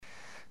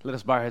Let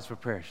us bow our heads for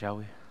prayer, shall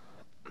we?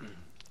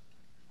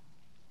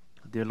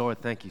 Dear Lord,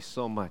 thank you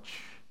so much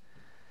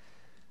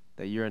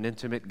that you're an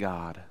intimate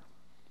God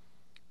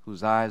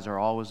whose eyes are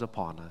always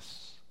upon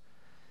us.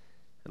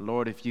 And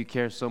Lord, if you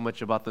care so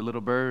much about the little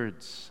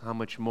birds, how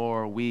much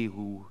more are we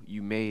who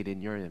you made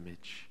in your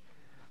image?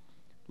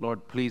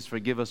 Lord, please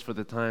forgive us for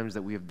the times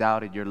that we have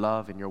doubted your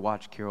love and your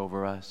watch care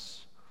over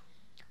us.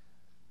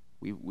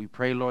 We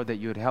pray, Lord, that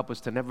you would help us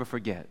to never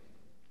forget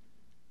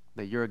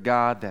that you're a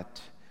God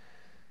that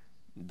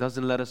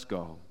doesn't let us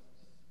go,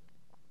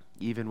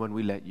 even when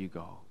we let you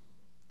go.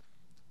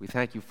 We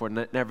thank you for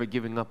never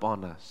giving up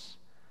on us,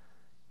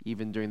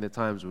 even during the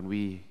times when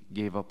we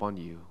gave up on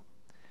you.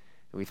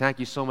 And we thank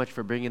you so much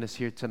for bringing us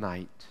here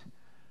tonight,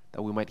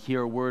 that we might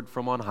hear a word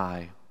from on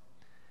high.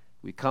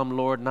 We come,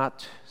 Lord,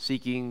 not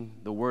seeking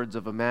the words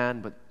of a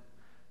man, but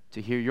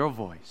to hear your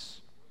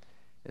voice.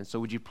 And so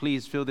would you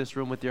please fill this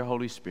room with your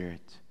Holy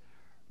Spirit.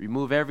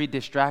 Remove every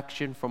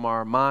distraction from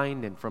our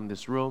mind and from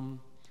this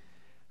room.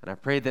 And I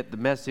pray that the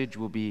message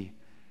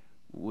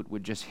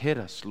would just hit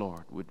us,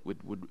 Lord,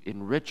 would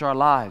enrich our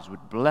lives,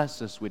 would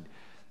bless us, would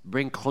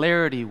bring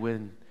clarity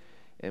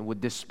and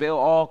would dispel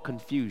all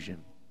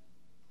confusion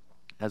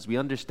as we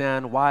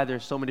understand why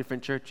there's so many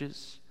different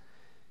churches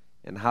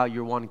and how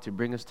you're wanting to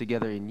bring us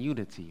together in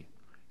unity,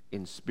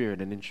 in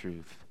spirit and in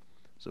truth.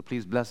 So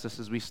please bless us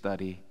as we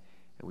study,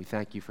 and we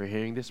thank you for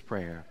hearing this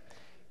prayer.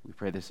 We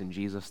pray this in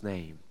Jesus'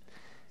 name.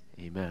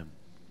 Amen.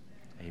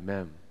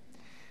 Amen.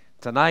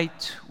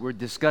 Tonight, we're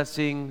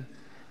discussing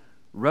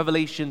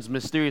Revelation's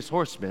mysterious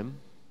horsemen.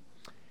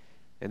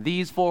 And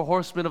these four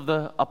horsemen of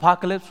the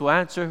apocalypse will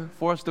answer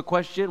for us the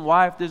question,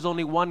 why, if there's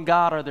only one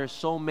God, are there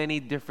so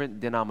many different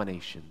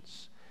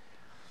denominations?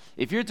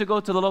 If you're to go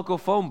to the local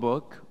phone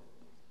book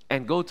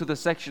and go to the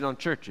section on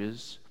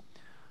churches,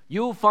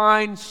 you'll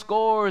find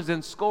scores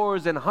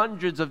and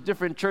hundreds of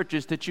different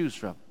churches to choose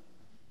from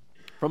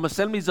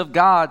Assemblies of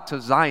God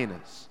to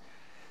Zionists,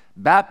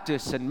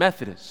 Baptists and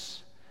Methodists,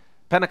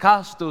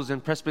 Pentecostals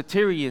and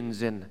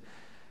Presbyterians and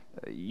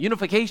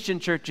Unification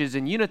churches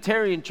and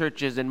Unitarian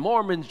churches and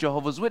Mormons,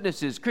 Jehovah's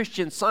Witnesses,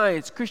 Christian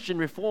Science, Christian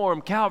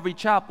Reform, Calvary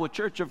Chapel,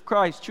 Church of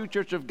Christ, True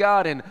Church of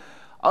God, and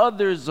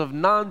others of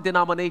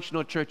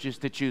non-denominational churches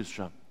to choose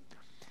from.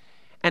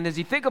 And as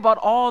you think about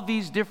all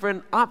these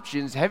different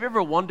options, have you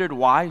ever wondered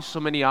why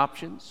so many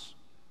options?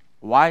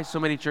 Why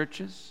so many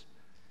churches?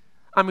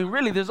 I mean,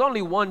 really, there's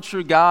only one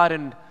true God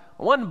and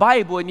one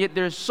Bible, and yet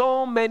there's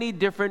so many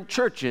different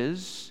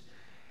churches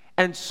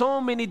and so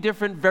many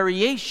different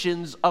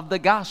variations of the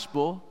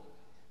gospel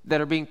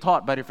that are being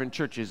taught by different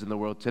churches in the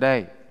world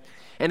today.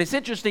 And it's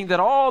interesting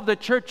that all the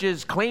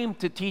churches claim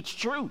to teach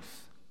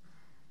truth.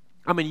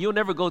 I mean, you'll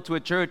never go to a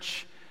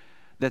church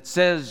that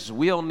says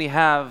we only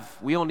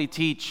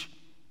teach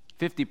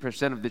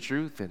 50% of the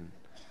truth and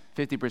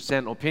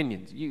 50%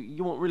 opinions.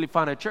 You won't really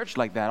find a church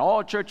like that.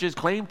 All churches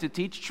claim to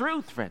teach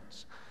truth,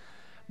 friends.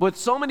 But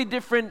so many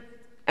different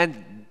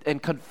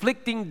and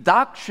conflicting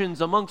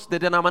doctrines amongst the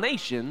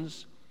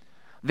denominations,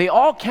 they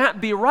all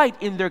can't be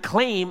right in their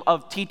claim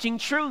of teaching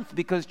truth,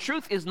 because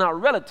truth is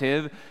not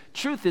relative,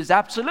 truth is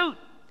absolute.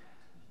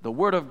 The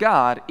Word of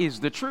God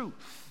is the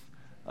truth,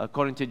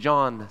 according to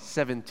John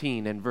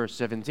 17 and verse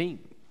 17.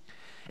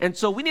 And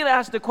so we need to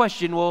ask the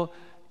question, well,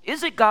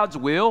 is it God's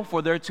will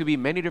for there to be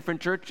many different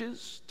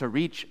churches to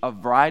reach a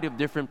variety of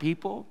different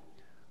people?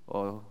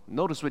 Well,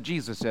 notice what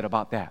Jesus said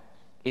about that.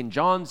 In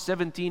John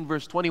 17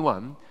 verse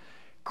 21,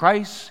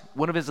 Christ,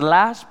 one of his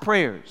last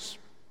prayers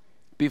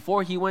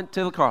before he went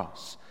to the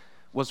cross,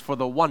 was for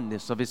the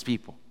oneness of his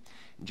people.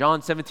 In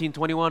John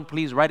 17:21,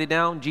 please write it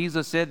down.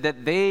 Jesus said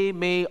that they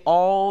may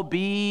all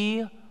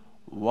be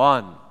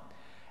one,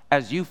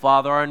 as you,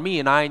 Father, are in me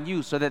and I in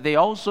you, so that they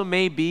also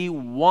may be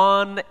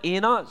one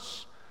in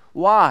us.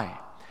 Why?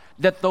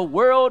 That the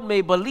world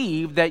may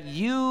believe that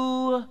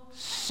you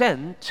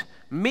sent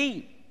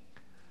me.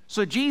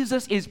 So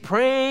Jesus is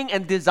praying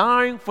and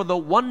desiring for the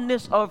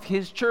oneness of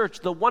his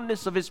church, the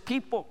oneness of his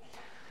people.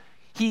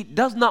 He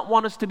does not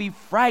want us to be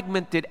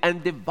fragmented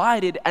and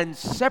divided and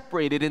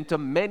separated into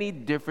many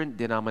different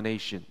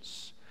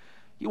denominations.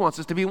 He wants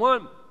us to be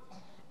one.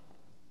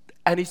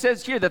 And he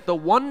says here that the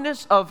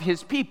oneness of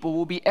his people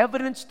will be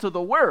evidence to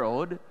the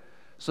world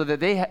so that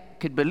they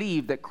could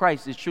believe that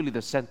Christ is truly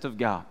the sent of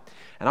God.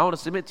 And I want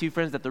to submit to you,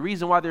 friends, that the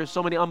reason why there are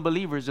so many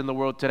unbelievers in the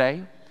world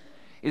today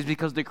is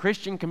because the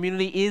Christian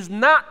community is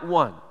not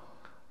one,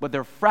 but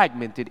they're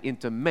fragmented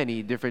into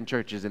many different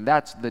churches, and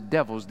that's the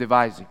devil's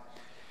devising.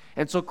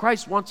 And so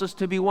Christ wants us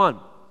to be one.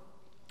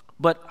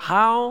 But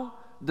how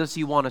does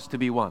he want us to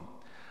be one?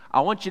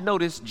 I want you to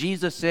notice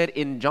Jesus said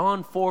in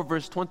John 4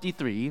 verse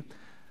 23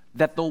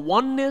 that the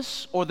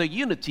oneness or the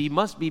unity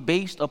must be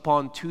based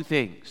upon two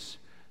things,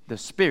 the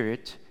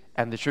Spirit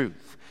and the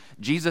truth.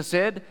 Jesus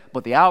said,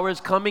 but the hour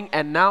is coming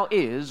and now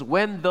is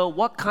when the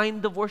what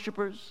kind of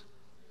worshipers?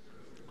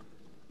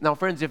 Now,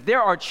 friends, if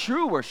there are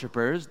true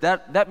worshipers,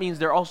 that means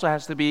there also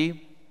has to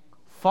be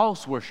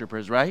false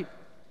worshipers, right?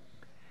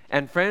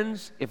 And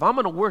friends, if I'm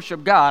going to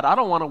worship God, I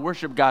don't want to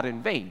worship God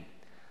in vain.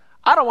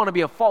 I don't want to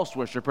be a false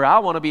worshiper. I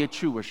want to be a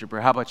true worshiper.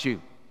 How about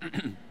you?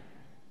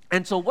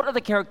 And so what are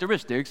the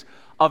characteristics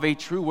of a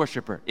true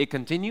worshiper? It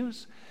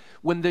continues,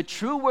 when the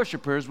true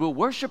worshipers will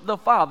worship the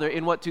Father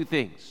in what two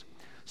things?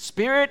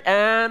 Spirit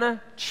and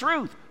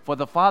truth. For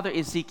the Father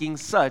is seeking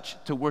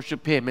such to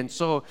worship Him. And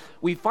so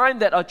we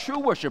find that a true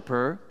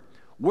worshiper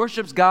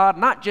worships God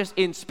not just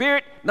in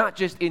spirit, not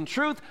just in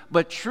truth,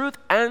 but truth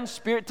and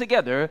spirit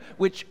together,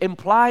 which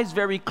implies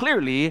very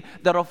clearly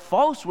that a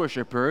false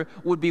worshiper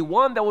would be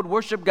one that would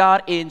worship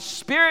God in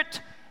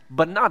spirit,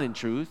 but not in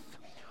truth,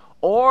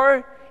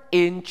 or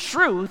in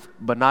truth,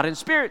 but not in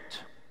spirit.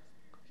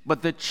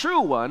 But the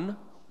true one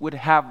would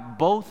have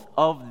both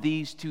of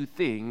these two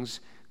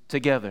things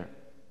together.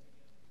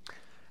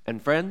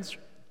 And friends,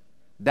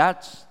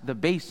 that's the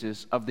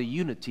basis of the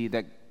unity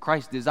that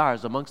Christ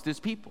desires amongst His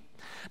people.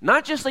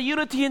 Not just a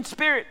unity in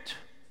spirit,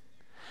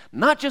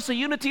 not just a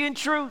unity in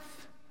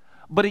truth,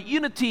 but a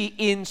unity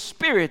in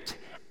spirit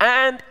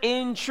and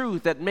in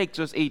truth that makes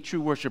us a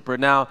true worshiper.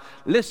 Now,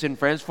 listen,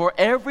 friends, for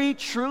every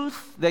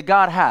truth that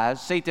God has,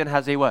 Satan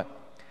has a what?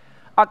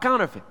 A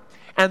counterfeit.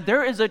 And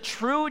there is a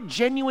true,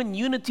 genuine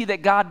unity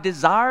that God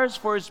desires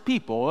for His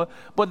people,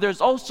 but there's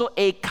also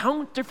a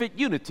counterfeit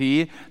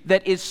unity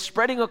that is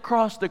spreading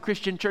across the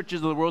Christian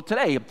churches of the world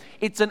today.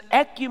 It's an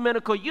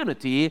ecumenical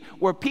unity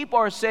where people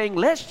are saying,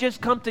 let's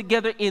just come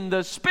together in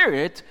the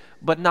spirit,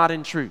 but not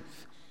in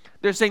truth.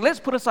 They're saying,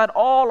 let's put aside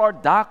all our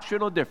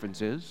doctrinal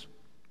differences.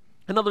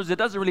 In other words, it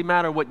doesn't really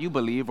matter what you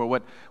believe or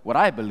what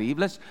I believe.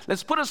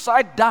 Let's put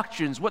aside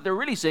doctrines. What they're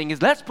really saying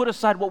is let's put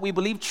aside what we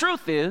believe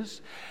truth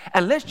is,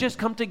 and let's just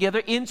come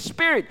together in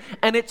spirit.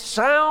 And it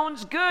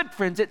sounds good,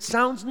 friends. It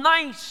sounds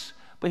nice.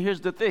 But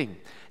here's the thing.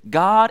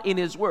 God in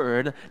His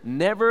Word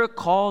never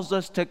calls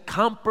us to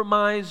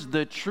compromise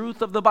the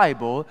truth of the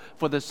Bible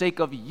for the sake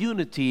of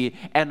unity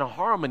and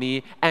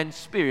harmony and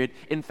spirit.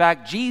 In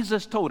fact,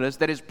 Jesus told us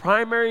that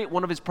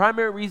one of His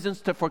primary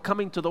reasons for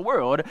coming to the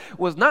world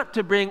was not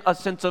to bring a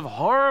sense of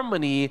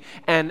harmony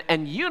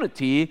and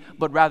unity,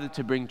 but rather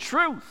to bring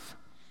truth.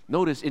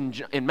 Notice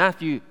in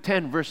Matthew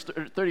 10, verse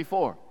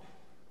 34.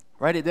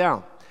 Write it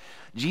down.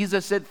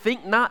 Jesus said,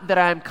 "Think not that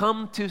I am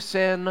come to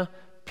send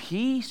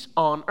peace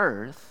on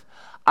earth.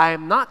 I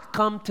am not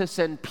come to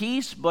send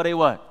peace, but a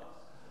what?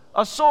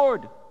 A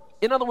sword."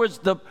 In other words,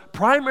 the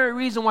primary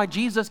reason why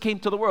Jesus came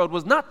to the world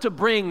was not to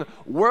bring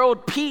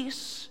world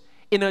peace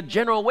in a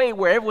general way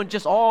where everyone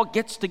just all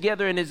gets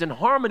together and is in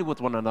harmony with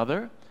one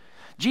another.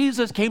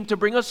 Jesus came to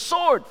bring a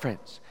sword,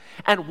 friends.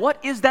 And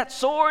what is that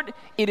sword?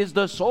 It is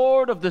the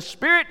sword of the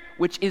Spirit,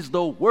 which is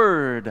the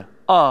Word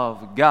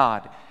of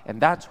God. And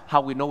that's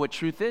how we know what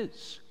truth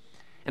is.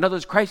 In other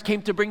words, Christ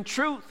came to bring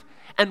truth.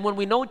 And when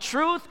we know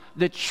truth,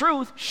 the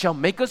truth shall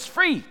make us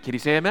free. Can you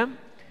say amen?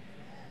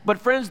 But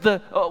friends,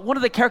 one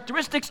of the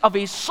characteristics of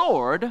a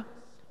sword,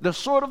 the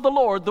sword of the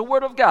Lord, the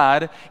Word of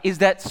God, is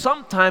that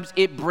sometimes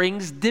it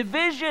brings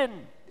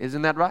division.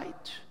 Isn't that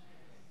right?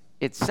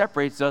 It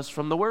separates us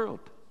from the world.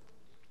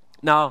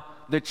 Now,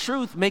 the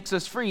truth makes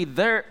us free.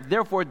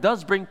 Therefore, it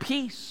does bring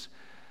peace.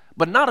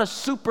 But not a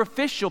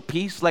superficial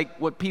peace like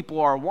what people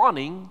are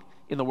wanting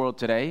in the world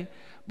today,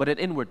 but an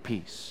inward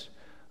peace.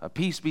 A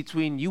peace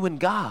between you and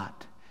God.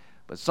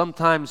 But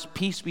sometimes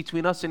peace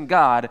between us and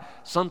God,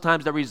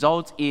 sometimes that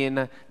results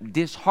in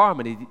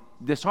disharmony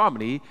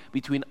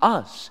between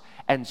us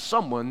and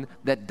someone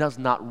that does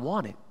not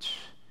want it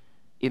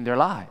in their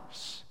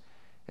lives.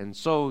 And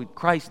so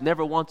Christ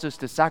never wants us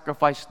to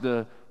sacrifice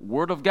the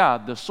Word of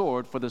God, the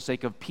sword, for the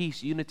sake of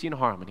peace, unity, and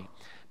harmony.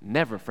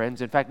 Never, friends.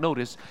 In fact,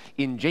 notice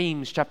in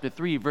James chapter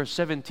 3, verse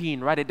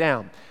 17, write it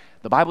down.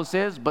 The Bible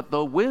says, "But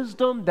the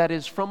wisdom that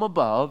is from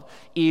above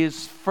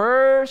is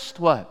first"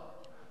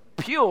 what?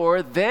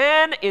 "Pure,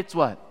 then it's"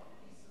 what?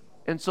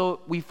 And so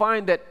we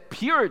find that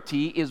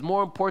purity is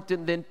more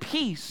important than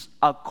peace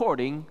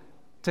according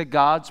to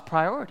God's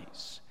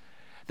priorities.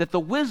 That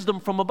the wisdom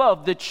from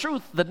above, the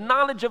truth, the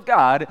knowledge of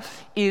God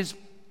is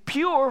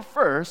pure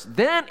first,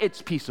 then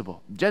it's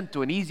peaceable,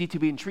 gentle, and easy to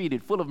be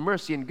entreated, full of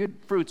mercy and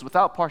good fruits,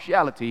 without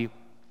partiality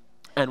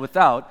and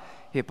without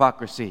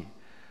hypocrisy.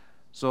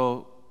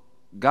 So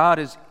God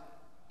is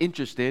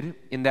interested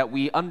in that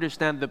we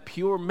understand the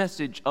pure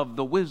message of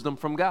the wisdom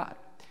from God.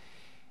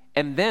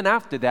 And then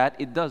after that,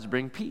 it does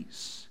bring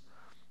peace.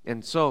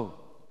 And so,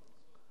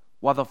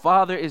 while the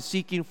Father is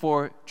seeking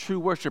for true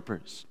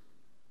worshipers,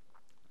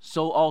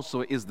 so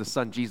also is the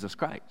Son, Jesus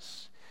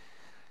Christ.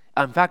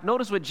 In fact,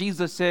 notice what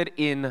Jesus said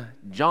in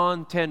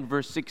John 10,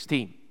 verse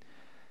 16.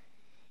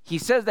 He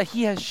says that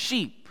He has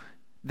sheep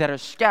that are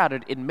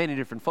scattered in many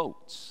different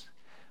folds.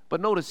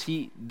 But notice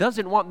He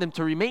doesn't want them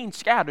to remain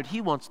scattered.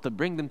 He wants to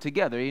bring them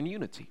together in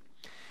unity.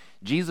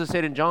 Jesus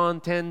said in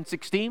John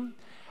 10:16,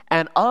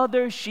 "And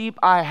other sheep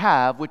I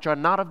have which are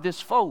not of this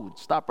fold."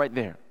 Stop right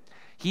there.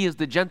 He is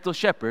the gentle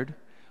shepherd.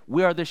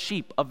 We are the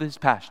sheep of His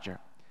pasture.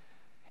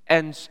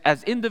 And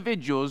as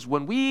individuals,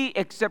 when we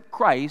accept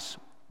Christ,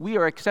 we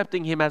are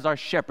accepting Him as our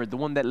shepherd, the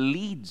one that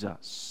leads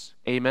us.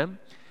 Amen?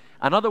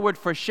 Another word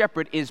for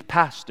shepherd is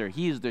pastor.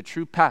 He is the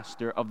true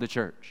pastor of the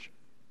church.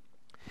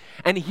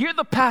 And here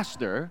the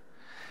pastor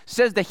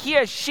says that he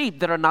has sheep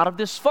that are not of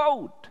this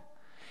fold.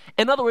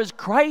 In other words,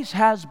 Christ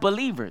has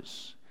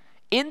believers,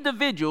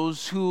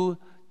 individuals who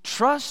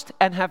trust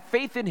and have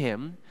faith in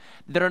Him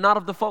that are not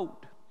of the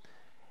fold.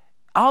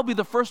 I'll be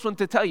the first one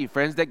to tell you,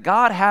 friends, that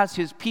God has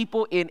His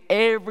people in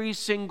every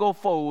single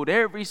fold,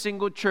 every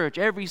single church,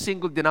 every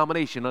single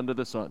denomination under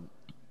the sun.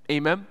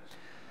 Amen?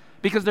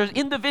 Because there's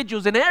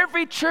individuals in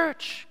every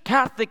church,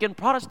 Catholic and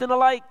Protestant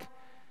alike,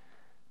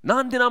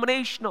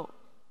 non-denominational,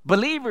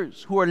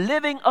 believers who are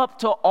living up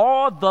to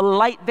all the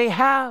light they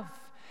have.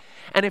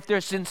 And if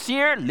they're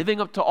sincere, living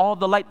up to all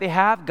the light they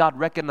have, God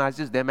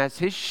recognizes them as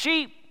His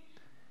sheep.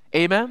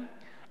 Amen?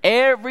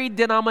 Every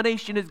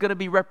denomination is going to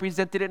be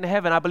represented in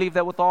heaven. I believe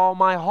that with all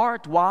my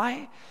heart.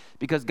 Why?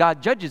 Because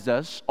God judges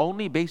us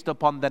only based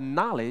upon the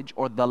knowledge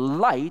or the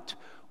light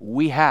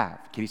we have.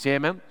 Can you say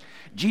amen?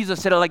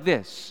 Jesus said it like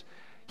this.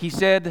 He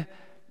said,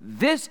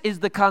 "This is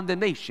the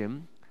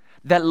condemnation,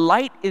 that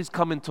light is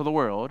come into the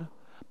world,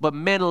 but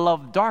men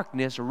love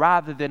darkness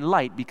rather than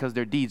light because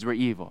their deeds were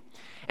evil."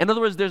 In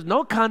other words, there's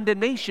no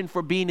condemnation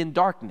for being in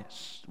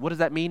darkness. What does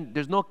that mean?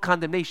 There's no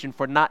condemnation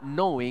for not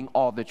knowing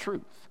all the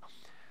truth.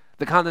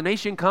 The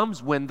condemnation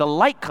comes when the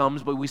light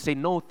comes, but we say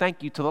no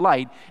thank you to the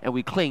light, and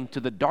we cling to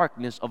the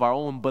darkness of our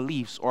own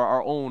beliefs or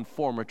our own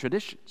former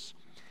traditions.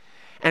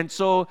 And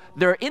so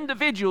there are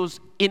individuals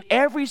in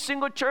every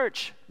single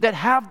church that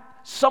have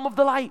some of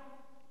the light,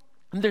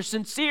 and they're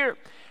sincere,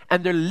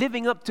 and they're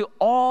living up to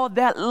all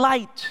that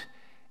light.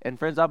 And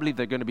friends, I believe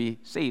they're going to be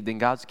saved in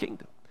God's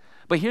kingdom.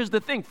 But here's the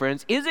thing,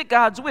 friends. Is it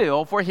God's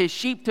will for His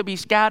sheep to be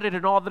scattered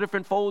in all the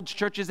different folds,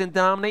 churches, and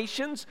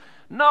denominations?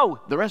 No.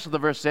 The rest of the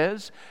verse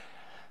says,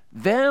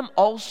 "Them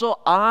also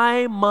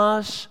I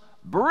must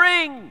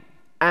bring,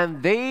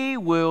 and they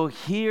will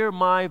hear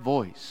my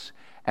voice.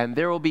 And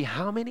there will be"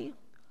 how many?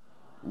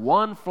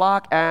 "One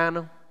flock,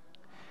 and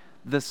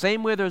the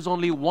same way there's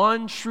only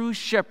one true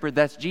shepherd,"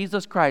 that's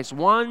Jesus Christ,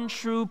 one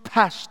true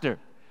pastor.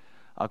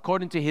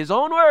 According to His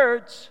own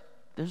words,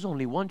 there's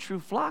only one true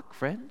flock,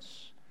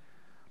 friends.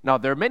 Now,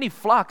 there are many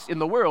flocks in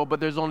the world, but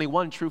there's only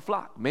one true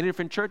flock. Many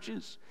different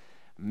churches,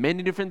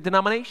 many different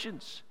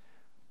denominations.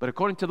 But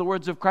according to the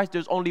words of Christ,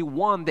 there's only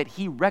one that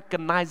He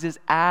recognizes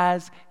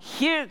as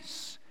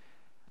His.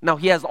 Now,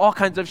 He has all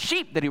kinds of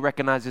sheep that He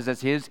recognizes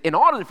as His in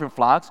all the different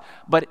flocks,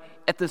 but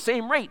at the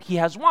same rate, He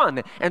has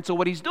one. And so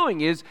what He's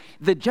doing is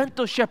the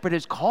gentle shepherd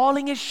is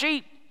calling His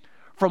sheep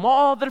from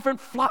all the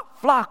different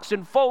flocks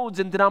and folds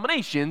and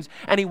denominations,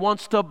 and He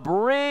wants to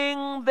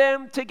bring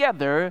them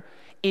together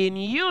in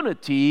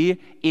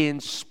unity, in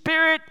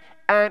spirit,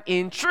 and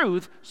in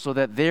truth, so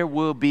that there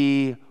will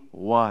be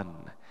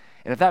one.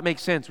 And if that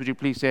makes sense, would you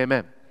please say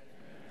amen?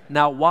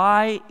 Now,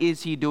 why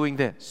is He doing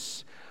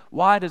this?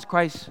 Why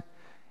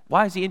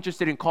is He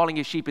interested in calling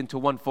His sheep into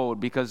one fold?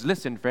 Because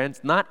listen,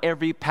 friends, not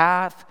every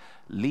path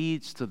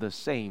leads to the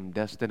same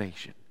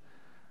destination.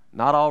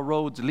 Not all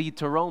roads lead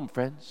to Rome,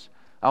 friends.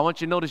 I want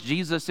you to notice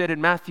Jesus said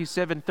in Matthew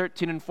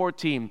 7:13 and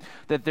 14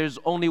 that there's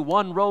only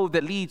one road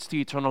that leads to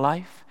eternal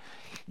life.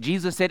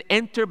 Jesus said,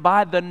 "Enter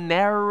by the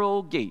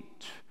narrow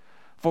gate.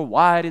 For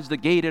wide is the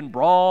gate and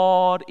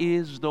broad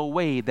is the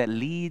way that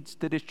leads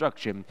to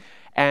destruction.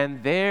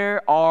 And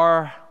there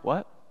are,"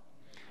 what?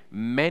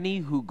 "Many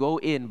who go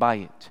in by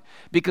it.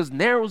 Because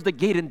narrow is the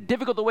gate and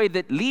difficult the way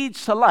that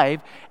leads to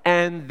life,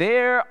 and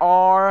there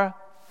are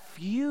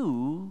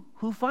few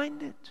who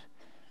find it."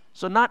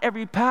 So not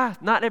every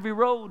path, not every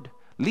road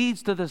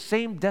leads to the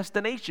same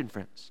destination,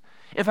 friends.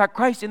 In fact,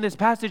 Christ in this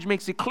passage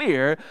makes it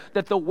clear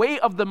that the way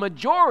of the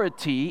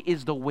majority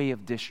is the way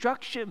of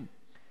destruction.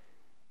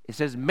 It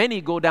says many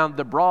go down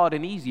the broad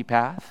and easy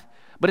path,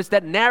 but it's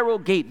that narrow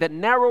gate, that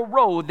narrow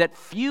road that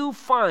few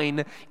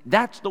find.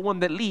 That's the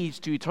one that leads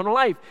to eternal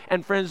life.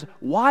 And friends,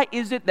 why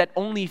is it that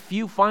only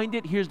few find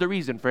it? Here's the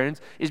reason, friends,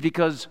 is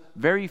because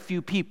very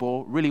few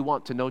people really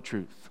want to know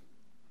truth.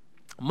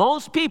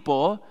 Most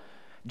people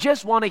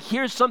just want to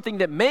hear something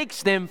that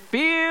makes them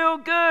feel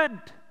good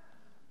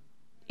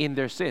in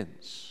their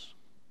sins.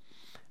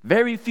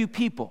 Very few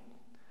people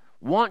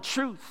want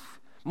truth.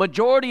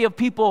 Majority of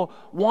people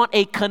want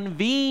a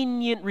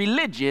convenient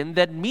religion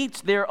that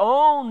meets their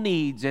own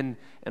needs. And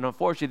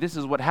unfortunately, this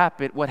is what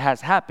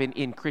has happened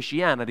in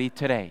Christianity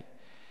today.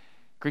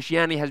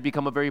 Christianity has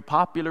become a very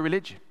popular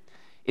religion.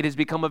 It has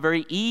become a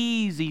very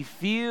easy,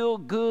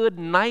 feel-good,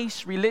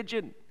 nice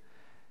religion.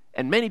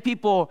 And many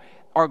people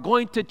are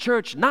going to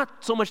church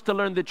not so much to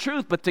learn the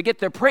truth, but to get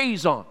their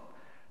praise on.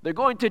 They're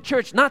going to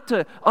church not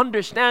to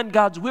understand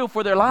God's will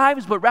for their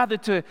lives, but rather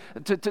to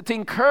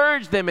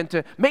encourage them and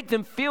to make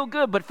them feel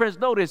good. But friends,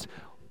 notice,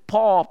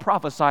 Paul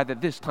prophesied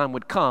that this time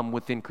would come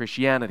within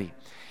Christianity.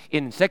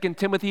 In 2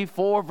 Timothy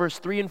 4, verse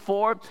 3 and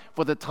 4,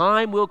 "For the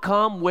time will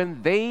come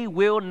when they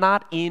will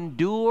not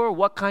endure"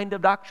 what kind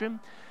of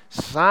doctrine?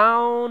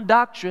 "Sound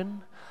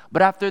doctrine,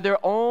 but after their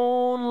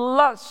own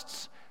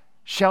lusts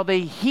shall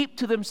they heap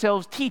to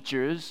themselves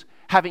teachers,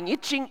 having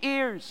itching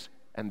ears,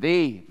 and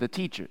they, the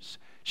teachers,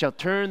 shall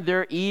turn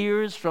their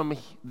ears from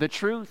the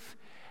truth,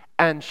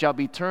 and shall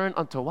be turned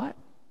unto" what?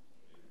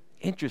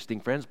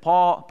 Interesting, friends.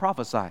 Paul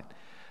prophesied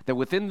that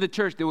within the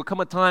church there will come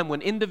a time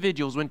when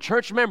individuals, when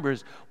church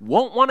members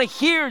won't want to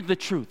hear the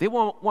truth. They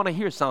won't want to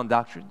hear sound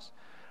doctrines.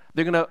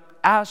 They're going to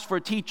ask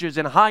for teachers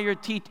and hire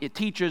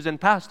teachers and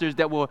pastors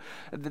that will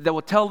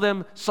tell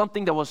them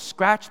something that will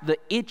scratch the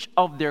itch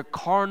of their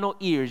carnal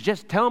ears.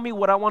 Just tell me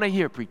what I want to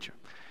hear, preacher.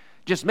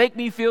 Just make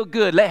me feel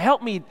good.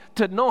 Help me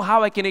to know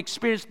how I can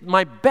experience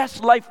my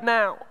best life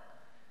now.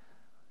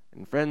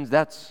 And friends,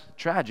 that's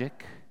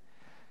tragic.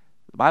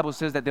 The Bible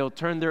says that they'll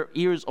turn their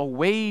ears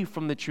away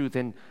from the truth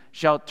and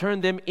shall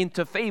turn them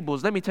into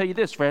fables. Let me tell you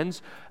this,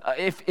 friends.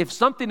 If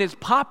something is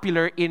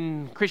popular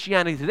in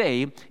Christianity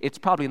today, it's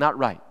probably not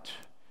right.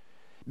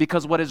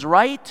 Because what is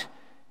right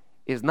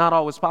is not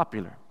always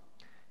popular.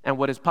 And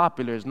what is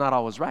popular is not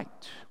always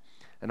right.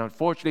 And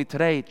unfortunately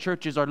today,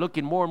 churches are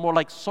looking more and more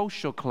like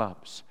social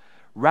clubs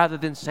rather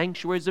than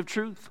sanctuaries of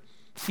truth.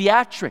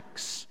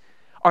 Theatrics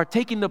are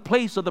taking the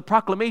place of the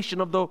proclamation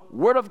of the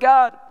Word of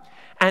God.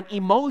 And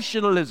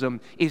emotionalism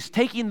is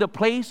taking the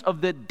place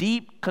of the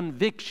deep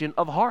conviction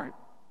of heart.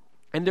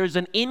 And there's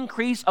an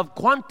increase of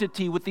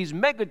quantity with these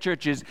mega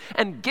churches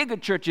and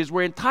giga churches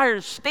where entire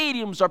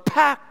stadiums are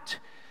packed.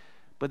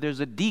 But there's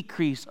a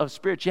decrease of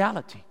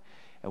spirituality.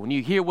 And when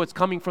you hear what's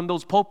coming from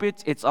those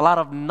pulpits, it's a lot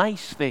of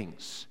nice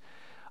things.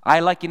 I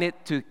liken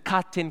it to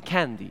cotton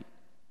candy.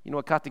 You know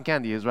what cotton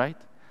candy is, right?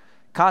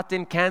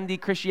 Cotton candy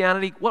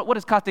Christianity. What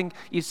is cotton?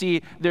 You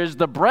see, there's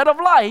the bread of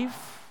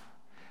life,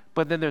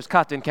 but then there's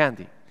cotton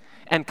candy.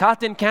 And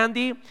cotton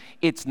candy,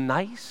 it's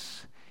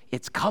nice,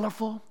 it's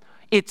colorful,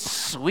 it's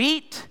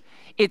sweet,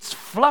 it's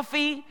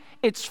fluffy,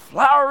 it's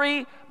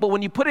flowery, but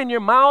when you put it in your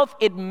mouth,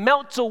 it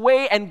melts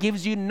away and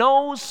gives you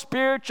no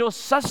spiritual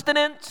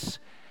sustenance,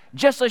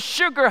 just a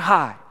sugar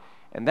high.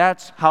 And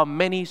that's how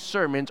many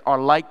sermons are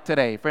like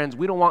today. Friends,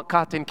 we don't want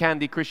cotton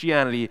candy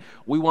Christianity.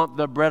 We want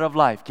the bread of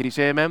life. Can you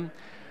say amen? Amen.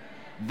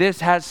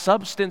 This has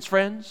substance,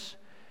 friends.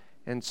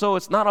 And so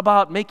it's not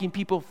about making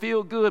people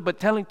feel good, but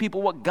telling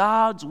people what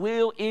God's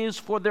will is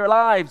for their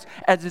lives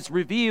as it's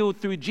revealed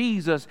through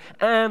Jesus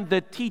and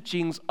the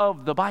teachings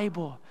of the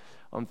Bible.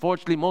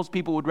 Unfortunately, most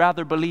people would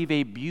rather believe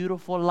a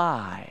beautiful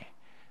lie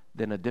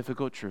than a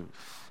difficult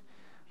truth.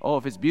 Oh,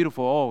 if it's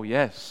beautiful, oh,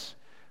 yes.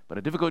 But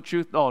a difficult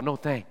truth, oh, no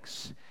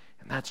thanks.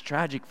 And that's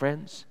tragic,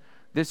 friends.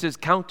 This is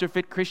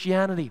counterfeit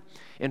Christianity.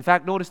 In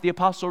fact, notice the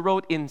apostle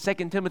wrote in 2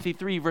 Timothy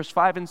 3, verse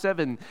 5 and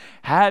 7,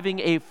 having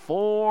a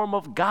form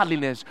of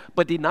godliness,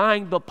 but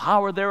denying the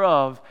power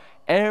thereof,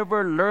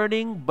 ever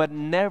learning, but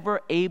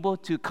never able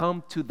to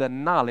come to the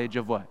knowledge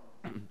of what?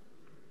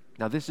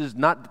 Now, this is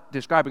not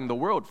describing the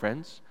world,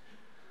 friends.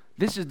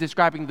 This is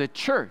describing the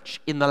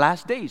church in the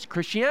last days,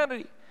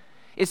 Christianity.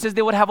 It says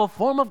they would have a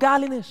form of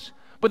godliness,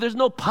 but there's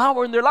no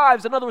power in their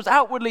lives. In other words,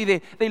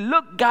 outwardly, they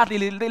look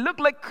godly, they look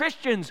like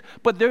Christians,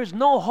 but there's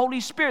no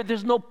Holy Spirit,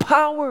 there's no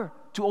power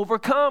to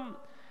overcome.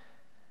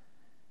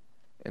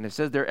 And it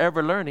says they're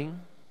ever learning,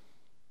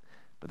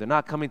 but they're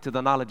not coming to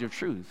the knowledge of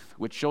truth,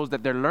 which shows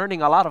that they're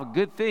learning a lot of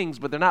good things,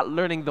 but they're not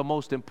learning the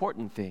most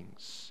important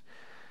things.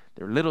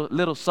 There's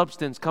little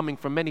substance coming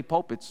from many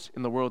pulpits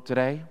in the world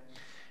today.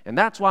 And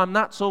that's why I'm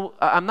not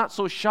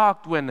so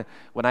shocked when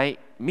I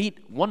meet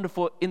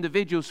wonderful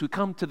individuals who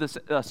come to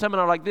the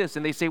seminar like this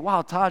and they say,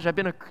 wow, Taj, I've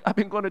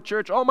been going to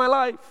church all my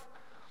life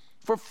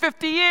for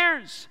 50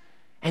 years.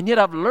 And yet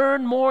I've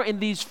learned more in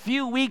these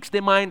few weeks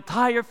than my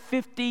entire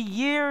 50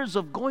 years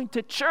of going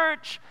to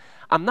church.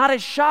 I'm not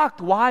as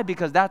shocked. Why?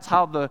 Because that's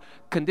how the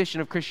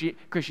condition of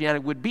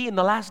Christianity would be in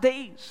the last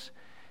days.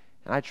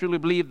 And I truly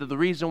believe that the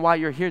reason why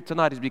you're here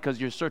tonight is because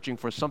you're searching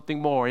for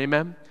something more.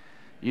 Amen?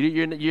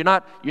 You're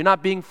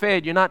not being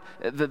fed. You're not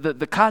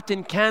the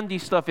cotton candy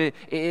stuff.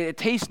 It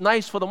tastes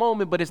nice for the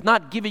moment, but it's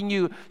not giving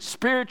you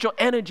spiritual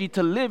energy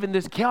to live in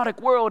this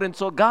chaotic world. And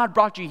so God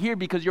brought you here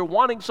because you're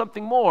wanting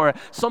something more,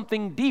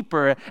 something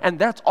deeper. And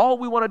that's all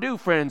we want to do,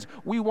 friends.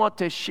 We want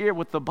to share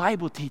what the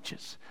Bible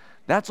teaches.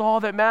 That's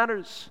all that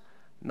matters.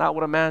 Not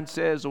what a man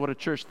says or what a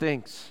church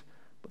thinks,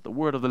 but the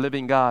word of the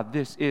living God.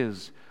 This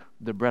is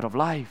the bread of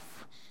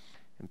life.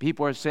 And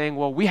people are saying,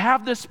 well, we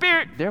have the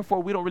Spirit,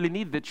 therefore we don't really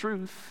need the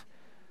truth.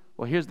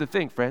 Well, here's the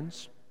thing,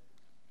 friends.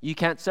 You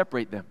can't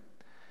separate them.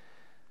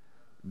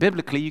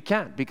 Biblically, you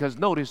can't, because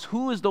notice,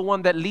 who is the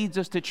one that leads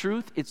us to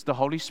truth? It's the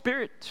Holy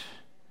Spirit.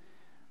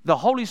 The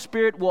Holy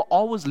Spirit will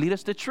always lead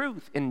us to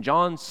truth. In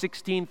John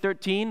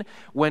 16:13,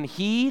 when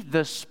He,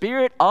 the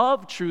Spirit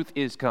of truth,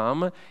 is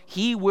come,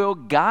 He will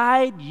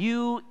guide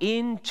you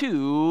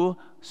into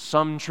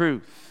some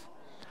truth.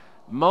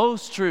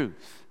 Most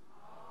truth.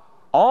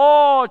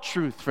 All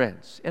truth,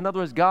 friends. In other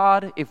words,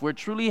 God, if we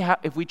truly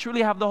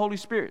have the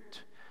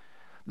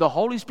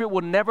Holy Spirit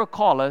will never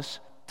call us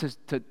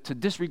to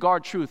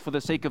disregard truth for the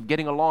sake of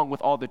getting along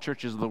with all the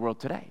churches of the world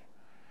today.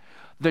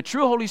 The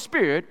true Holy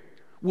Spirit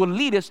will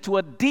lead us to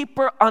a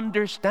deeper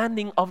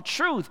understanding of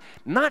truth,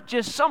 not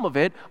just some of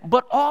it,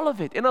 but all of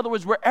it. In other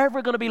words, we're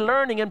ever going to be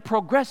learning and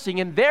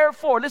progressing, and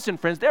therefore, listen,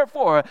 friends,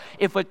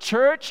 if a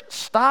church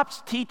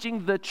stops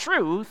teaching the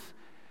truth,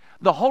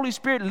 the Holy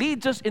Spirit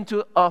leads us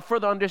into a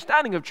further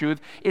understanding of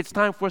truth. It's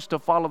time for us to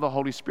follow the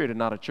Holy Spirit and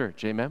not a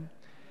church. Amen?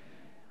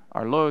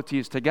 Our loyalty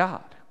is to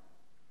God.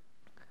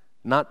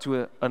 not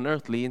to an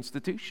earthly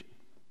institution.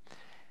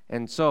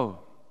 And so,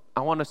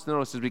 I want us to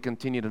notice as we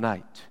continue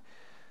tonight,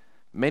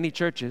 many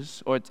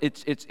churches, or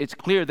it's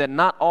clear that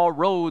not all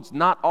roads,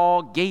 not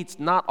all gates,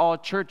 not all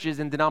churches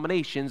and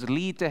denominations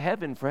lead to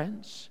heaven,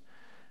 friends.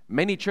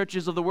 Many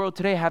churches of the world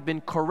today have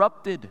been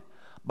corrupted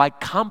by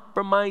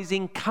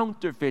compromising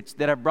counterfeits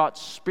that have brought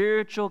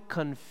spiritual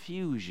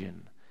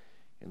confusion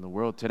in the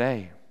world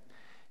today.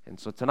 And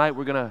so tonight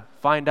we're going to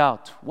find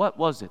out, what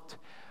was it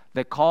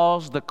that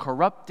caused the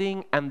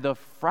corrupting and the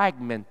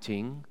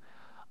fragmenting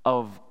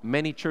of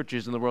many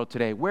churches in the world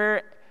today?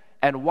 Where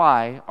and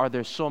why are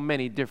there so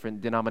many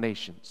different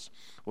denominations?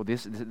 Well,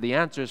 the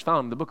answer is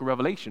found in the book of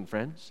Revelation,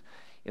 friends.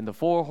 In the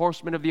 4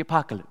 horsemen of the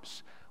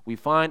apocalypse, we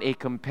find a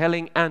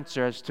compelling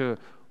answer as to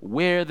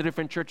where the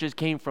different churches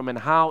came from and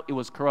how it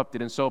was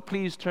corrupted. And so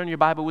please turn your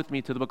Bible with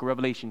me to the book of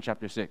Revelation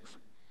chapter 6.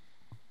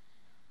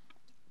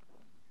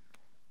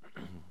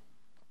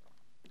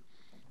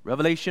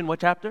 Revelation, what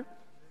chapter?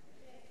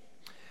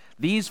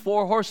 These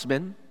 4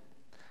 horsemen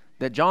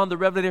that John the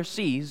Revelator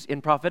sees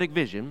in prophetic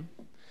vision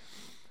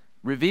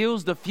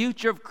reveals the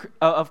future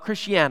of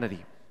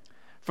Christianity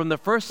from the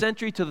 1st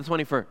century to the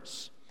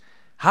 21st.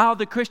 How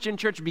the Christian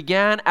church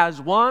began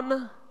as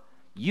one,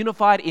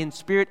 unified in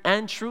spirit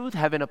and truth,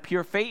 having a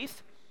pure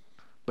faith,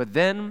 but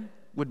then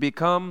would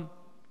become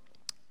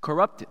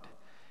corrupted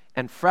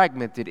and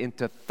fragmented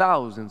into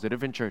thousands of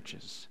different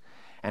churches.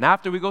 And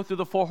after we go through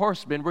the 4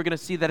 horsemen, we're going to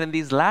see that in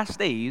these last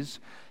days,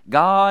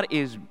 God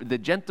is the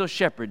gentle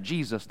shepherd,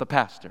 Jesus, the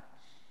pastor,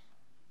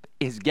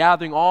 is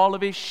gathering all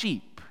of his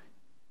sheep,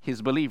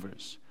 his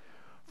believers,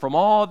 from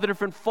all the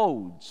different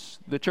folds,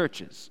 the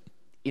churches,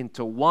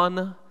 into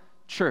one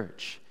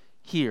church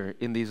here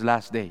in these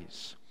last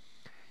days.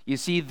 You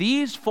see,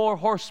 these 4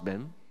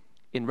 horsemen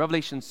in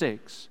Revelation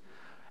 6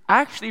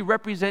 actually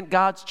represent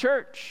God's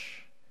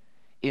church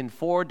in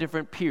 4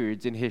 different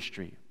periods in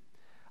history.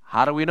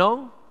 How do we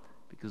know?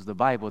 Because the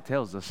Bible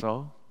tells us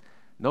so.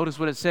 Notice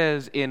what it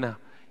says in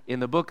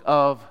the book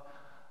of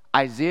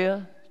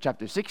Isaiah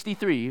chapter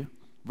 63,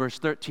 verse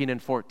 13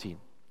 and 14.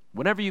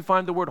 Whenever you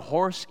find the word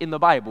horse in the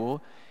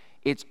Bible,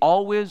 it's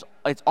almost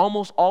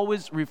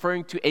always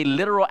referring to a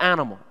literal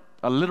animal,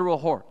 a literal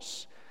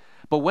horse.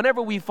 But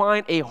whenever we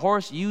find a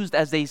horse used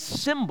as a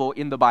symbol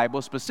in the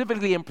Bible,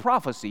 specifically in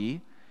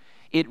prophecy,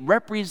 it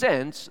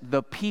represents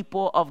the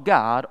people of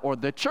God or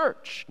the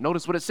church.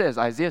 Notice what it says,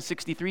 Isaiah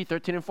 63,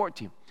 13 and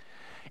 14.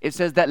 It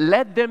says that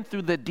led them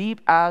through the deep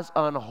as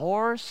an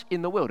horse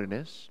in the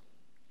wilderness,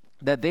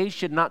 that they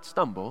should not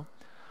stumble.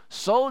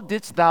 So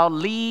didst thou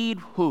lead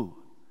who?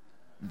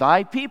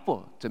 Thy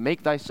people, to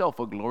make thyself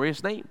a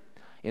glorious name.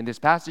 In this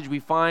passage we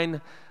find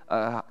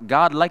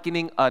God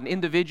likening an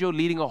individual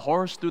leading a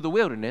horse through the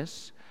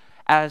wilderness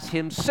as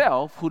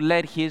himself who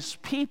led his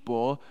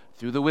people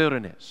through the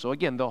wilderness. So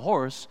again, the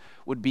horse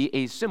would be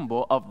a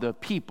symbol of the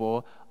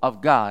people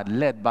of God,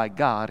 led by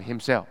God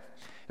himself.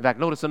 In fact,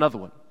 notice another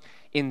one.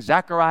 In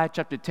Zechariah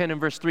chapter 10 and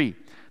verse 3,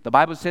 the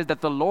Bible says that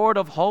the Lord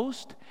of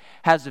hosts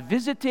has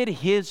visited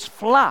his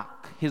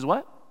flock. His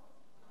what?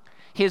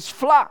 His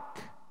flock.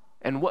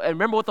 And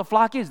remember what the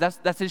flock is.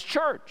 That's his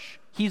church.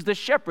 He's the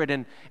shepherd,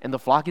 and the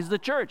flock is the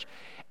church.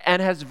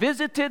 And has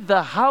visited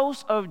the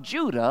house of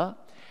Judah,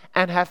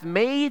 and hath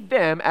made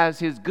them as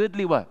his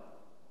goodly what?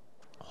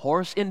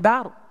 Horse in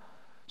battle.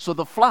 So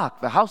the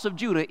flock, the house of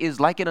Judah, is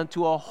likened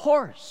unto a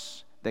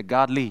horse that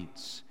God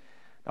leads.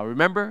 Now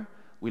remember,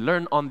 we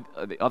learned on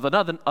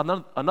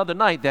another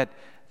night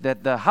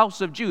that the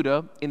house of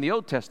Judah in the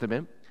Old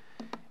Testament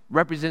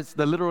represents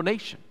the literal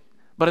nation.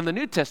 But in the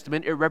New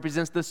Testament, it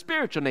represents the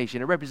spiritual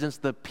nation. It represents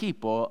the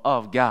people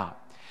of God.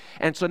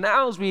 And so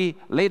now as we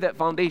lay that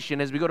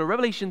foundation, as we go to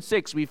Revelation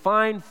 6, we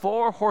find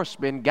 4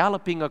 horsemen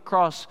galloping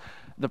across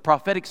the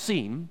prophetic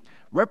scene,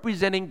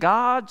 representing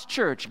God's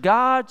church,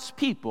 God's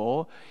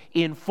people,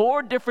 in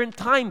 4 different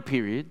time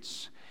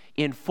periods,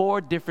 in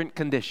 4 different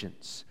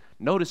conditions.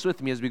 Notice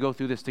with me as we go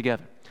through this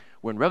together.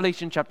 We're in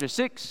Revelation chapter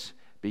 6,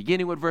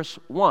 beginning with verse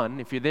 1.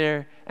 If you're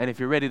there and if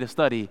you're ready to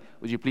study,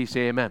 would you please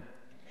say amen?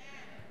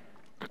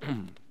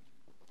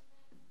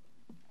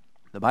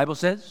 The Bible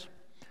says,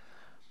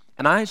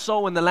 and I saw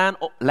when the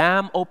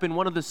Lamb opened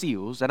one of the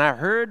seals, and I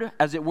heard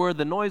as it were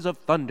the noise of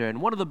thunder, and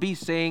one of the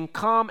beasts saying,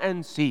 come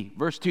and see.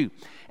 Verse 2,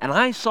 and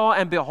I saw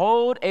and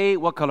behold a,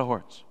 what color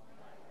horse?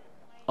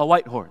 A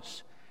white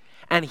horse.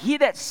 And he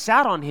that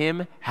sat on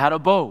him had a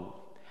bow,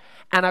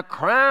 and a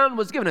crown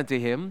was given unto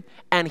him,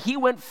 and he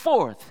went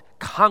forth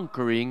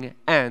conquering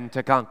and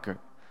to conquer.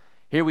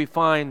 Here we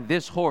find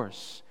this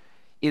horse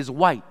is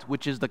white,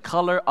 which is the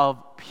color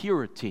of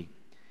purity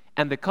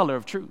and the color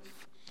of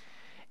truth.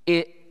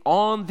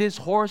 On this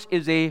horse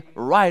is a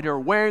rider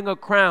wearing a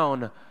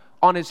crown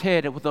on his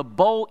head with a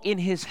bow in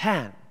his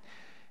hand.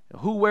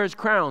 Who wears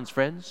crowns,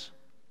 friends?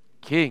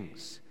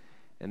 Kings.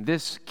 And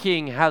this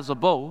king has a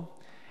bow,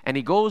 and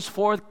he goes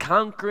forth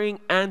conquering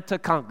and to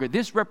conquer.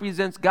 This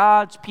represents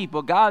God's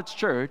people, God's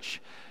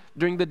church,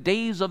 during the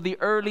days of the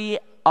early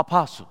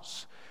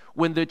apostles,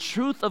 when the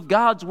truth of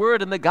God's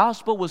word and the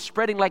gospel was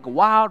spreading like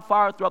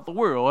wildfire throughout the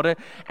world,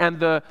 and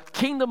the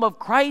kingdom of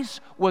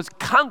Christ was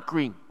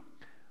conquering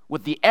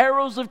with the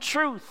arrows of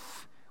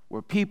truth,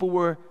 where people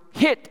were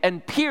hit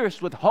and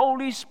pierced with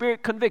Holy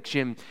Spirit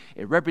conviction.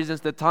 It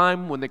represents the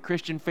time when the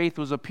Christian faith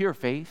was a pure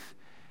faith.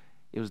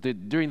 It was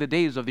during the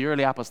days of the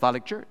early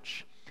apostolic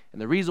church.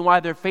 And the reason why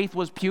their faith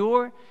was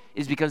pure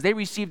is because they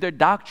received their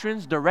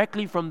doctrines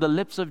directly from the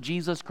lips of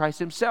Jesus Christ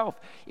himself.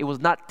 It was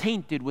not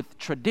tainted with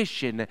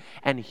tradition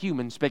and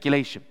human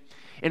speculation.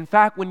 In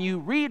fact, when you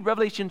read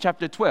Revelation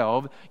chapter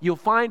 12, you'll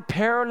find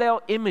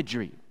parallel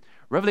imagery.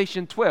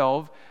 Revelation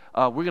 12,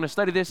 we're going to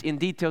study this in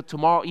detail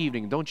tomorrow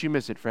evening. Don't you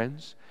miss it,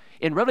 friends.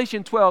 In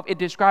Revelation 12, it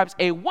describes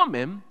a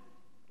woman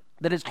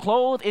that is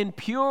clothed in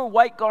pure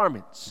white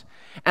garments.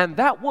 And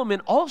that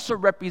woman also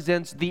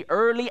represents the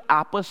early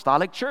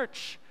apostolic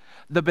church,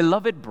 the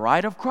beloved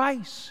bride of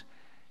Christ.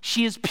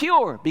 She is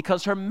pure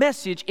because her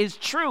message is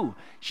true.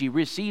 She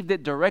received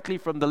it directly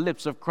from the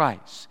lips of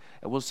Christ.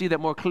 And we'll see that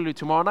more clearly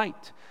tomorrow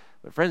night.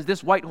 But friends,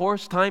 this white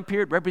horse time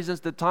period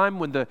represents the time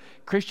when the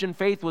Christian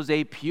faith was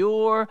a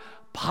pure,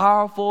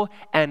 powerful,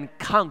 and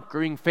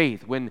conquering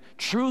faith, when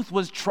truth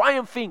was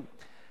triumphing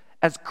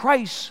as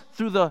Christ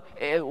through the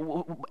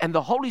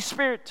Holy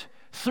Spirit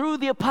through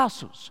the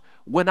apostles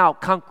went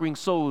out conquering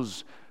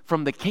souls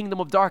from the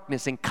kingdom of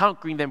darkness and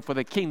conquering them for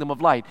the kingdom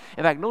of light.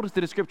 In fact, notice the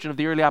description of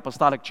the early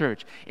apostolic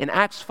church. In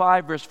Acts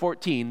 5 verse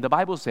 14, the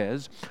Bible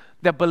says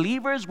that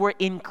believers were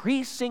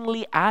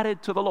increasingly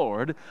added to the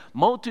Lord,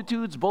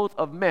 multitudes both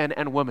of men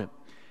and women.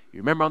 You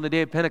remember on the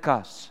day of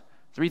Pentecost,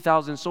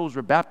 3,000 souls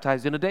were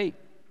baptized in a day.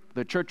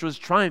 The church was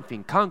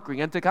triumphing,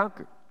 conquering, and to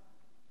conquer.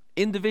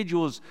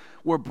 Individuals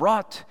were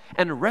brought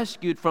and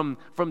rescued from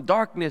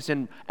darkness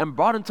and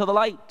brought into the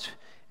light.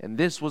 And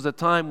this was a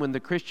time when the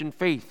Christian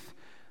faith,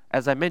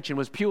 as I mentioned,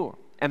 was pure.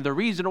 And the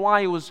reason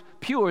why it was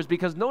pure is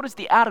because notice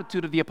the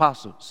attitude of the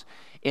apostles.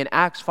 In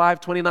Acts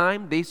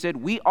 5:29, they said,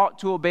 we ought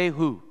to obey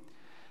who?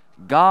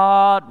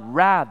 God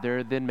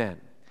rather than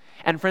men.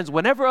 And friends,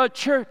 whenever a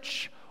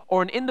church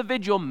or an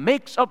individual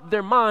makes up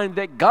their mind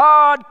that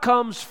God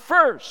comes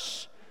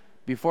first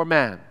before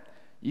man,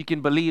 you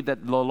can believe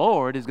that the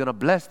Lord is going to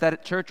bless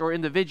that church or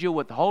individual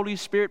with Holy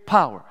Spirit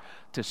power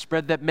to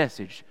spread that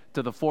message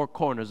to the four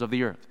corners of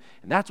the earth.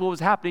 And that's what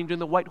was happening during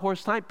the white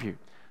horse time period.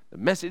 The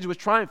message was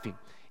triumphing.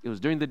 It was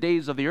during the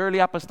days of the early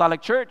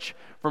apostolic church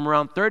from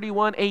around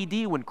 31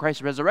 AD when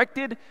Christ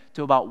resurrected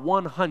to about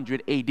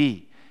 100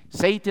 AD.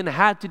 Satan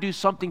had to do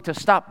something to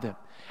stop them,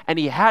 and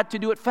he had to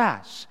do it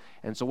fast.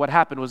 And so what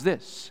happened was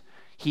this.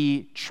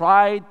 He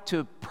tried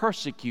to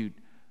persecute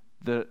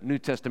the New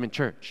Testament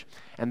church.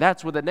 And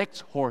that's where the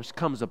next horse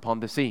comes upon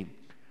the scene.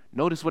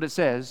 Notice what it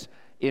says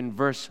in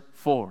verse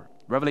 4.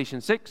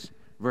 Revelation 6,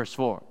 verse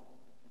 4.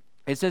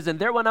 It says, and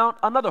there went out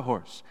another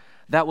horse.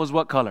 That was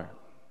what color?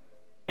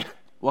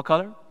 What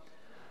color?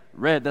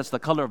 Red. That's the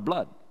color of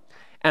blood.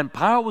 And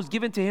power was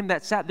given to him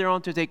that sat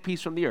thereon to take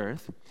peace from the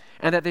earth,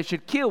 and that they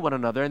should kill one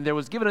another. And there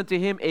was given unto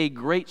him a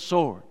great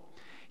sword.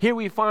 Here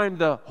we find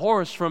the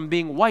horse from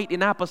being white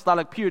in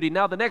apostolic purity.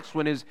 Now the next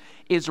one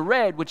is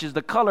red, which is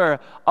the color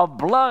of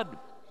blood.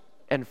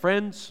 And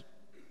friends,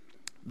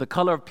 the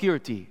color of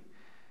purity.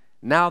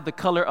 Now the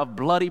color of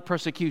bloody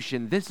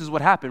persecution. This is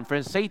what happened,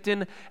 friends.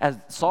 Satan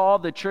saw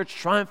the church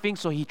triumphing,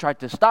 so he tried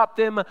to stop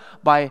them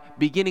by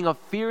beginning a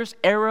fierce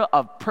era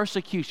of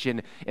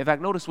persecution. In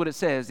fact, notice what it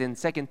says in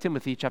 2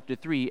 Timothy chapter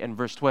 3 and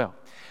verse 12.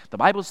 The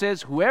Bible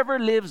says, whoever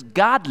lives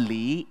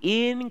godly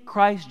in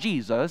Christ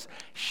Jesus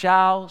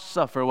shall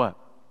suffer what?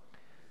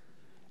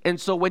 And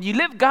so when you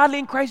live godly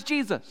in Christ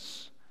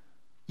Jesus,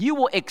 you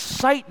will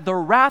excite the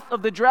wrath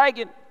of the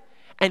dragon.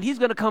 And he's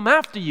going to come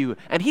after you,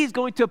 and he's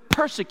going to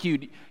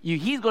persecute you.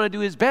 He's going to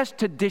do his best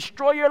to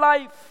destroy your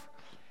life.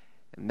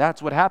 And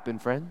that's what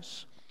happened,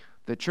 friends.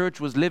 The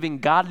church was living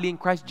godly in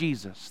Christ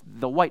Jesus,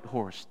 the white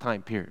horse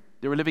time period.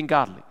 They were living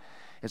godly.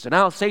 And so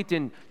now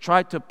Satan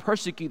tried to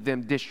persecute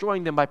them,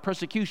 destroying them by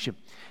persecution.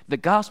 The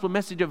gospel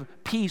message of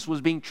peace was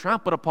being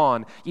trampled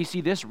upon. You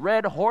see, this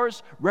red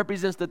horse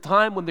represents the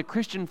time when the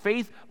Christian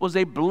faith was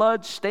a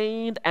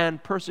blood-stained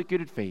and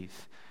persecuted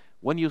faith.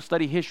 When you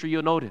study history,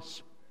 you'll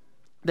notice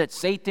that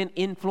Satan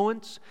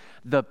influenced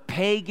the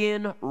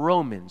pagan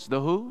Romans.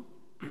 The who?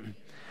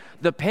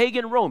 The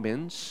pagan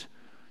Romans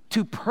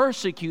to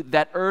persecute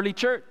that early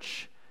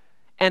church.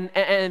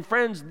 And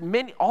friends,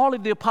 all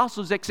of the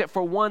apostles except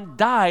for one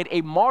died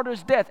a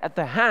martyr's death at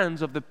the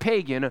hands of the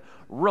pagan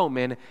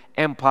Roman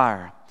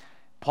Empire.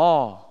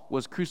 Paul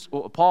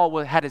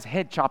had his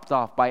head chopped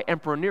off by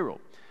Emperor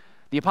Nero.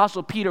 The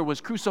apostle Peter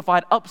was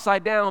crucified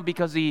upside down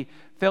because he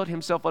felt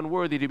himself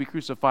unworthy to be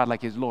crucified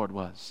like his Lord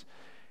was.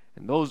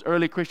 And those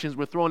early Christians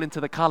were thrown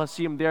into the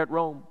Colosseum there at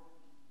Rome.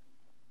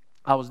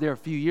 I was there a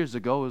few years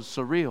ago. It was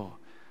surreal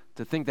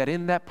to think that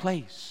in that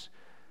place,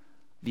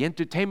 the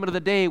entertainment of the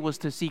day was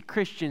to see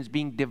Christians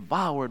being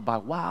devoured by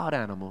wild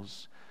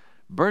animals,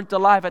 burnt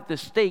alive at the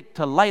stake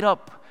to light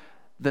up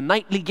the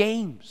nightly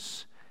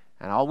games.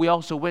 And we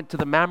also went to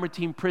the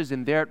Mamertine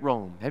prison there at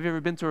Rome. Have you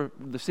ever been to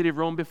the city of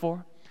Rome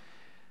before?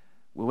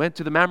 We went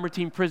to the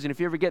Mamertine prison. If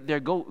you ever get there,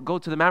 go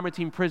to the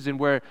Mamertine prison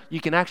where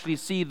you can actually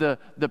see the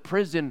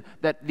prison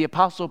that the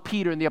Apostle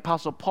Peter and the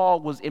Apostle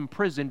Paul was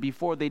imprisoned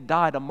before they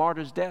died a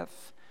martyr's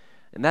death.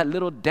 In that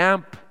little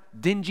damp,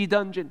 dingy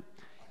dungeon,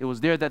 it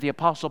was there that the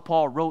Apostle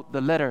Paul wrote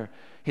the letter,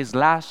 his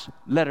last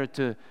letter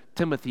to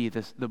Timothy,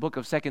 the book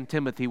of 2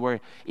 Timothy,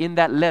 where in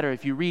that letter,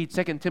 if you read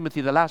 2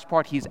 Timothy, the last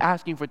part, he's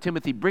asking for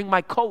Timothy, bring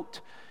my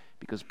coat,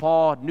 because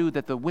Paul knew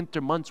that the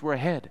winter months were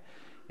ahead.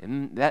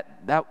 And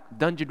that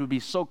dungeon would be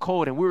so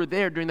cold, and we were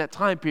there during that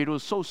time period. It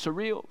was so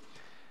surreal.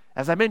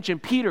 As I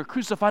mentioned, Peter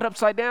crucified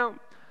upside down.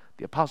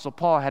 The Apostle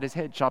Paul had his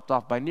head chopped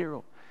off by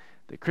Nero.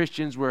 The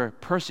Christians were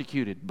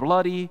persecuted,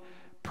 bloody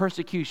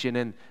persecution,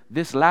 and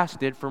this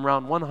lasted from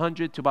around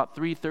 100 to about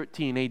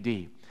 313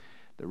 A.D.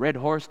 The Red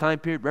Horse time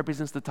period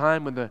represents the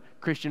time when the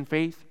Christian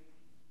faith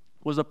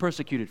was a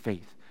persecuted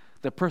faith,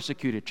 the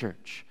persecuted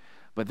church.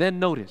 But then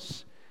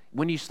notice,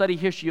 when you study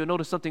history, you'll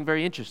notice something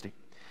very interesting,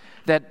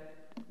 that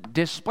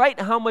despite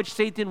how much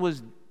Satan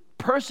was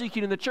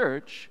persecuting the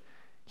church,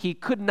 he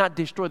could not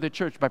destroy the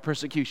church by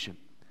persecution.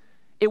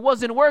 It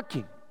wasn't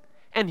working.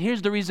 And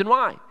here's the reason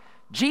why.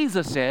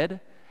 Jesus said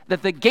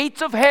that the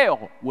gates of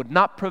hell would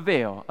not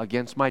prevail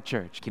against my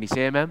church. Can you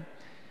say amen?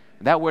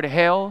 That word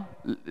hell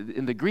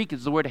in the Greek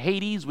is the word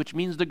Hades, which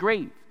means the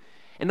grave.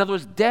 In other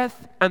words,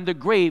 death and the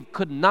grave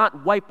could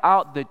not wipe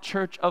out the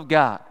church of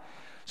God.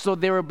 So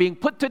they were being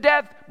put to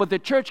death, but the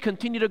church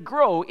continued to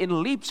grow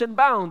in leaps and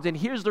bounds. And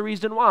here's the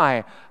reason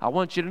why. I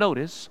want you to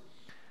notice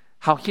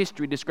how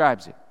history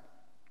describes it.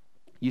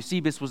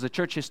 Eusebius was a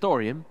church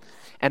historian,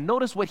 and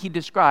notice what he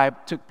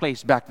described took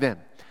place back then.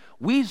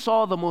 We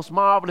saw the most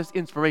marvelous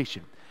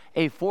inspiration,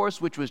 a force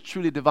which was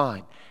truly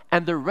divine,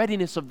 and the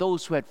readiness of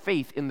those who had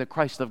faith in the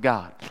Christ of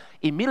God.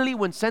 Immediately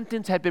when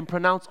sentence had been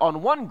pronounced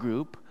on one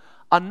group,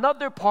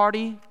 another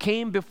party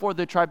came before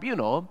the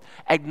tribunal,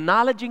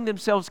 acknowledging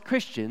themselves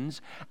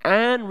Christians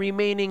and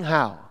remaining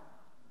how?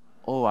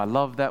 Oh, I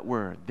love that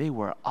word. They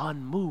were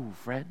unmoved,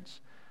 friends.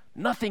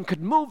 Nothing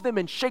could move them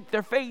and shake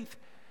their faith.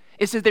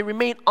 It says they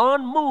remained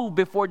unmoved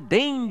before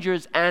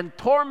dangers and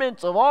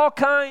torments of all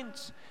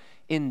kinds.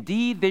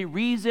 Indeed, they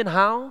reasoned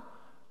how?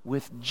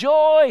 With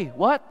joy.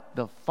 What?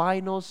 The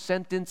final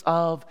sentence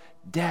of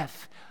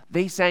death.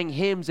 They sang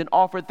hymns and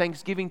offered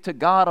thanksgiving to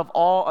God of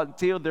all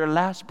until their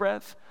last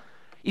breath.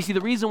 You see,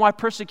 the reason why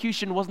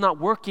persecution was not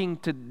working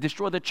to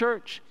destroy the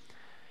church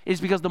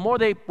is because the more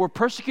they were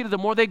persecuted, the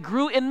more they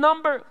grew in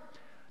number.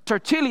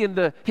 Tertullian,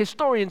 the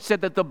historian, said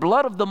that the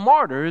blood of the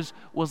martyrs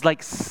was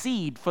like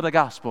seed for the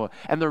gospel.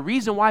 And the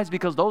reason why is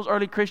because those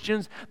early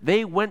Christians,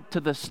 they went to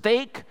the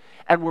stake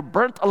and were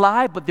burnt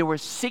alive, but they were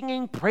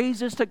singing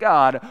praises to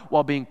God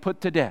while being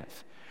put to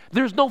death.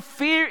 There's no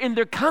fear in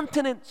their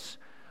countenance,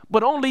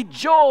 but only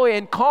joy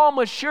and calm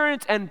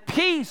assurance and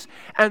peace.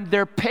 And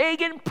their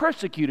pagan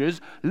persecutors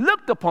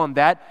looked upon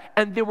that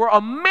and they were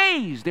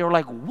amazed. They were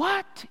like,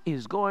 what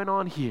is going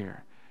on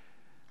here?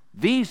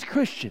 These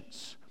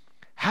Christians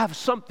have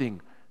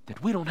something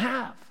that we don't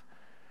have.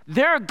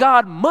 Their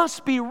God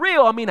must be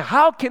real. I mean,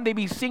 how can they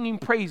be singing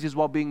praises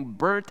while being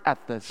burnt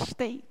at the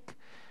stake?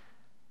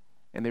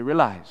 And they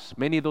realize,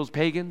 many of those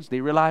pagans, they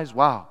realize,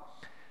 wow,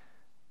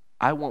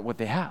 I want what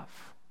they have.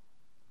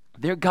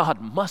 Their God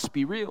must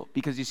be real,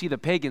 because you see, the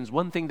pagans,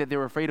 one thing that they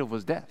were afraid of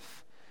was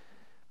death.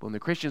 But when the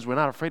Christians were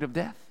not afraid of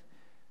death,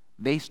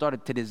 they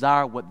started to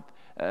desire what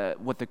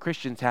the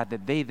Christians had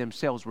that they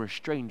themselves were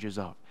strangers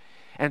of.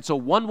 And so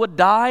one would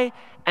die,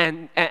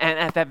 and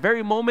at that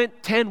very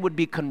moment, 10 would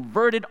be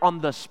converted on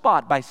the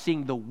spot by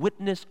seeing the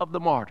witness of the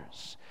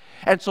martyrs.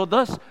 And so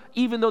thus,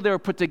 even though they were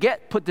put to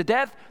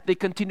death, they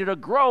continued to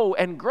grow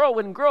and grow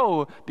and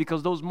grow,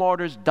 because those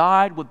martyrs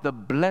died with the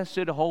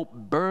blessed hope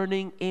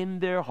burning in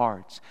their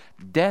hearts.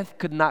 Death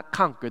could not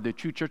conquer the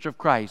true church of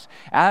Christ,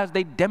 as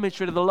they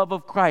demonstrated the love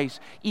of Christ,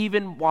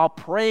 even while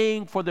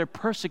praying for their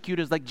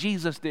persecutors like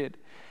Jesus did,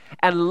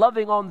 and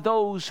loving on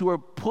those who were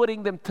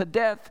putting them to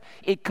death.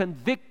 It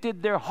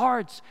convicted their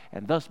hearts,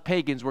 and thus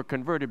pagans were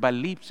converted by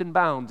leaps and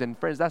bounds. And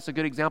friends, that's a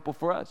good example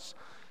for us.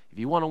 If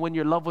you want to win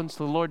your loved ones to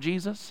the Lord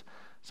Jesus,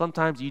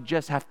 sometimes you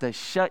just have to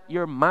shut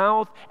your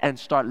mouth and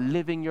start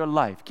living your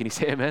life. Can you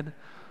say amen?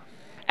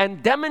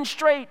 And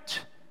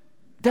demonstrate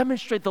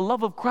the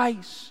love of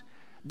Christ.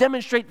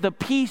 Demonstrate the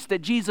peace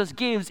that Jesus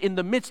gives in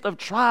the midst of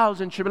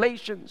trials and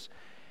tribulations.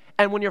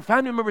 And when your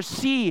family members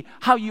see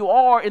how you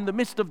are in the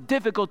midst of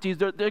difficulties,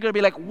 they're going to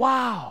be like,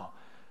 wow,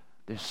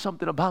 there's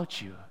something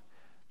about you.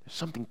 There's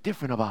something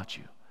different about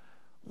you.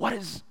 What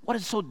is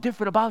so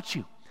different about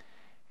you?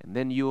 And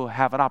then you'll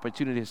have an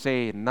opportunity to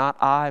say, not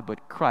I,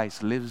 but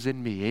Christ lives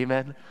in me.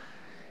 Amen?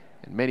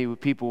 And many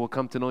people will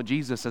come to know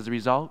Jesus as a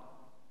result.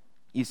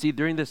 You see,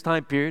 during this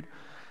time period,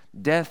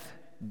 death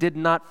did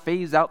not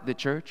phase out the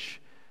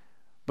church,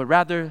 but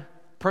rather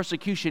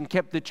persecution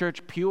kept the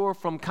church pure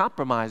from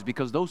compromise,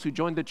 because those who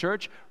joined the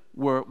church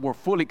were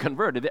fully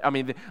converted. I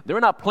mean, they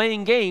were not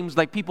playing games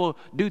like people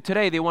do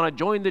today. They want to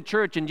join the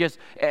church and just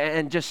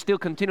still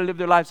continue to live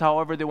their lives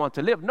however they want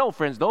to live. No,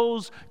 friends,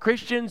 those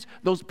Christians,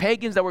 those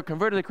pagans that were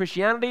converted to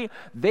Christianity,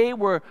 they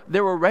were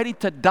ready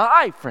to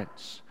die,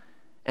 friends.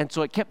 And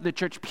so it kept the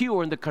church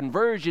pure, and the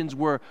conversions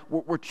were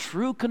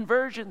true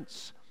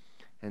conversions.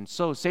 And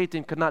so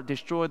Satan could not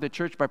destroy the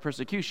church by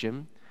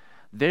persecution.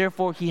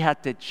 Therefore, he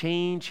had to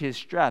change his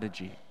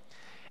strategy.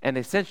 And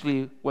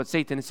essentially what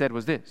Satan said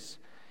was this: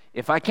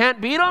 if I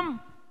can't beat them,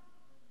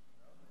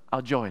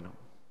 I'll join them.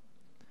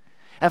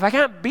 If I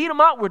can't beat them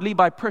outwardly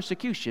by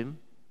persecution,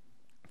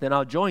 then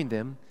I'll join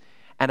them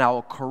and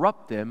I'll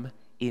corrupt them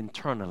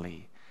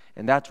internally.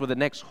 And that's where the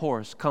next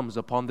horse comes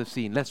upon the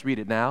scene. Let's read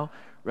it now.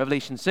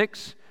 Revelation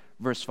 6,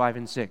 verse 5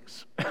 and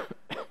 6.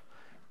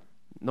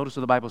 Notice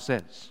what the Bible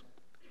says.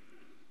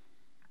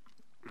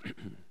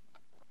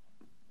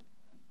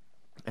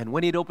 And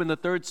when he'd opened the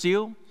third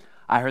seal,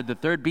 I heard the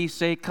third beast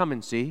say, come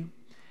and see.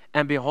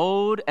 And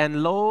behold,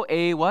 and lo,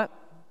 a what?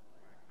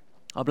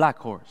 A black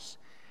horse.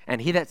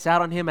 And he that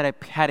sat on him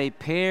had a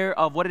pair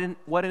of,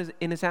 what is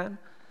in his hand?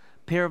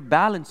 Pair of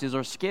balances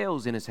or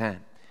scales in his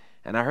hand.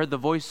 And I heard the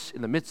voice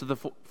in the midst of the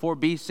four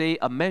beasts say,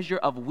 a measure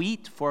of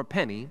wheat for a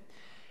penny,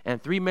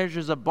 and 3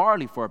 measures of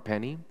barley for a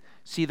penny.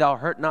 See thou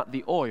hurt not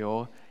the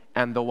oil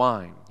and the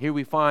wine. Here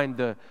we find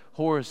the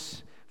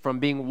horse from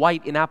being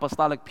white in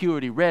apostolic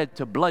purity, red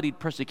to bloodied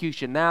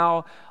persecution,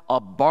 now a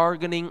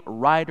bargaining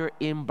rider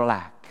in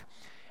black.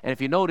 And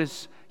if you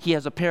notice, he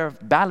has a pair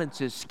of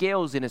balances,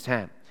 scales in his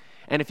hand.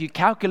 And if you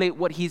calculate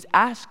what he's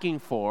asking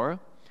for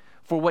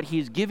what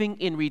he's giving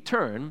in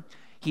return,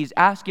 he's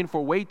asking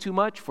for way too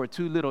much for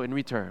too little in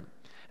return.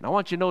 And I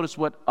want you to notice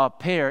what a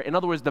pair, in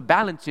other words, the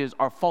balances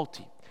are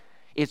faulty.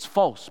 It's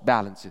false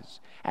balances.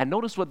 And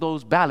notice what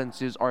those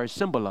balances are a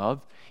symbol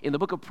of in the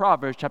book of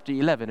Proverbs chapter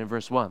 11 and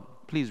verse 1.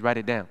 Please write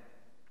it down.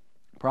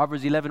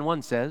 Proverbs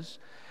 11:1 says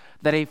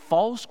that a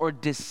false or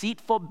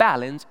deceitful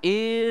balance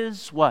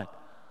is what?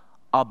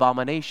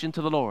 Abomination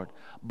to the Lord.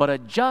 But a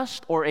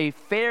just or a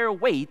fair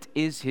weight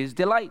is his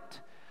delight.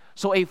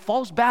 So a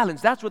false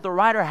balance, that's what the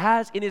writer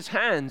has in his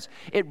hands.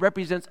 It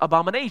represents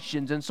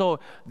abominations. And so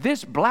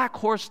this black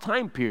horse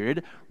time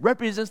period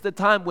represents the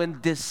time when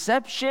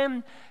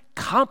deception,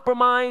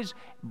 compromise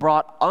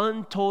brought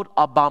untold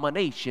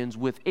abominations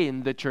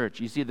within the church.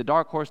 You see, the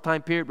dark horse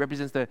time period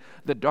represents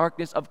the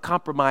darkness of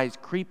compromise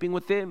creeping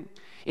within.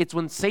 It's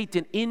when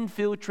Satan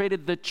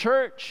infiltrated the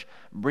church,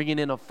 bringing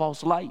in a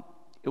false light.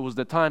 It was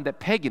the time that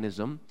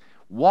paganism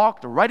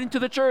walked right into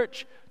the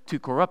church to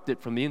corrupt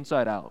it from the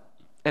inside out.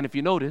 And if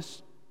you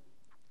notice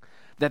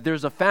that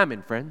there's a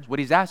famine, friends, what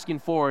he's asking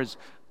for is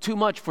too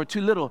much for too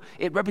little.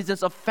 It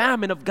represents a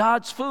famine of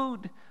God's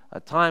food,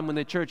 a time when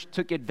the church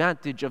took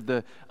advantage of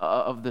the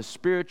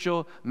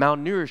spiritual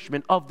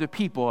malnourishment of the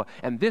people.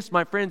 And this,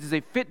 my friends, is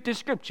a fit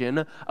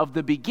description of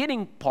the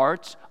beginning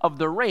parts of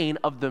the reign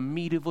of the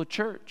medieval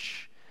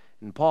church.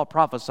 And Paul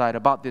prophesied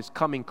about this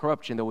coming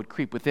corruption that would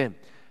creep within.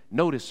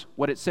 Notice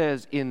what it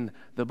says in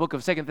the book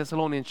of 2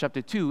 Thessalonians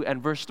chapter 2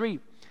 and verse 3.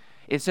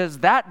 It says,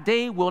 that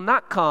day will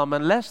not come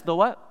unless the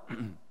what?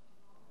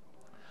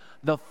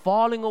 The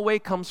falling away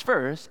comes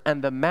first,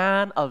 and the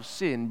man of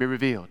sin be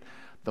revealed.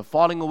 The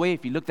falling away,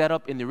 if you look that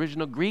up in the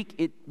original Greek,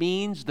 it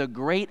means the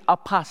great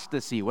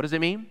apostasy. What does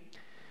it mean?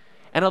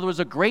 In other words,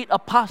 a great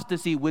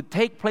apostasy would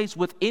take place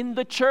within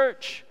the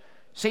church.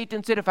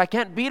 Satan said, if I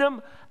can't beat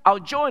them, I'll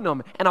join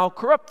them and I'll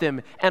corrupt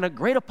them. And a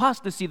great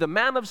apostasy, the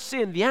man of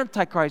sin, the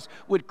Antichrist,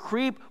 would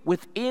creep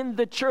within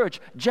the church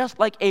just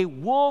like a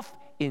wolf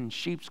in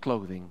sheep's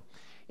clothing.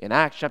 In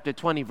Acts chapter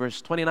 20,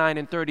 verse 29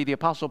 and 30, the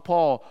Apostle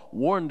Paul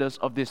warned us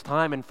of this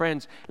time. And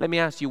friends, let me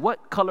ask you,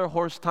 what color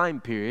horse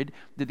time period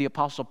did the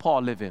Apostle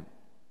Paul live in?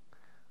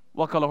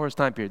 What color horse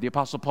time period? The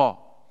Apostle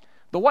Paul.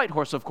 The white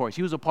horse, of course.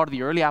 He was a part of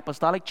the early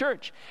apostolic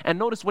church. And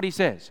notice what he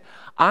says.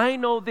 I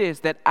know this,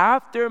 that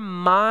after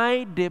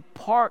my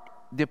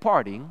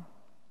departing,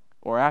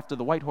 or after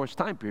the white horse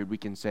time period, we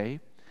can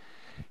say,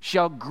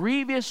 shall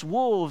grievous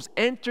wolves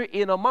enter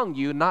in among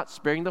you, not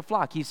sparing the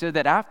flock. He said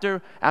that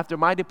after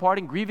my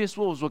departing, grievous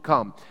wolves will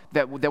come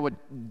that would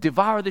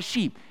devour the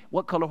sheep.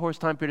 What color horse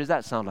time period does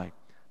that sound like?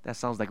 That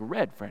sounds like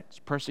red,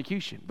 friends.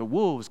 Persecution. The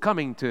wolves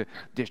coming to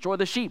destroy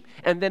the sheep.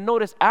 And then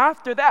notice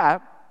after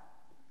that,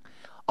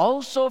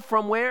 also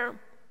from where?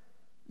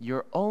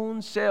 Your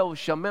own selves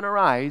shall men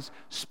arise,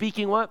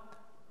 speaking what?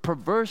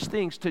 Perverse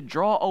things to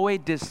draw away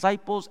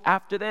disciples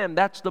after them.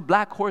 That's the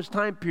black horse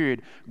time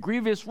period.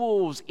 Grievous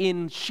wolves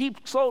in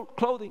sheep's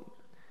clothing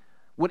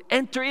would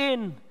enter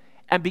in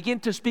and begin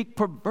to speak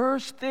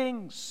perverse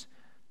things,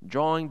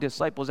 drawing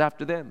disciples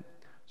after them.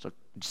 So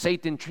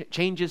Satan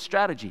changes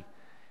strategy.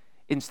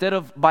 Instead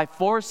of by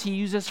force, he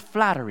uses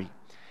flattery.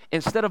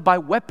 Instead of by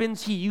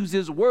weapons, he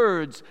uses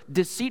words,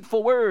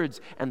 deceitful words.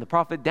 And the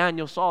prophet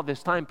Daniel saw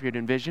this time period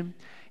in vision.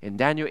 In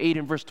Daniel 8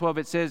 and verse 12,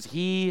 it says,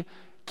 he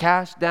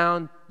cast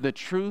down the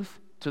truth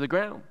to the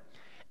ground,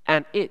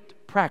 and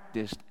it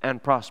practiced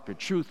and prospered.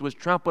 Truth was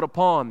trampled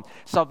upon.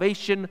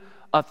 Salvation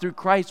through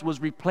Christ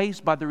was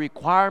replaced by the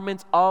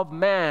requirements of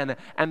man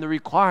and the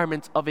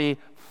requirements of a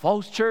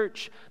false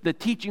church. The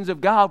teachings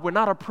of God were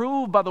not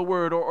approved by the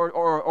word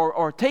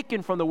or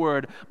taken from the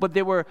word, but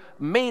they were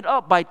made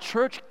up by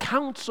church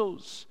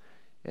councils.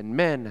 And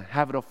men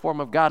having a form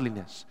of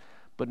godliness,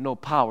 but no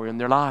power in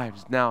their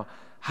lives. Now,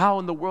 how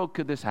in the world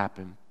could this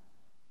happen?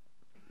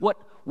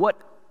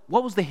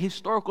 What was the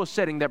historical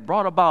setting that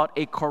brought about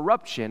a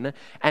corruption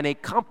and a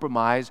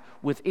compromise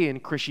within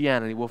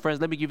Christianity? Well,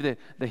 friends, let me give you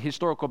the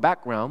historical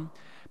background.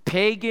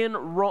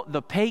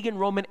 The pagan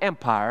Roman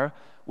Empire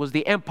was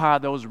the empire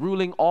that was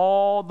ruling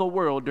all the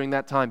world during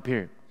that time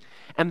period.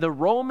 And the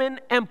Roman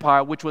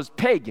Empire, which was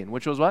pagan,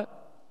 which was what?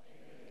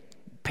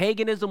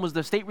 Paganism was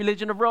the state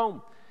religion of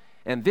Rome.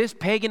 And this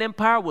pagan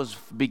empire was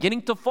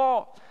beginning to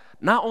fall.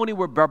 Not only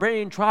were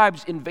barbarian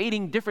tribes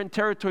invading different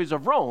territories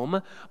of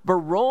Rome, but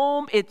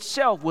Rome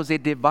itself was a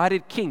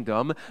divided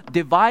kingdom,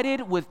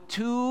 divided with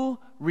two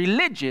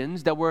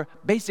religions that were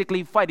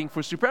basically fighting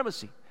for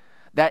supremacy.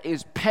 That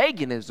is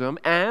paganism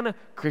and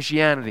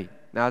Christianity.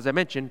 Now, as I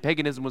mentioned,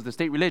 paganism was the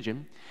state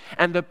religion,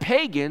 and the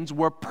pagans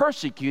were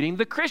persecuting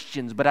the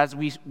Christians. But as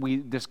we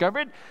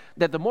discovered,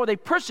 that the more they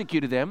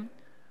persecuted them,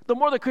 the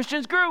more the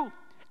Christians grew,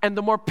 and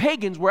the more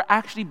pagans were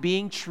actually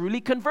being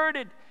truly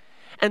converted.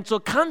 And so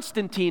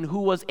Constantine, who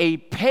was a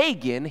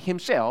pagan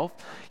himself,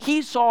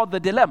 he saw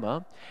the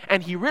dilemma,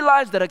 and he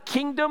realized that a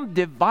kingdom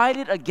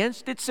divided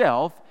against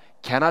itself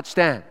cannot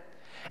stand.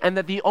 And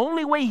that the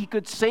only way he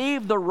could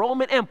save the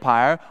Roman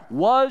Empire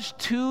was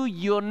to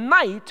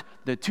unite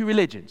the two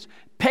religions,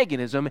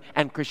 paganism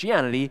and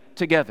Christianity,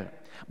 together.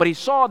 But he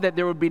saw that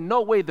there would be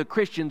no way the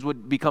Christians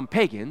would become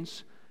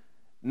pagans.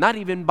 Not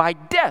even by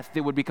death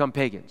they would become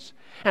pagans.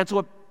 And so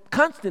what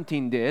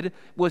Constantine did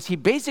was he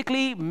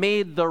basically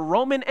made the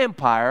Roman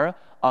Empire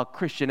a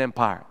Christian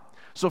empire.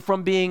 So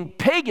from being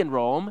pagan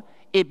Rome,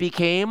 it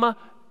became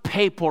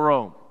papal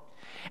Rome.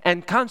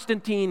 And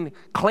Constantine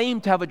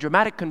claimed to have a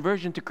dramatic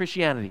conversion to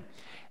Christianity.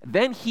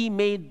 Then he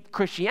made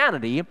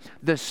Christianity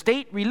the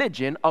state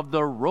religion of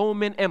the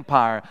Roman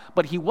Empire.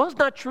 But he was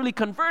not truly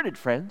converted,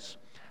 friends.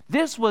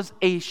 This was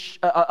a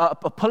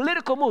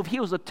political move. He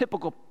was a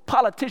typical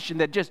politician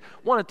that just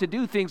wanted to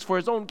do things for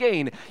his own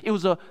gain. It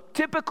was a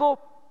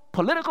typical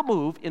political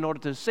move in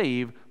order to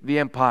save the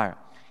empire.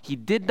 He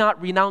did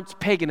not renounce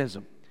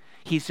paganism.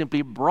 He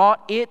simply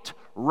brought it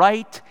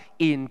right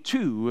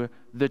into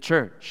the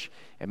church.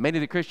 And many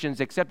of the Christians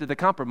accepted the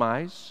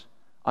compromise,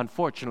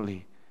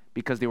 unfortunately,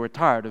 because they were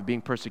tired of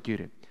being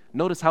persecuted.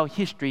 Notice how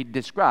history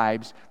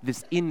describes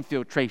this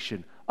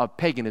infiltration of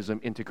paganism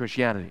into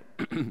Christianity.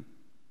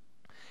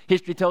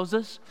 History tells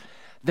us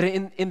that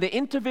in the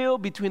interval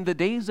between the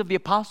days of the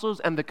apostles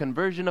and the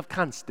conversion of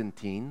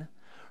Constantine,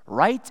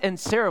 rites and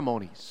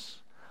ceremonies,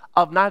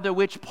 of neither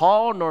which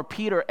Paul nor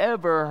Peter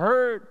ever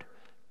heard,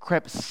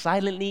 crept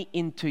silently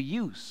into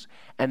use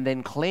and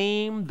then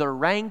claimed the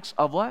ranks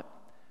of what?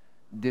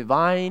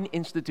 Divine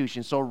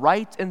institutions. So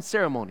rites and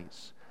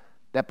ceremonies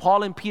that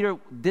Paul and Peter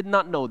did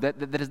not know,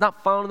 that is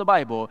not found in the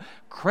Bible,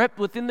 crept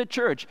within the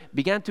church,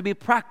 began to be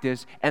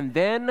practiced, and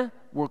then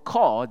were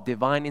called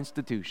divine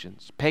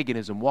institutions.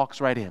 Paganism walks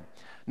right in.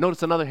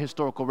 Notice another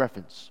historical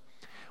reference.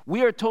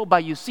 We are told by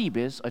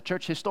Eusebius, a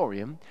church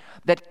historian,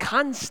 that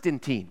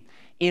Constantine,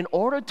 in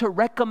order to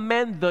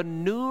recommend the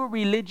new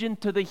religion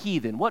to the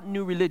heathen, what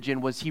new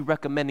religion was he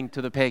recommending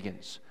to the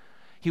pagans?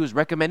 He was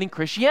recommending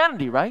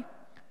Christianity, right?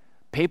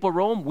 Papal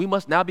Rome, we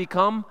must now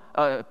become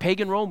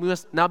pagan Rome, we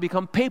must now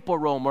become papal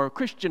Rome or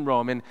Christian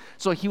Rome. And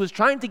so he was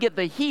trying to get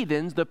the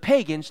heathens, the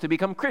pagans, to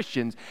become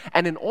Christians.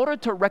 And in order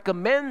to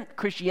recommend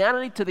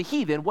Christianity to the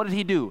heathen, what did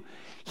he do?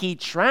 He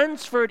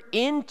transferred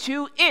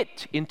into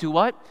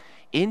what?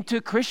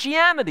 Into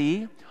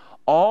Christianity,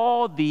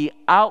 all the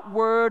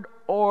outward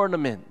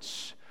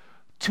ornaments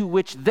to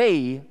which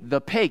they, the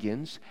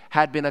pagans,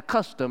 had been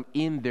accustomed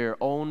in their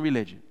own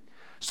religion.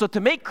 So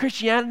to make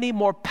Christianity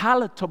more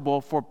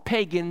palatable for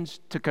pagans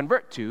to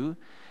convert to,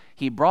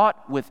 he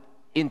brought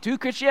into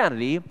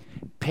Christianity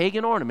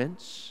pagan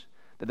ornaments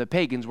that the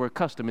pagans were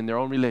accustomed in their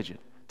own religion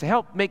to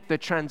help make the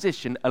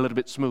transition a little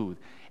bit smooth.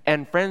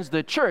 And friends,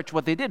 the church,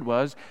 what they did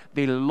was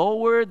they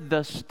lowered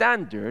the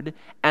standard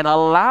and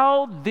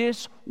allowed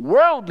this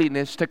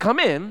worldliness to come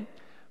in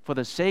for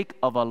the sake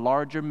of a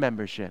larger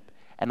membership.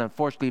 And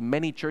unfortunately,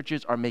 many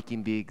churches are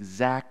making the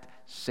exact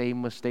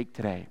same mistake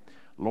today.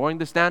 Lowering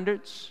the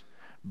standards,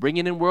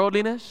 bringing in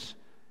worldliness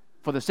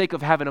for the sake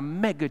of having a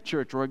mega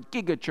church or a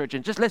giga church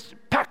and just let's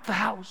pack the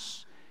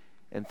house,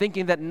 and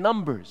thinking that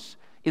numbers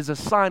is a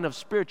sign of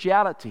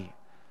spirituality.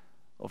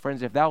 Well,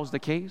 friends, if that was the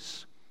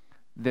case,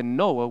 then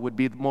Noah would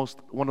be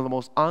one of the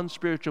most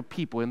unspiritual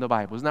people in the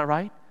Bible. Isn't that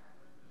right?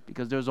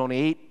 Because there's only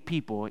 8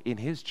 people in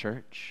his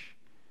church,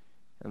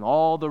 and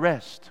all the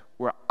rest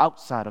were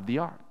outside of the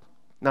ark.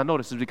 Now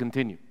notice as we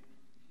continue.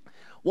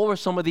 What were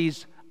some of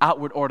these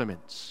outward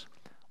ornaments?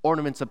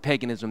 Ornaments of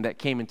paganism that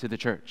came into the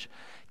church.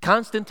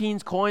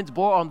 Constantine's coins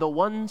bore on the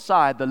one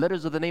side the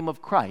letters of the name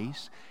of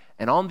Christ,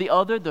 and on the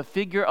other the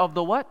figure of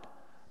the what?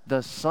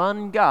 The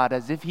sun god,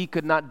 as if he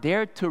could not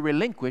dare to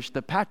relinquish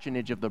the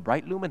patronage of the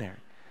bright luminary.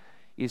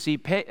 You see,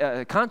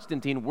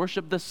 Constantine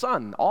worshiped the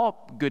sun.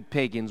 All good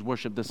pagans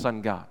worship the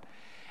sun god.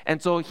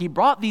 And so he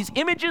brought these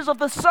images of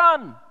the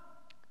sun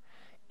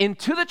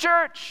into the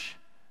church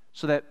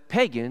so that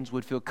pagans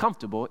would feel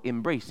comfortable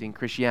embracing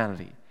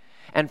Christianity.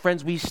 And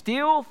friends, we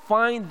still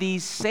find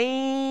these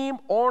same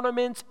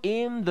ornaments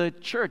in the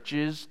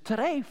churches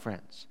today,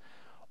 friends.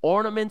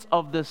 Ornaments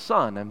of the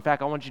sun. In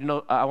fact, I want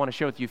to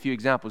share with you a few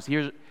examples.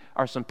 Here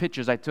are some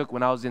pictures I took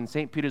when I was in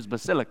St. Peter's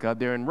Basilica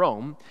there in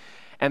Rome.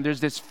 And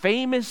there's this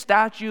famous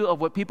statue of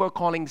what people are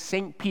calling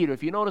St. Peter.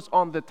 If you notice,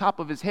 on the top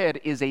of his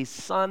head is a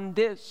sun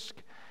disk.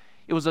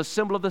 It was a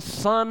symbol of the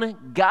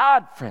sun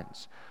god,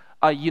 friends,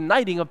 a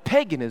uniting of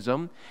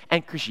paganism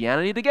and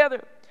Christianity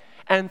together.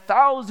 And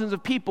thousands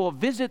of people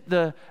visit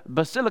the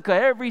basilica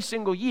every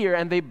single year,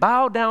 and they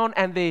bow down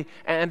and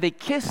they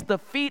kiss the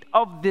feet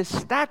of this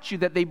statue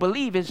that they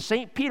believe is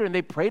St. Peter, and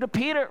they pray to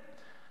Peter.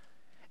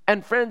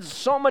 And friends,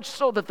 so much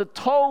so that the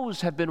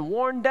toes have been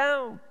worn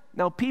down.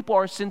 Now, people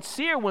are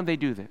sincere when they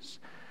do this.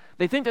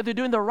 They think that they're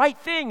doing the right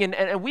thing,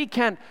 and we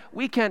can't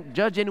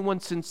judge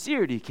anyone's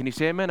sincerity. Can you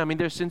say amen? I mean,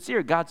 they're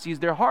sincere. God sees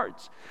their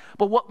hearts.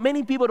 But what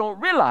many people don't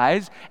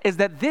realize is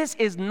that this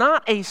is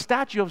not a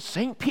statue of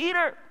St.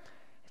 Peter.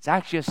 It's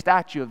actually a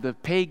statue of the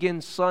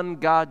pagan sun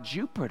god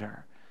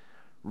Jupiter,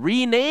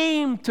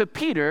 renamed to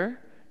Peter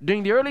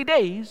during the early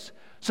days,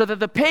 so that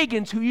the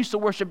pagans who used to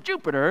worship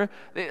Jupiter,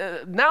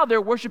 now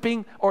they're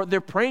worshiping or they're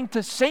praying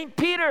to St.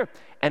 Peter,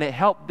 and it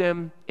helped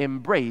them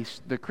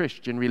embrace the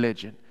Christian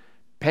religion.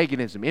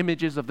 Paganism,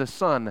 images of the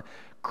sun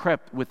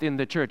crept within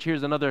the church.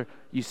 Here's another,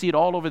 you see it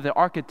all over the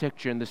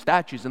architecture and the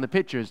statues and the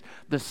pictures.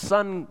 The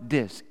sun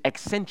disk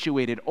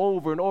accentuated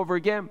over and over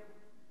again.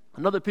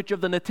 Another picture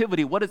of the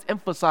nativity. What is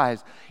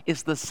emphasized?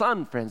 It's the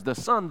sun, friends. The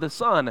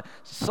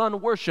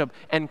sun worship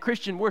and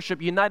Christian worship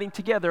uniting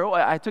together. Oh,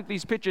 I took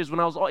these pictures when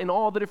I was in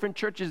all the different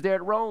churches there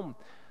at Rome.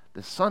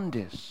 The sun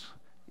disk,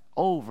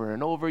 over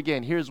and over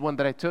again. Here's one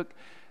that I took,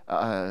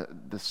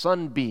 the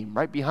sunbeam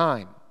right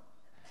behind.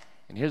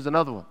 And here's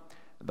another one,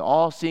 the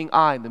all-seeing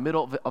eye in the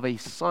middle of a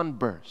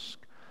sunburst.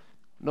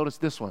 Notice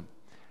this one.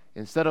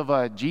 Instead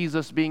of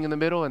Jesus being in the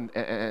middle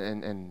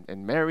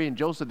and Mary and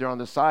Joseph, they're on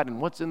the side. And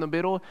what's in the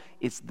middle?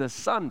 It's the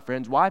sun,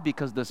 friends. Why?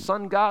 Because the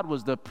sun god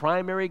was the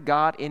primary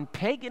god in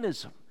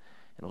paganism.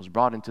 And it was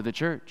brought into the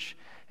church.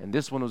 And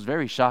this one was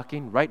very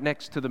shocking. Right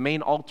next to the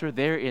main altar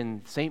there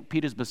in St.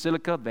 Peter's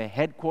Basilica, the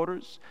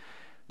headquarters,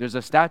 there's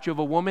a statue of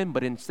a woman,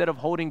 but instead of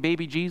holding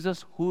baby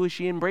Jesus, who is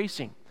she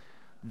embracing?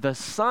 The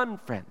sun,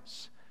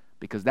 friends.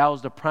 Because that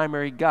was the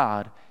primary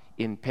god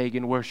in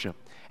pagan worship.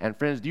 And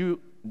friends, do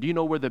you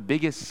know where the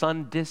biggest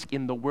sun disk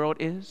in the world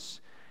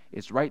is?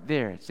 It's right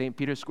there at St.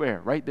 Peter's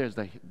Square. Right there's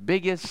the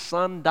biggest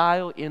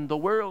sundial in the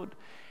world.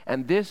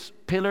 And this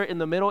pillar in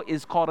the middle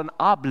is called an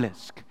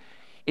obelisk.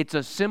 It's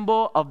a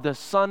symbol of the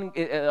sun,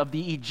 of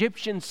the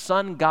Egyptian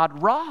sun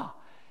god Ra.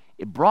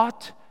 It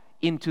brought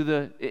into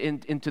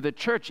the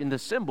church in the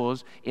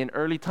symbols in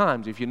early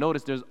times. If you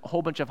notice, there's a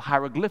whole bunch of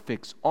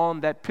hieroglyphics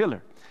on that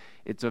pillar.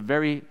 It's a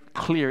very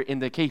clear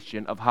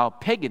indication of how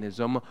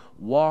paganism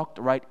walked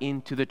right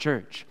into the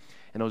church.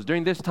 And it was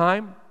during this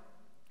time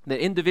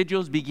that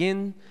individuals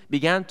began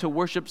to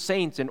worship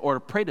saints or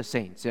pray to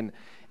saints. And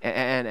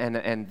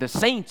the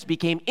saints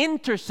became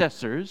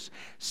intercessors,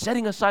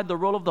 setting aside the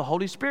role of the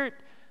Holy Spirit.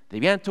 They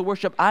began to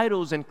worship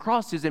idols and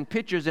crosses and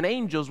pictures and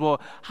angels. Well,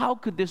 how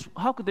could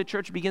the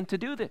church begin to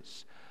do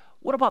this?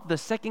 What about the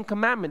second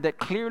commandment that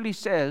clearly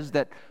says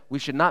that we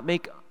should not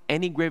make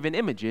any graven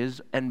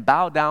images and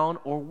bow down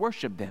or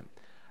worship them?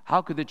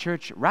 How could the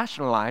church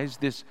rationalize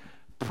this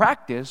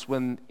practice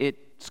when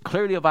it's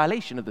clearly a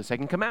violation of the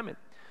second commandment?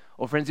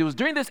 Well, friends, it was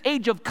during this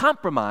age of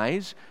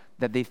compromise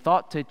that they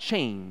thought to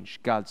change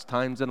God's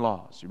times and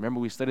laws.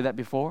 Remember we studied that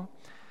before?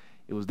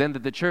 It was then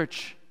that the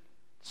church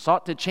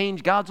sought to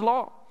change God's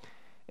law.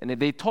 And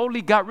they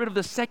totally got rid of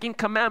the second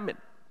commandment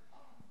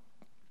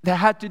that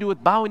had to do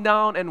with bowing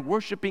down and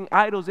worshiping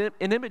idols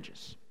and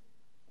images.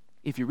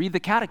 If you read the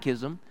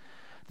catechism,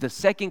 the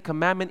second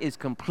commandment is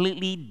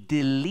completely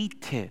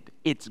deleted.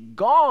 It's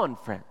gone,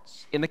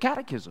 friends, in the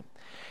catechism.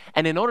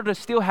 And in order to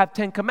still have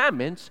 10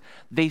 commandments,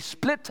 they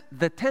split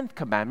the 10th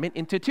commandment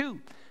into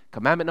two.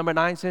 Commandment number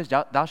 9 says,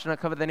 thou shalt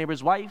not covet thy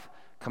neighbor's wife.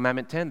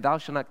 Commandment 10, thou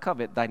shalt not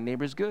covet thy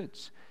neighbor's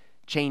goods.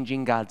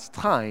 Changing God's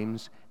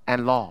times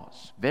and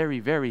laws. Very,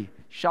 very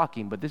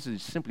shocking, but this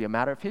is simply a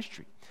matter of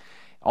history.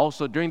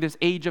 Also, during this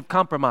age of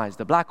compromise,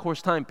 the Black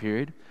Horse time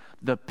period,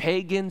 the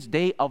pagans'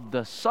 day of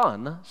the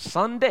sun,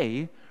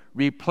 Sunday,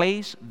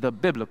 replaced the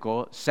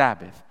biblical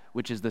Sabbath,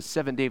 which is the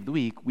 7th day of the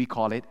week. We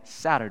call it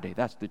Saturday.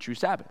 That's the true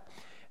Sabbath.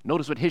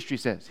 Notice what history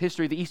says.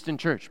 History of the Eastern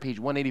Church, page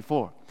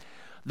 184.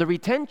 The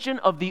retention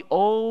of the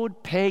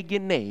old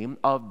pagan name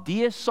of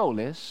Dies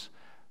Solis,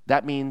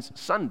 that means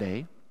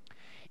Sunday,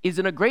 is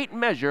in a great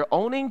measure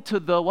owing to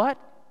the what?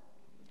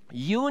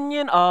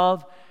 Union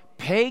of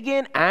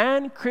pagan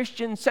and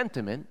Christian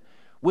sentiment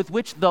with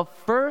which the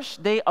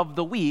first day of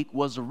the week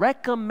was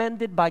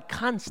recommended by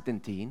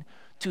Constantine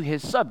to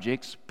his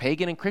subjects,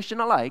 pagan and Christian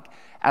alike,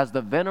 as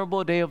the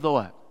venerable day of the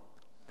what?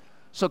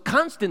 So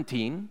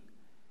Constantine,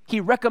 he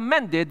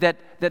recommended that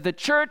the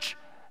church,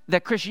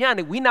 that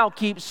Christianity, we now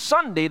keep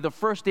Sunday the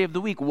first day of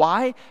the week.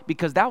 Why?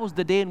 Because that was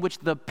the day in which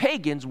the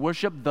pagans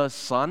worshiped the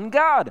sun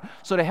god.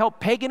 So to help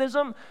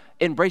paganism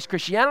embrace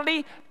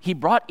Christianity, he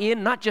brought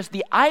in not just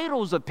the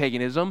idols of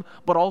paganism,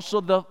 but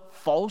also the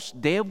false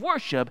day of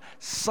worship,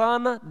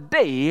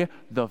 Sunday,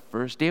 the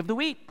first day of the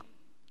week.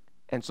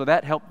 And so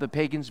that helped the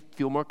pagans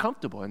feel more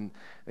comfortable. And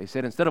they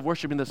said, instead of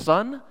worshiping the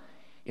sun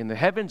in the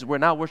heavens, we're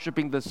now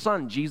worshiping the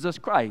Son, Jesus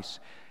Christ.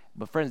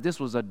 But friends, this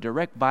was a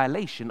direct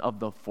violation of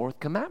the fourth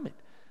commandment,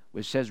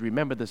 which says,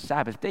 remember the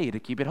Sabbath day to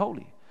keep it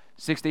holy.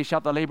 6 days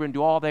shalt thou labor and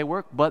do all thy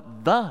work,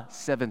 but the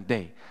seventh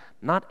day.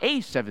 Not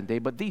a seventh day,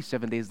 but the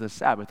 7 days, the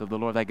Sabbath of the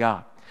Lord thy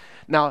God.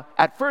 Now,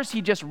 at first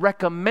he just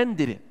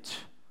recommended it.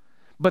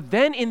 But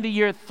then in the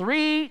year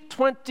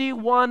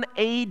 321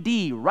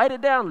 AD, write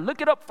it down,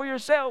 look it up for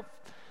yourself.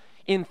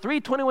 In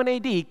 321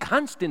 AD,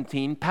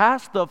 Constantine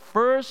passed the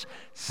first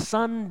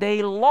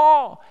Sunday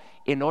law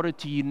in order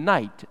to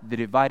unite the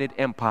divided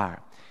empire.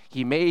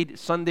 He made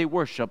Sunday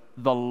worship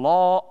the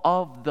law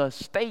of the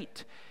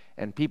state,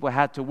 and people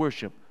had to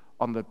worship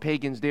on the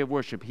pagans' day of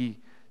worship. He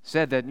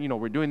said that,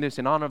 we're doing this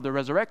in honor of the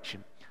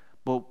resurrection.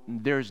 But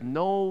there's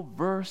no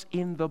verse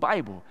in the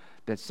Bible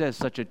that says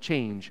such a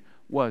change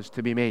was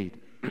to be made.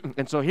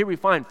 And so here we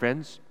find,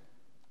 friends,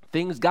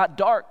 things got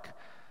dark.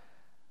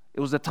 It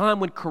was a time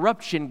when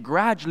corruption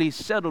gradually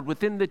settled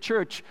within the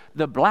church.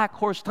 The Black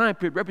Horse time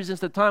period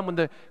represents the time when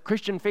the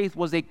Christian faith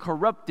was a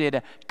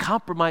corrupted,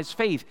 compromised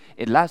faith.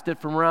 It lasted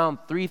from around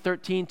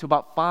 313 to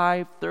about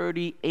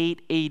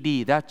 538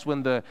 AD. That's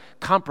when the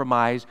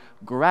compromise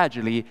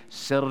gradually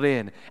settled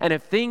in. And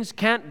if things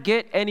can't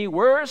get any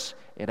worse,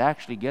 it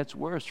actually gets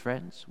worse,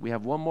 friends. We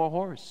have one more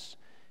horse.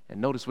 And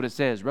notice what it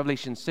says,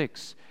 Revelation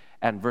 6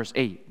 and verse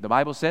 8. The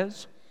Bible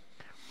says,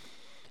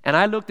 and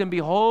I looked and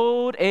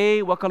behold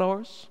what color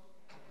horse?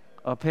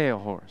 A pale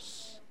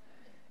horse.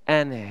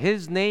 And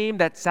his name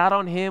that sat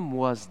on him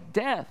was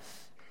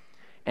Death,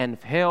 and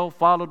hell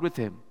followed with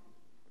him.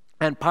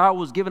 And power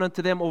was given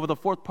unto them over the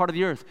fourth part of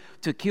the earth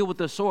to kill with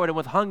the sword and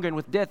with hunger and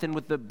with death and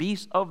with the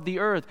beasts of the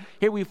earth.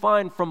 Here we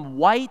find from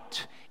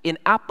white in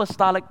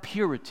apostolic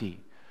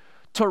purity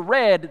to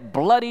red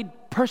bloodied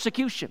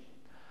persecution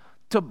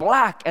to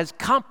black as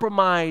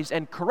compromise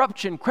and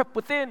corruption crept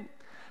within.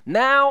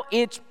 Now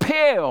it's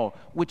pale,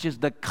 which is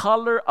the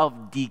color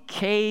of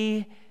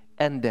decay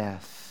and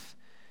death.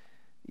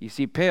 You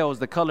see, pale is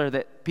the color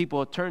that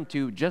people turn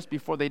to just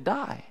before they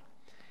die.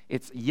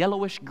 It's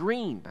yellowish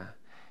green.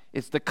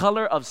 It's the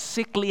color of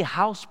sickly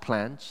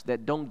houseplants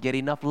that don't get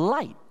enough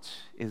light.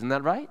 Isn't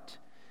that right?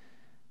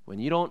 When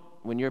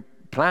your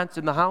plants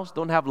in the house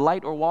don't have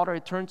light or water,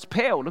 it turns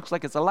pale. It looks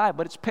like it's alive,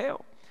 but it's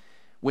pale.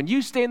 When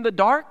you stay in the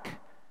dark,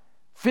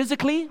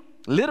 physically,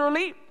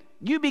 literally,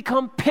 you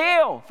become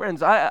pale.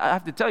 Friends, I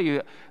have to tell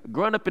you,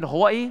 growing up in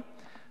Hawaii,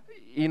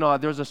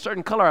 there was a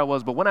certain color I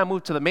was, but when I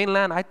moved to the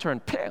mainland, I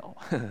turned pale.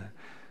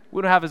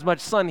 We don't have as much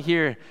sun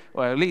here.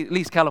 Well, at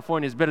least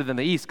California is better than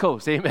the East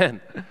Coast,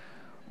 amen.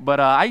 But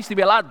I used to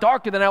be a lot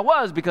darker than I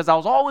was because I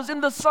was always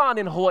in the sun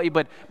in Hawaii.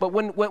 But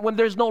when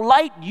there's no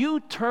light, you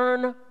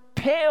turn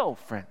pale,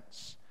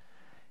 friends.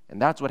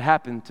 And that's what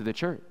happened to the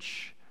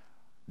church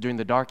during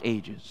the Dark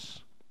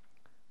Ages.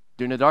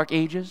 During the Dark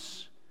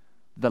Ages,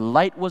 the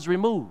light was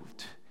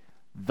removed.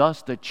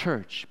 Thus, the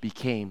church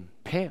became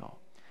pale.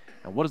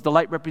 And what does the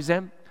light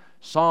represent?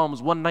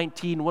 Psalms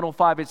 119,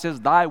 105, it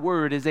says, thy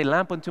word is a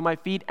lamp unto my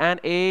feet and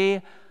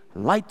a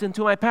light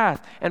unto my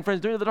path. And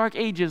friends, during the Dark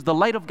Ages, the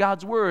light of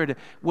God's word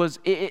was,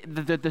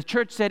 the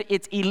church said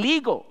it's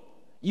illegal.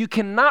 You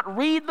cannot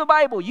read the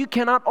Bible. You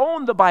cannot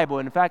own the Bible.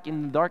 In fact,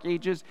 in the Dark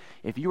Ages,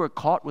 if you were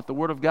caught with the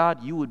word of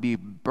God, you would be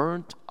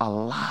burnt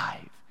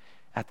alive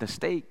at the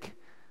stake.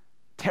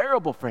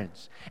 Terrible,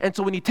 friends. And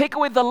so when you take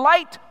away the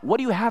light, what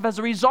do you have as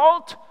a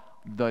result?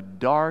 The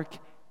Dark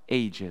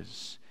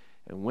Ages.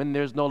 And when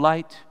there's no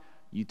light,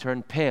 you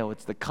turn pale.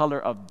 It's the color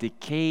of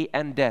decay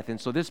and death. And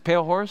so this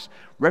pale horse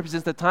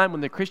represents the time when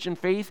the Christian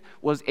faith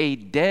was a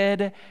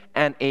dead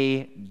and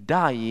a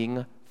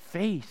dying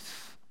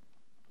faith.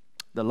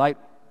 The light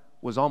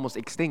was almost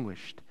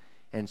extinguished,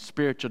 and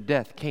spiritual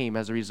death came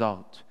as a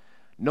result.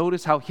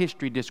 Notice how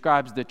history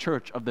describes the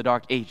church of the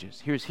Dark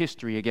Ages. Here's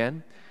history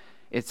again.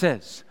 It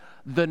says,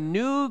 the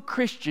new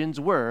Christians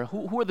were,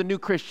 who are the new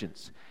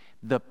Christians?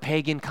 The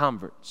pagan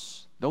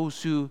converts,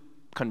 those who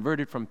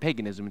converted from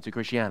paganism into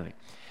Christianity.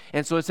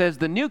 And so it says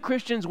the new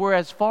Christians were,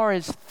 as far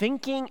as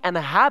thinking and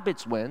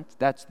habits went,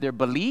 that's their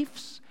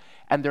beliefs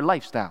and their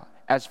lifestyle.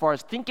 As far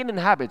as thinking and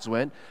habits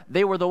went,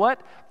 they were the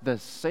what? The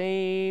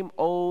same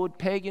old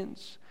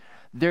pagans.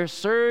 Their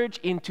surge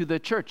into the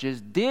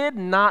churches did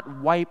not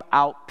wipe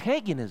out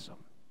paganism.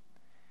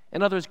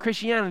 In other words,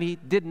 Christianity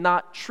did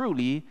not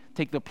truly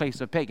take the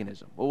place of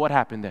paganism. Well, what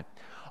happened then?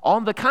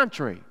 On the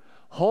contrary,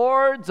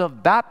 hordes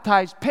of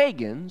baptized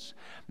pagans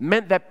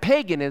meant that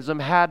paganism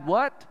had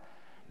what?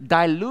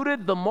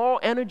 Diluted the moral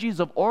energies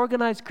of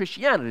organized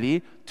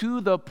Christianity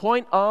to the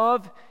point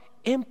of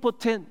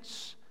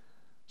impotence.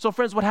 So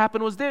friends, what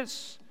happened was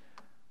this.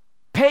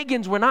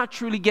 Pagans were not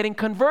truly getting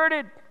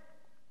converted.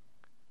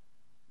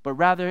 but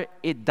rather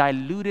it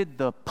diluted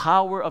the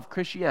power of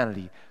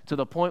Christianity to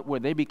the point where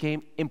they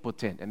became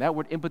impotent. And that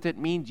word impotent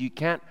means you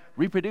can't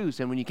reproduce.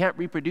 And when you can't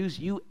reproduce,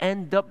 you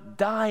end up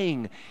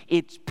dying.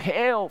 It's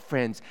pale,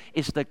 friends.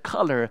 It's the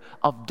color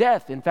of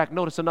death. In fact,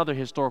 notice another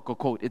historical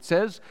quote. It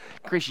says,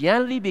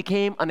 Christianity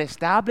became an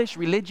established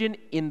religion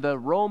in the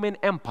Roman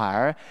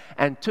Empire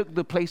and took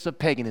the place of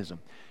paganism.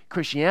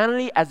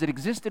 Christianity, as it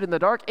existed in the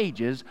Dark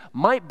Ages,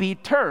 might be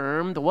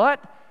termed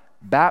what?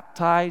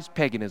 Baptized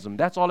paganism.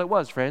 That's all it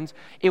was, friends.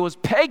 It was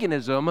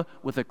paganism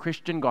with a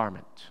Christian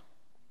garment.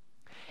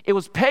 It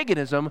was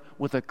paganism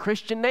with a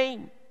Christian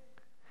name.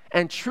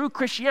 And true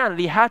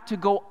Christianity had to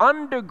go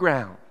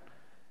underground.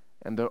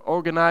 And the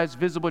organized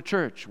visible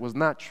church was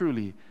not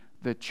truly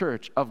the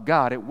church of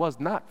God. It was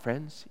not,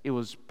 friends. It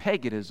was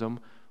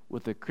paganism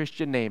with a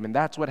Christian name. And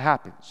that's what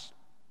happens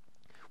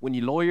when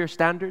you lower your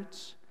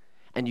standards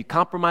and you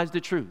compromise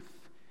the truth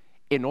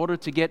in order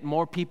to get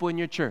more people in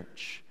your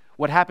church.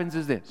 What happens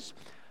is this: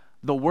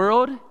 the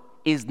world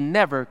is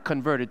never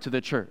converted to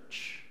the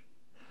church.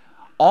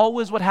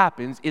 Always what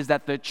happens is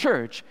that the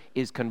church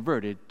is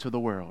converted to the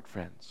world,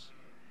 friends.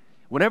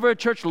 Whenever a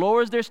church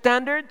lowers their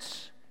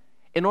standards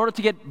in order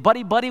to get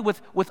buddy-buddy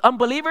with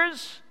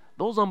unbelievers,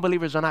 those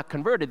unbelievers are not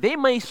converted. They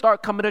may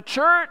start coming to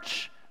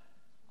church,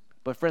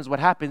 but friends, what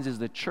happens is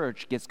the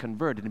church gets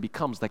converted and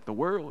becomes like the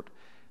world.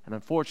 And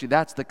unfortunately,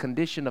 that's the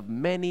condition of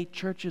many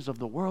churches of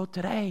the world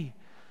today.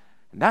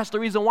 And that's the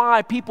reason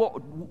why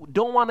people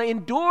don't want to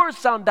endure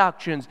sound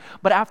doctrines,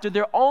 but after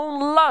their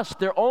own lust,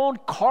 their own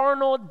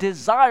carnal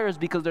desires,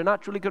 because they're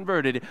not truly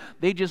converted,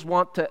 they just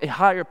want to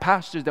hire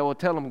pastors that will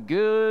tell them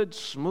good,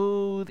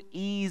 smooth,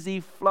 easy,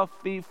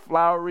 fluffy,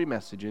 flowery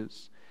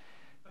messages.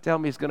 Tell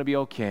me it's going to be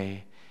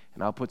okay,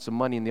 and I'll put some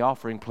money in the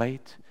offering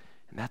plate.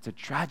 And that's a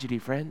tragedy,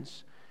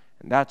 friends.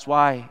 And that's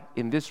why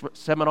in this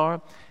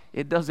seminar,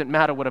 it doesn't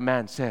matter what a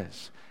man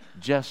says,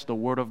 just the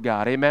Word of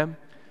God. Amen?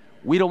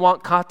 We don't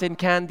want cotton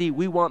candy.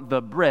 We want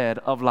the bread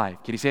of life.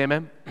 Can you say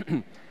amen?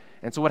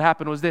 And so what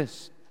happened was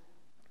this.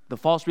 The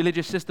false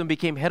religious system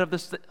became head of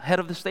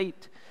the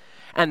state.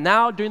 And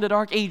now during the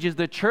Dark Ages,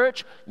 the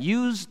church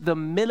used the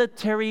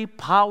military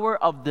power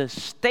of the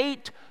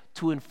state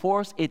to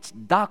enforce its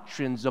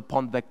doctrines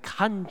upon the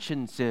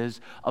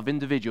consciences of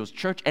individuals.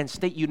 Church and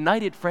state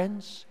united,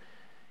 friends.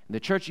 The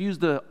church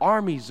used the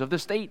armies of the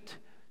state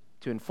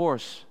to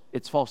enforce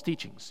its false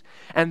teachings.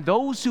 And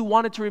those who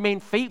wanted to remain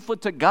faithful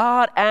to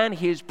God and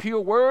His pure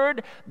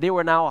word, they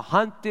were now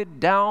hunted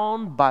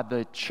down by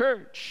the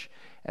church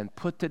and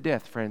put to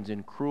death, friends,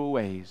 in cruel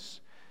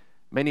ways.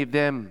 Many of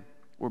them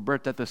were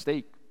burnt at the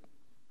stake.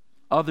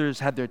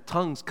 Others had their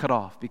tongues cut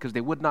off because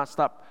they wouldn't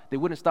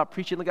stop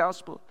preaching the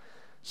gospel.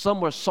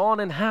 Some were sawn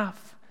in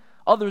half.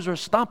 Others were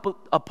stomped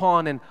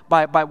upon and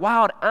by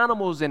wild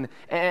animals, and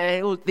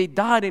they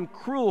died in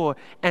cruel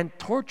and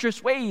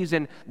torturous ways.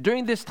 And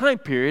during this time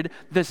period,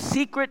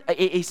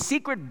 a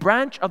secret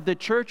branch of the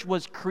church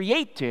was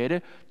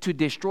created to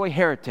destroy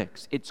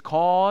heretics. It's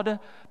called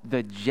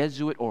the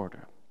Jesuit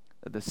order,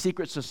 the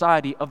secret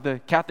society of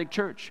the Catholic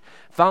Church,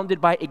 founded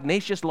by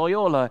Ignatius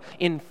Loyola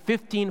in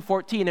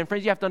 1514. And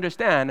friends, you have to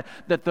understand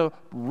that the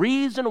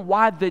reason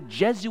why the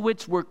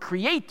Jesuits were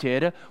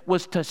created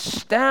was to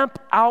stamp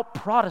out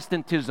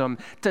Protestantism,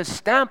 to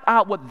stamp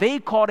out what they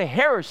called a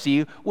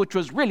heresy, which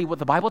was really what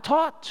the Bible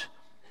taught,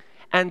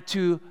 and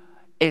to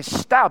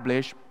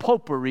establish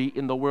popery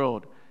in the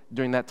world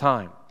during that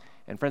time.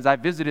 And friends, I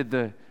visited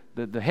the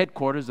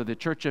headquarters of the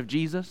Church of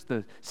Jesus,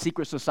 the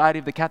secret society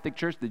of the Catholic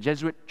Church, the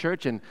Jesuit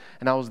church, and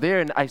I was there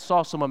and I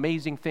saw some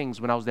amazing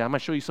things when I was there. I'm going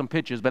to show you some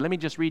pictures, but let me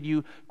just read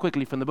you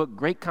quickly from the book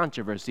Great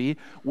Controversy,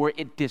 where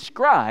it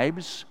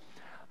describes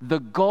the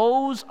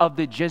goals of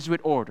the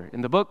Jesuit order.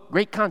 In the book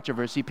Great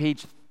Controversy,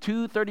 page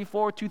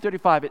 234,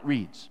 235, it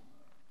reads,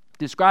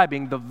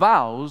 describing the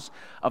vows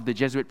of the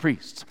Jesuit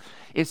priests.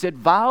 It said,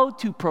 vow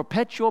to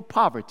perpetual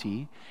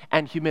poverty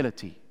and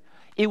humility.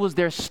 It was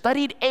their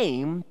studied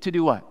aim to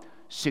do what?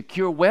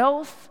 Secure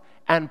wealth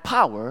and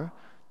power,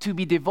 to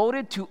be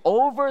devoted to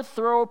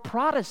overthrow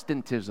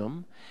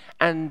Protestantism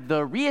and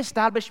the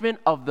reestablishment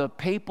of the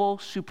papal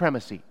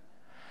supremacy.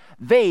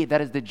 They, that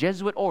is the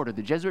Jesuit order,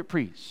 the Jesuit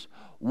priests,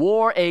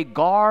 wore a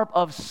garb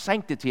of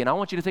sanctity. And I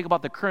want you to think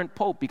about the current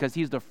pope, because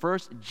he's the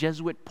first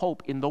Jesuit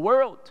pope in the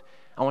world.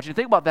 I want you to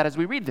think about that as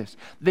we read this.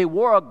 They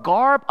wore a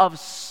garb of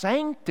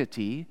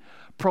sanctity,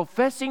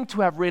 professing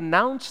to have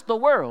renounced the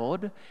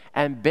world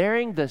and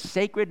bearing the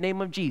sacred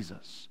name of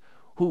Jesus,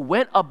 who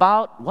went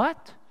about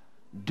what?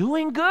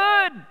 Doing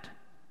good.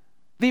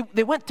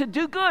 They went to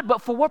do good,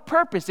 but for what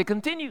purpose? It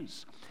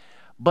continues.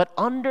 But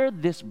under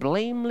this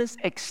blameless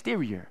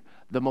exterior,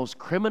 the most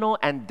criminal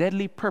and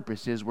deadly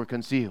purposes were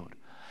concealed.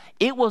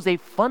 It was a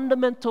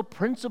fundamental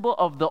principle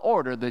of the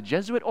order, the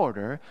Jesuit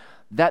order,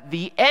 that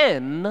the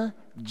end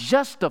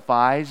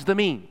justifies the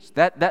means.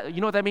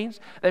 You know what that means?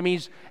 That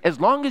means as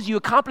long as you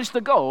accomplish the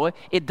goal,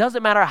 it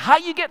doesn't matter how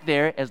you get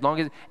there, as long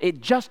as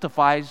it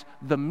justifies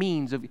the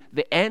means.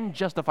 The end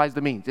justifies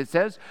the means. It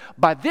says,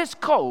 by this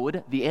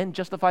code, the end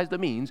justifies the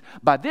means.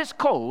 By this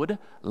code,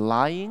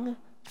 lying,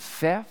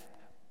 theft,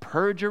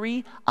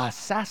 perjury,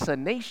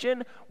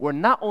 assassination were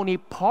not only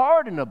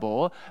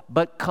pardonable,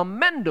 but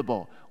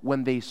commendable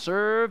when they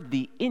served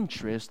the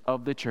interest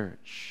of the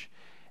church.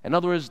 In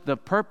other words, the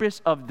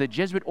purpose of the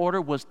Jesuit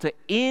order was to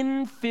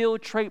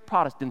infiltrate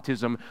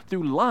Protestantism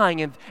through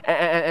lying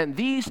and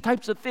these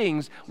types of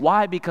things.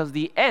 Why? Because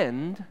the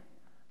end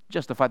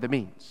justified the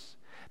means.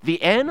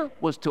 The end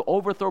was to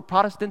overthrow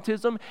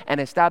Protestantism and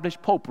establish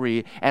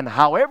popery. And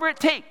however it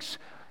takes,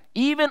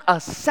 even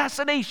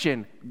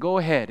assassination, go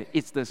ahead.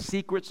 It's the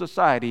secret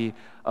society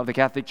of the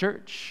Catholic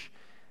Church.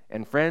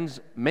 And friends,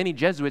 many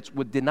Jesuits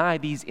would deny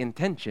these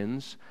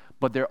intentions,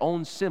 but their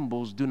own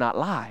symbols do not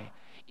lie.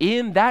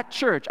 In that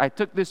church, I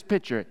took this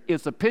picture.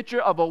 It's a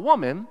picture of a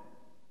woman,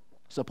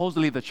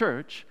 supposedly the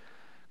church,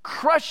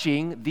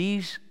 crushing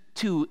these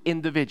two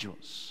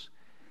individuals.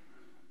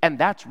 And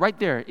that's right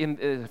there in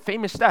a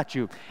famous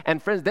statue.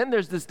 And friends, then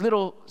there's this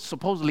little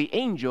supposedly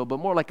angel, but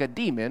more like a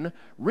demon,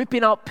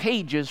 ripping out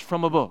pages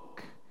from a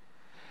book.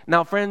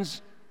 Now,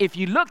 friends, if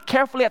you look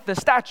carefully at the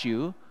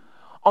statue,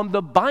 on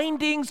the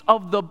bindings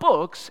of the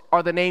books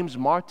are the names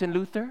Martin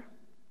Luther,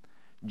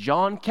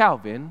 John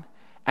Calvin,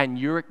 and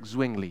Ulrich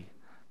Zwingli,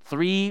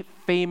 three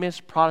famous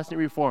Protestant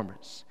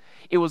reformers.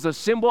 It was a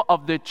symbol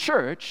of the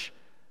church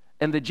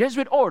and the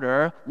Jesuit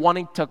order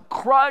wanting to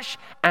crush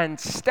and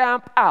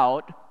stamp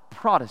out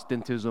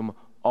Protestantism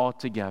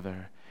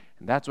altogether.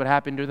 And that's what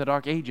happened during the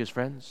Dark Ages,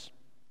 friends.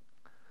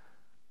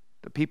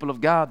 The people of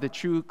God, the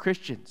true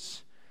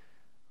Christians,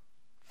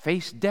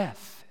 faced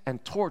death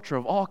and torture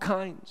of all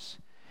kinds.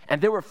 And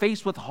they were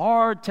faced with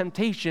hard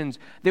temptations.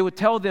 They would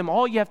tell them,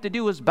 all you have to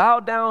do is bow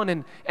down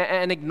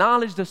and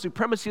acknowledge the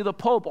supremacy of the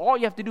Pope. All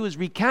you have to do is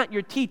recant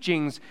your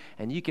teachings,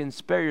 and you can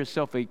spare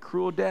yourself a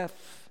cruel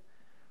death.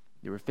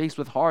 They were faced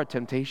with hard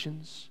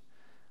temptations,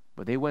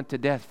 but they went to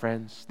death,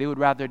 friends. They would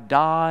rather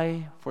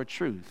die for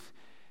truth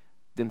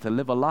than to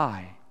live a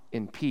lie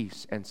in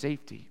peace and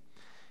safety.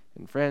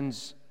 And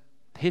friends,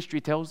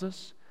 history tells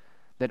us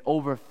that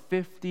over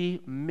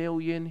 50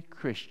 million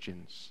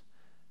Christians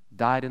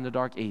died in the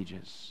Dark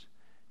Ages,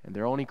 and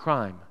their only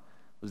crime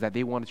was that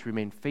they wanted to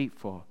remain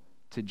faithful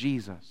to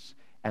Jesus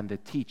and the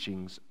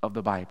teachings of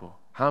the Bible.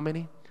 How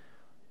many?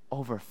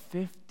 Over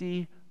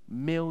 50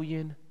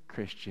 million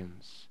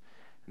Christians.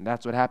 And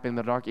that's what happened in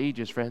the Dark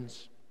Ages,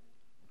 friends.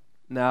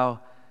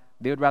 Now,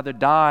 they would rather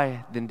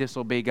die than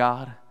disobey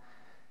God.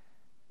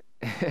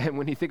 And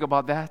when you think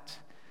about that,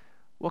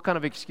 what kind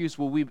of excuse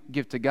will we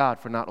give to God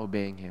for not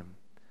obeying Him?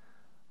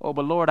 Oh,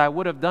 but Lord, I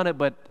would have done it,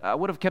 but I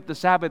would have kept the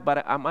Sabbath,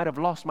 but I might have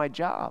lost my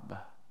job.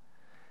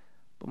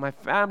 But my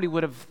family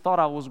would have thought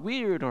I was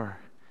weird, or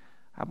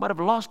I might have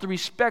lost the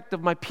respect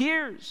of my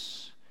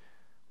peers.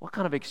 What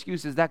kind of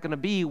excuse is that going to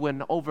be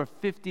when over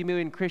 50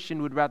 million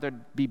Christians would rather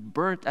be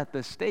burnt at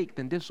the stake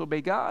than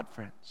disobey God,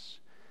 friends?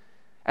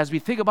 As we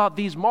think about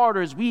these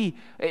martyrs,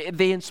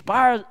 they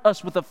inspire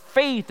us with a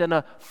faith and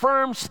a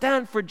firm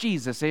stand for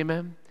Jesus,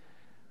 amen?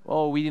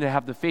 Oh, we need to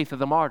have the faith of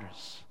the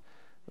martyrs.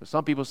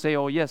 Some people say,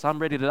 oh yes, I'm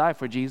ready to die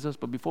for Jesus,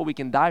 but before we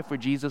can die for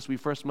Jesus, we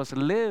first must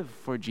live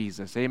for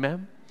Jesus,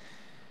 amen?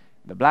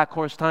 The Black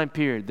Horse time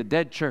period, the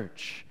dead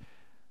church,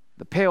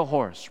 the Pale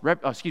Horse,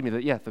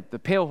 the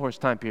Pale Horse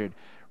time period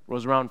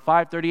was around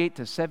 538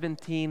 to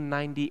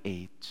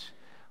 1798.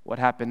 What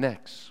happened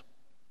next?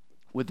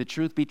 Would the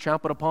truth be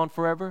trampled upon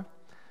forever?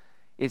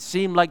 It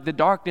seemed like the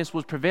darkness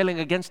was prevailing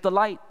against the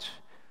light.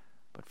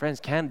 But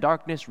friends, can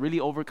darkness really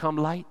overcome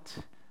light?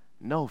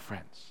 No,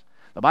 friends.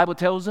 The Bible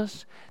tells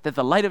us that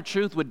the light of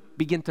truth would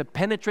begin to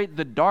penetrate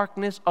the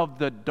darkness of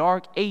the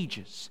dark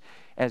ages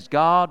as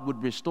God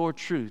would restore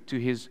truth to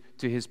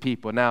his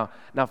people. Now,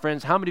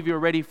 friends, how many of you are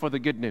ready for the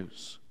good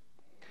news?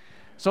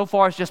 So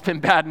far, it's just been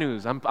bad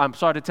news. I'm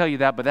sorry to tell you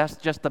that, but that's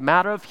just a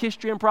matter of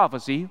history and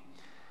prophecy.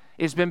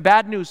 It's been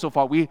bad news so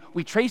far.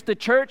 We trace the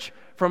church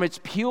from its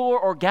pure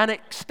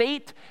organic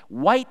state,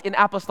 white in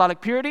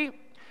apostolic purity,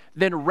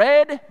 then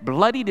red,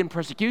 bloodied in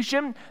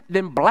persecution,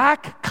 then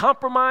black,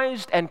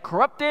 compromised and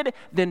corrupted,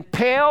 then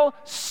pale,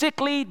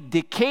 sickly,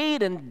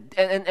 decayed and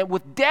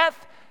with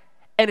death.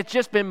 And it's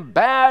just been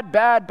bad,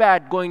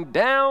 going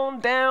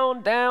down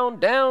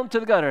to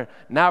the gutter.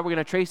 Now we're going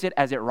to trace it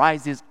as it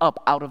rises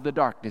up out of the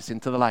darkness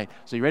into the light.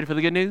 So you ready for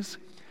the good news?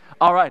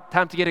 All right,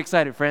 time to get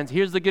excited, friends.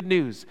 Here's the good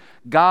news.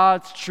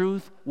 God's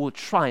truth will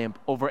triumph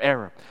over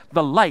error.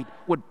 The light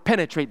would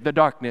penetrate the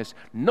darkness.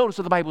 Notice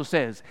what the Bible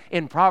says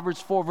in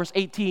Proverbs 4, verse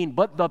 18,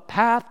 but the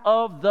path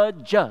of the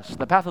just.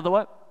 The path of the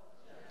what?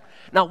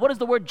 Now, what does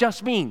the word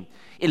just mean?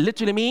 It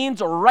literally means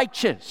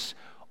righteous,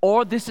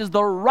 or this is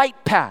the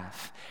right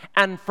path.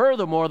 And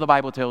furthermore, the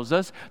Bible tells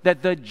us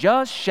that the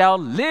just shall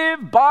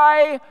live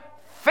by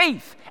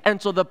faith.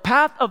 And so the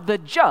path of the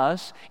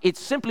just, it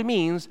simply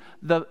means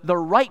the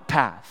right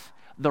path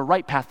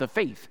of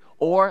faith,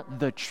 or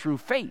the true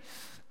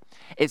faith.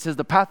 It says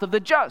the path of the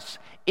just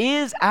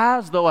is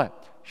as the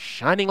what?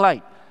 Shining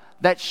light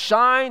that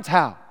shines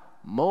how?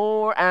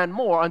 More and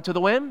more unto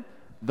the when?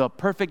 The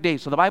perfect day.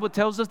 So the Bible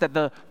tells us that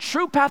the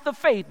true path of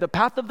faith, the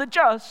path of the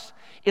just,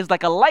 is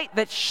like a light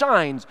that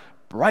shines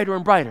brighter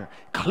and brighter,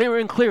 clearer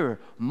and clearer,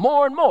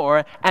 more and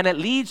more, and it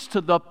leads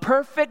to the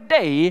perfect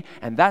day,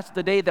 and that's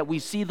the day that we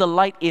see the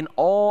light in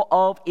all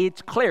of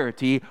its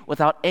clarity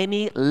without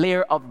any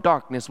layer of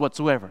darkness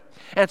whatsoever.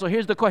 And so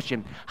here's the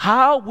question: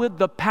 how would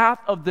the path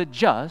of the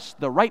just,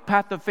 the right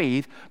path of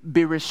faith,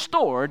 be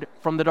restored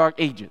from the dark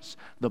ages?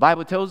 The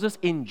Bible tells us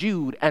in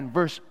Jude and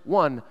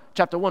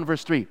chapter 1,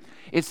 verse 3.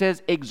 It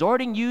says,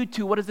 exhorting you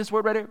to, what is this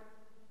word right here?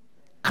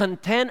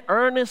 Contend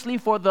earnestly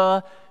for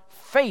the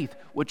faith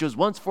which was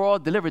once for all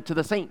delivered to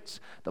the saints.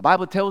 The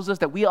Bible tells us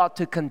that we ought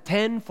to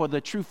contend for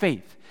the true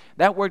faith.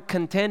 That word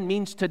contend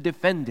means to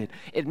defend it.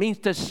 It means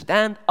to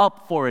stand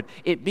up for it.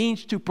 It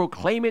means to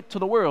proclaim it to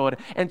the world.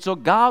 And so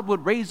God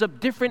would raise up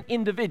different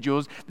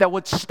individuals that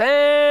would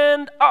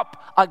stand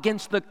up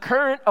against the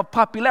current of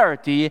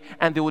popularity,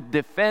 and they would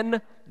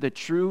defend the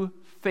true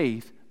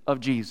faith of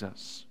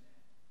Jesus.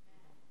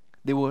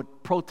 They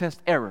would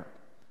protest error.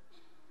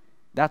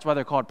 That's why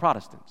they're called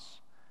Protestants.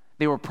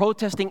 They were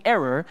protesting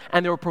error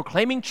and they were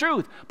proclaiming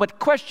truth. But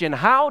question,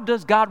 how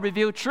does God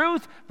reveal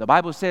truth? The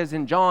Bible says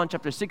in John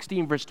chapter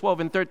 16, verse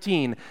 12 and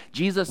 13,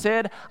 Jesus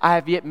said, I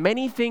have yet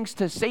many things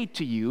to say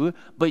to you,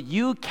 but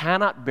you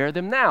cannot bear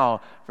them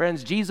now.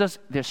 Friends, Jesus,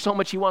 there's so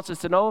much he wants us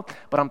to know,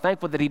 but I'm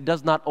thankful that he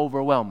does not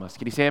overwhelm us.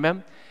 Can you say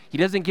amen? He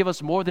doesn't give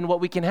us more than what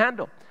we can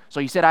handle. So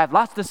he said, I have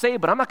lots to say,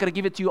 but I'm not going to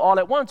give it to you all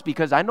at once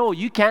because I know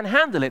you can't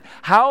handle it.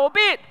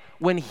 Howbeit,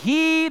 when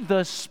he,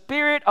 the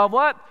Spirit of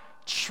what?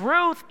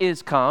 Truth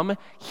is come,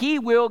 he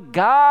will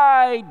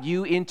guide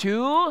you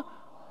into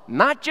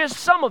not just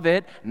some of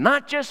it,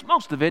 not just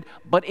most of it,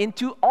 but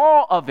into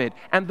all of it.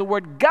 And the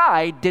word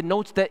guide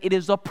denotes that it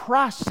is a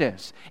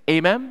process.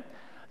 Amen?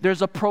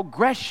 There's a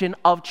progression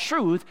of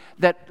truth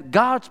that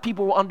God's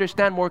people will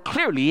understand more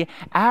clearly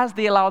as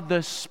they allow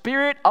the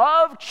Spirit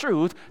of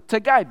truth to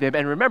guide them.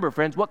 And remember,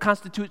 friends, what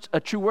constitutes a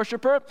true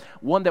worshiper?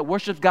 One that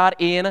worships God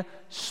in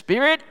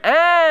spirit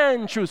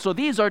and truth. So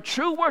these are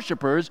true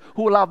worshipers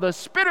who allow the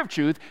Spirit of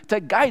truth to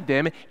guide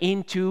them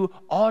into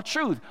all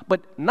truth,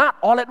 but not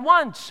all at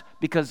once,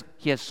 because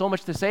he has so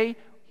much to say,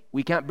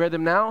 we can't bear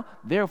them now.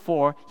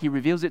 Therefore, he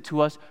reveals it to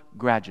us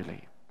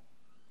gradually,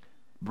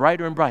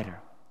 brighter and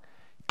brighter,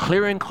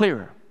 clearer and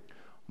clearer,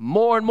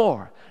 more and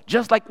more.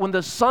 Just like when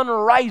the sun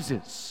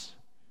rises,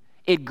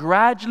 it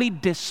gradually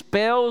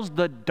dispels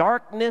the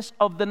darkness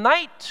of the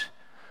night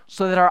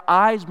so that our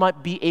eyes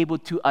might be able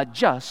to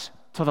adjust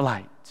to the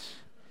light.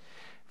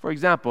 For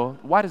example,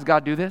 why does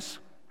God do this?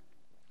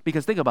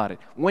 Because think about it.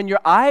 When your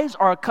eyes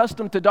are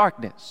accustomed to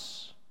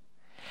darkness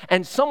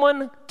and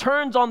someone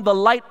turns on the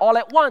light all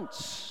at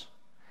once,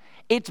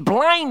 it's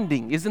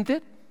blinding, isn't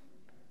it?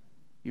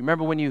 You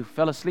remember when you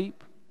fell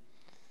asleep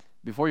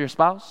before your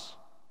spouse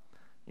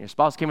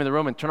came in the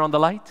room and turned on the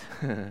light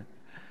and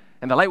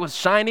the light was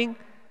shining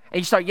and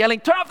you start yelling,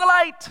 turn off the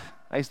light.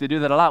 I used to do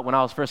that a lot when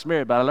I was first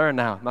married, but I learned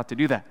now not to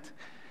do that.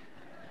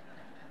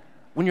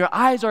 When your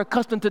eyes are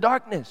accustomed to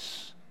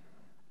darkness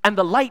and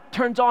the light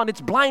turns on,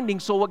 it's blinding.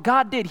 So what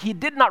God did, he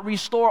did not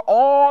restore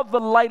all the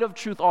light of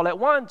truth all at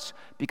once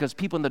because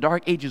people in the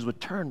dark ages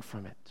would turn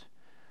from it.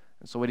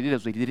 And so what he did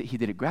is he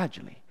did it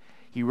gradually.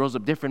 He rose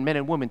up different men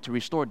and women to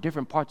restore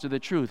different parts of the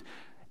truth,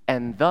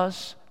 and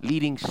thus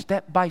leading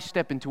step by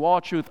step into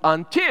all truth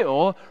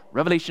until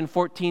Revelation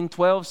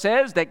 14:12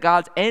 says that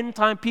God's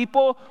end-time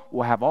people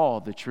will have all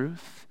the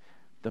truth,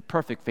 the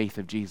perfect faith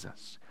of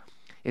Jesus.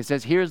 It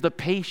says, here's the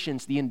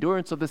patience, the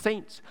endurance of the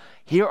saints.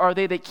 Here are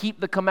they that keep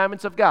the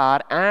commandments of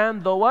God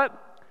and the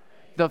what?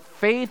 The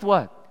faith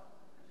what?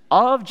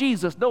 Of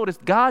Jesus. Notice,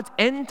 God's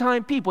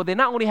end-time people, they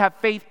not only have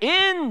faith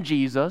in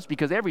Jesus,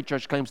 because every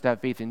church claims to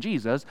have faith in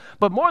Jesus,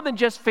 but more than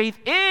just faith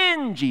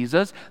in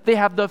Jesus, they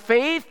have the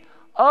faith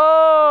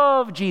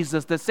of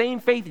Jesus. The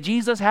same faith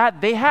Jesus had,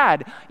 they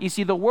had. You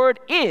see, the word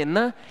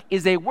in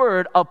is a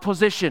word of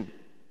position.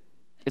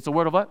 It's a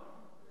word of what?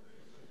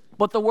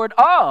 But the word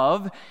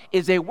of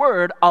is a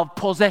word of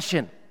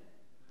possession.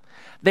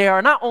 They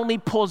are not only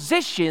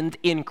positioned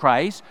in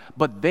Christ,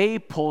 but they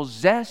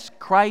possess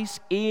Christ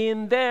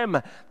in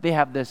them. They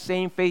have the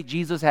same faith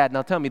Jesus had.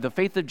 Now tell me, the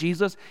faith of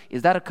Jesus,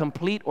 is that a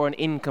complete or an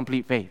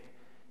incomplete faith?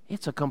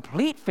 It's a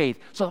complete faith.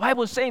 So the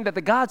Bible is saying that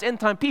the God's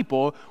end-time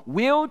people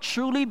will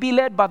truly be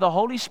led by the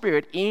Holy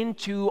Spirit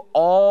into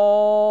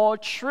all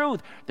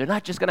truth. They're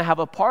not just going to have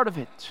a part of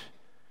it.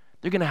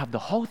 They're going to have the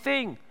whole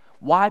thing.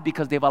 Why?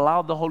 Because they've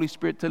allowed the Holy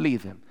Spirit to lead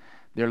them.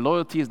 Their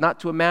loyalty is not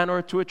to a man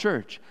or to a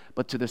church,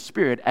 but to the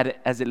Spirit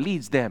as it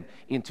leads them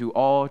into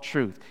all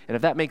truth. And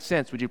if that makes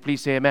sense, would you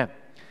please say amen?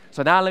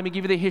 So now let me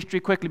give you the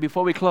history quickly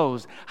before we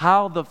close.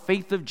 How the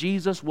faith of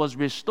Jesus was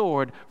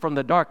restored from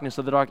the darkness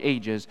of the dark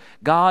ages.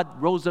 God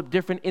rose up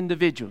different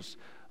individuals.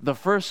 The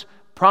first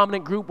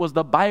prominent group was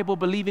the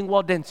Bible-believing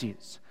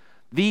Waldensians.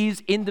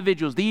 These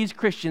individuals, these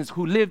Christians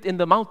who lived in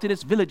the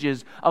mountainous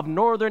villages of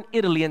northern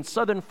Italy and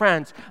southern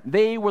France,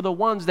 they were the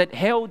ones that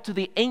held to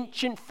the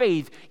ancient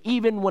faith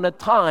even when a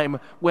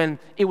time when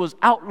it was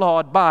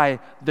outlawed by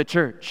the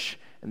church.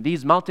 And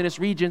these mountainous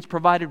regions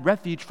provided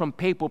refuge from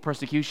papal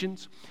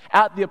persecutions.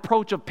 At the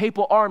approach of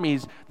papal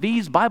armies,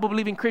 these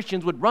Bible-believing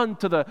Christians would run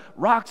to the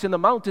rocks in the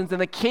mountains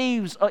and the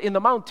caves in the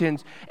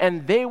mountains,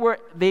 and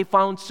they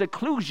found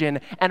seclusion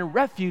and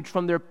refuge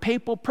from their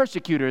papal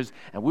persecutors.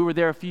 And we were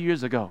there a few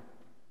years ago.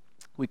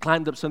 We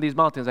climbed up some of these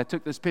mountains. I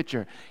took this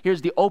picture.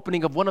 Here's the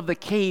opening of one of the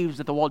caves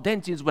that the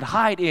Waldensians would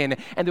hide in,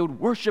 and they would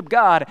worship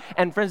God.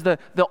 And friends, the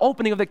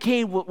opening of the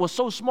cave was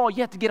so small, you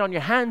had to get on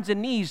your hands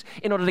and knees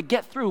in order to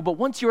get through. But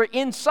once you were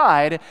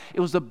inside, it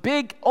was a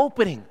big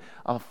opening,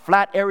 a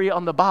flat area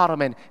on the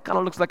bottom, and kind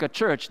of looks like a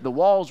church. The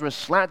walls were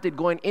slanted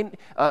going in.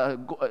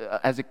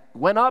 As it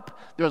went up,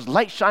 there was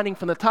light shining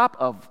from the top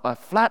of a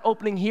flat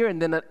opening here,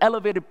 and then an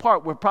elevated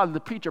part where probably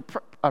the preacher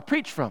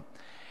preached from.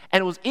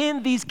 And it was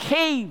in these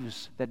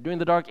caves that during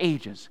the Dark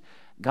Ages,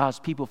 God's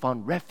people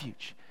found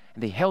refuge,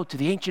 and they held to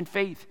the ancient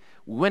faith.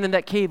 We went in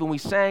that cave and we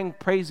sang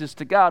praises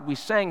to God. We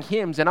sang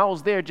hymns, and I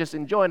was there just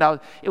enjoying.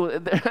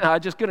 I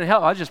just couldn't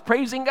help. I was just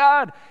praising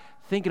God,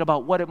 thinking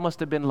about what it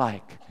must have been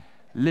like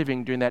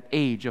living during that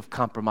age of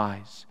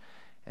compromise.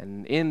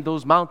 And in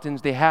those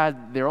mountains, they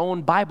had their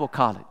own Bible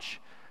college,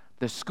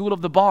 the School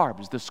of the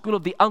Barbs, the School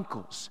of the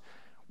Uncles,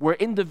 where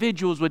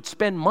individuals would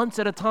spend months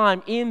at a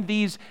time in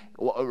these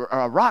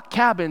rock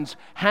cabins,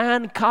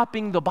 hand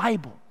copying the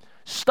Bible,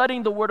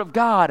 studying the Word of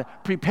God,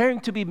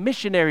 preparing to be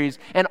missionaries.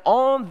 And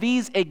on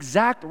these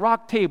exact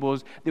rock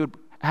tables, they would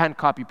hand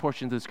copy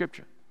portions of the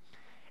Scripture.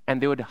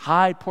 And they would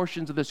hide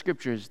portions of the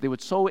Scriptures. They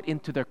would sew it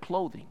into their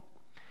clothing.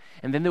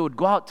 And then they would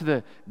go out to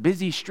the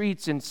busy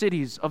streets and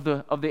cities of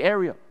the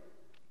area,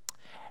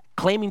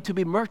 claiming to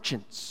be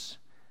merchants.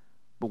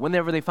 But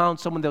whenever they found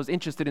someone that was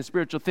interested in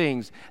spiritual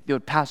things, they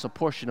would pass a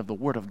portion of the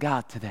Word of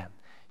God to them,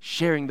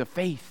 sharing the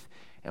faith.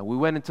 And we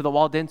went into the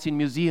Waldensian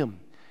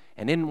Museum.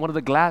 And in one of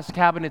the glass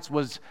cabinets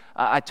was,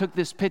 I took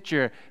this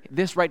picture.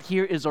 This right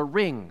here is a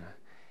ring.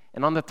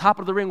 And on the top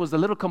of the ring was a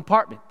little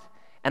compartment.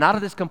 And out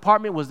of this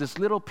compartment was this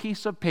little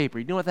piece of paper.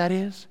 You know what that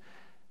is?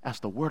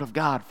 That's the Word of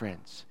God,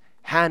 friends.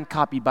 Hand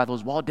copied by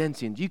those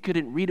Waldensians. You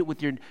couldn't read it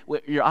with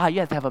your eye.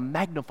 You had to have a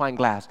magnifying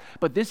glass.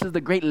 But this is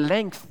the great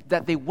length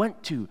that they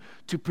went to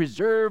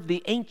preserve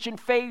the ancient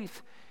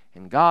faith.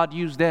 And God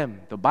used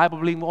them, the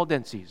Bible-believing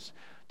Waldenses,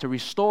 to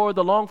restore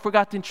the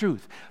long-forgotten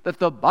truth that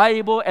the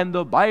Bible and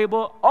the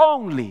Bible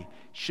only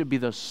should be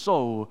the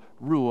sole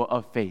rule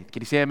of faith.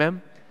 Can you say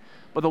amen?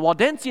 But the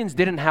Waldensians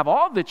didn't have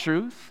all the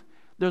truth.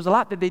 There's a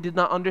lot that they did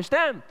not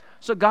understand.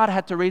 So God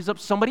had to raise up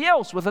somebody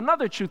else with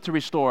another truth to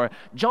restore.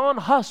 John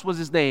Hus was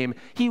his name.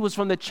 He was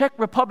from the Czech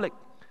Republic.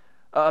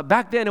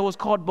 Back then it was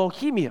called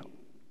Bohemia.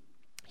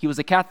 He was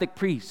a Catholic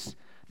priest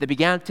that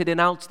began to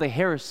denounce the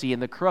heresy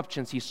and the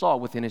corruptions he saw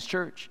within his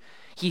church.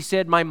 He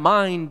said, "My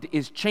mind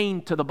is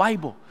chained to the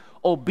Bible.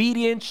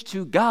 Obedience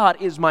to God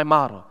is my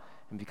motto."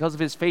 And because of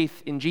his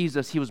faith in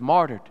Jesus, he was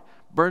martyred,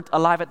 burnt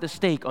alive at the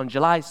stake on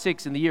July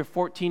 6 in the year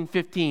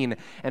 1415.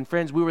 And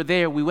friends, we were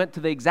there. We went to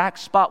the exact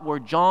spot where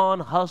John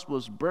Hus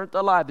was burnt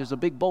alive. There's a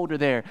big boulder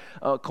there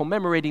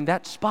commemorating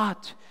that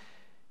spot.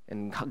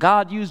 And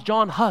God used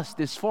John Hus,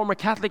 this former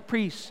Catholic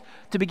priest,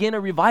 to begin a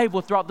revival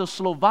throughout the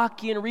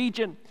Slovakian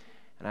region.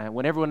 And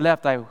when everyone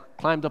left, I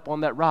climbed up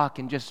on that rock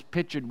and just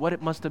pictured what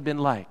it must have been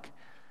like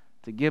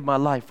to give my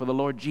life for the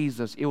Lord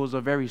Jesus. It was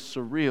a very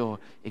surreal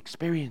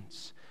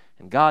experience.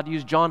 And God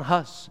used John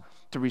Hus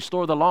to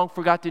restore the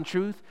long-forgotten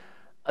truth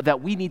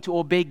that we need to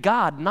obey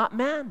God, not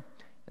man.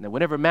 And that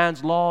whenever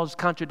man's laws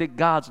contradict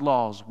God's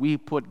laws, we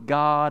put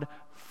God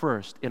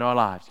first in our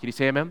lives. Can you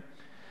say amen?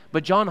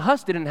 But John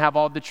Hus didn't have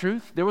all the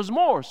truth. There was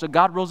more. So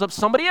God rose up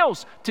somebody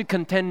else to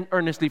contend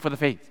earnestly for the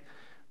faith.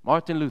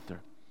 Martin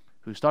Luther,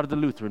 who started the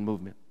Lutheran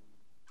movement.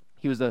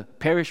 He was a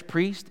parish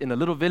priest in a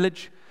little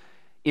village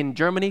in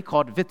Germany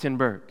called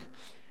Wittenberg.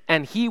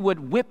 And he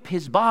would whip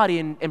his body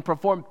and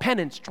perform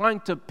penance,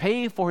 trying to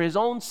pay for his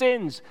own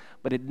sins.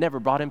 But it never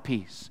brought him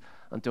peace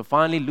until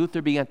finally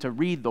Luther began to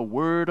read the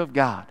Word of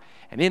God.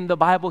 And in the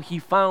Bible, he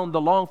found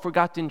the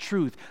long-forgotten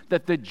truth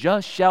that the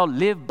just shall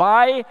live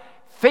by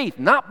faith.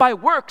 Not by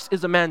works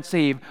is a man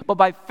saved, but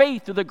by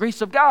faith through the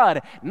grace of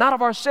God. Not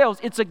of ourselves.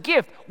 It's a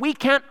gift. We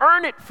can't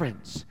earn it,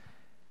 friends.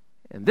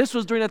 And this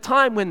was during a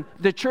time when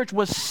the church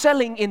was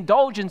selling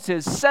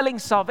indulgences, selling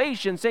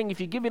salvation, saying if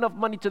you give enough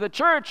money to the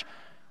church,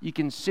 you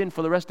can sin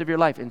for the rest of your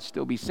life and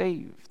still be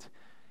saved.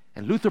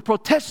 And Luther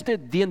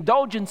protested the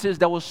indulgences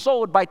that was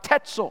sold by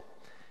Tetzel.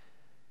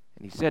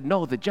 And he said,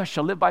 no, the just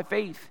shall live by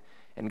faith.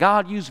 And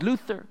God used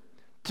Luther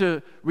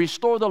to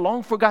restore the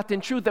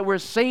long-forgotten truth that we're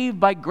saved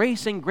by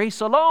grace and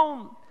grace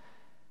alone.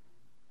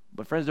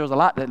 But friends, there was a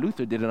lot that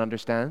Luther didn't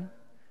understand.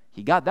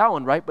 He got that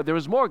one right, but there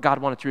was more God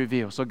wanted to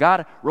reveal. So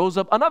God rose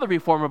up another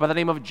reformer by the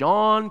name of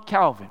John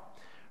Calvin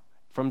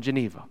from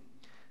Geneva.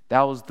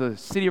 That was the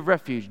city of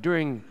refuge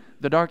during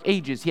the Dark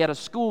Ages. He had a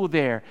school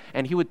there,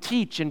 and he would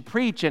teach and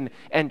preach and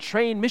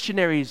train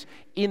missionaries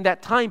in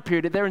that time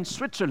period there in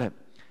Switzerland.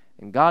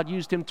 And God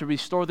used him to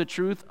restore the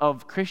truth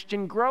of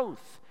Christian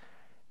growth,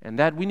 and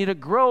that we need to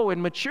grow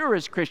and mature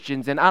as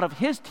Christians. And out of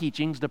his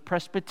teachings, the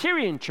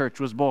Presbyterian Church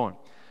was born.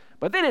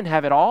 But they didn't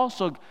have it all,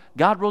 so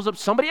God rose up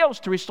somebody else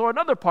to restore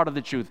another part of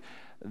the truth.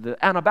 the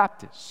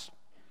Anabaptists,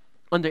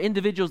 under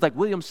individuals like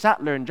William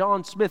Sattler and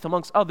John Smith,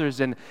 amongst others.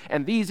 And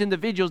these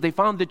individuals, they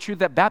found the truth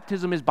that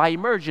baptism is by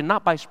immersion,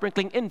 not by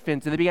sprinkling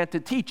infants. And they began to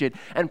teach it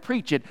and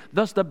preach it.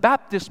 Thus, the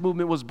Baptist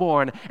movement was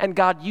born, and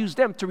God used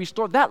them to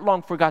restore that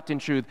long-forgotten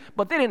truth.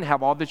 But they didn't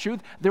have all the truth.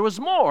 There was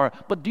more.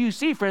 But do you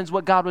see, friends,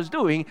 what God was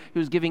doing? He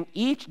was giving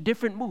each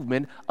different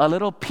movement a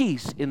little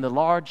piece in the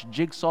large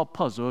jigsaw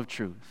puzzle of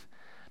truth.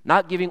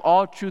 Not giving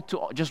all truth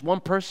to just one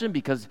person,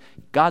 because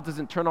God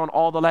doesn't turn on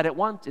all the light at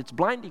once. It's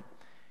blinding.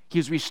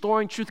 He's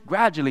restoring truth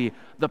gradually,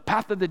 the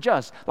path of the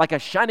just, like a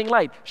shining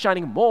light,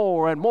 shining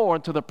more and more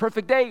until the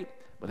perfect day.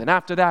 But then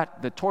after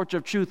that, the torch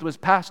of truth was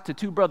passed to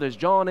two brothers,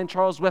 John and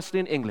Charles Wesley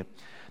in England.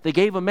 They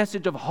gave a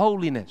message of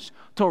holiness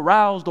to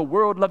arouse the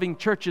world-loving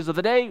churches of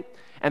the day.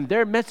 And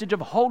their message of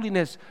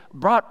holiness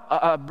brought,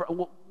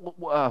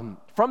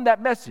 from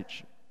that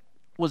message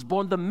was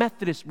born the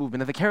Methodist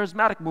movement and the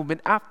charismatic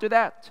movement after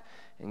that.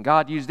 And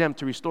God used them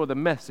to restore the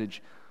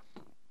message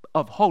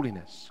of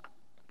holiness.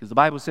 Because the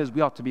Bible says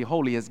we ought to be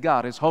holy as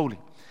God is holy.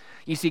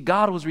 You see,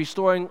 God was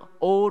restoring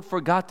old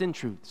forgotten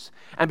truths.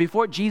 And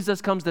before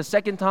Jesus comes the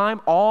second time,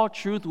 all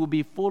truth will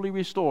be fully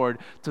restored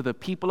to the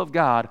people of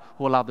God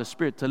who allow the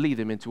Spirit to lead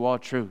them into all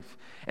truth.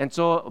 And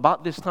so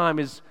about this time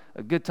is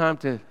a good time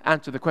to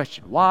answer the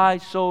question, why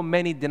so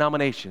many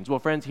denominations? Well,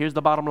 friends, here's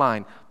the bottom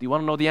line. Do you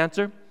want to know the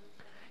answer?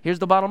 Here's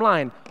the bottom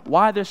line.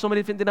 Why there's so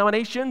many different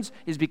denominations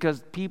is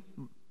because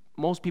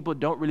most people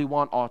don't really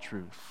want all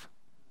truth.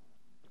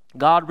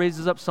 God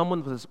raises up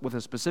someone with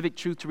a specific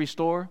truth to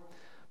restore,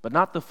 but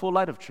not the full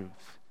light of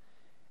truth.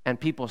 And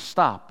people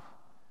stop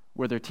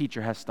where their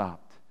teacher has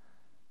stopped.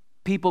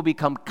 People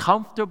become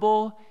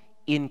comfortable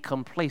in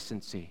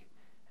complacency,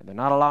 and they're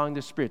not allowing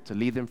the Spirit to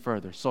lead them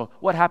further. So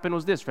what happened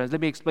was this, friends. Let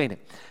me explain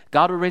it.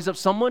 God would raise up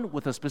someone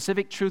with a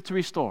specific truth to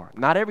restore.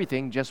 Not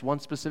everything, just one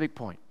specific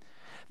point.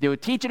 They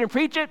would teach it and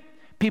preach it.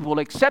 People would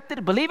accept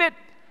it, believe it,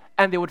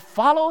 and they would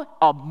follow.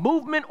 A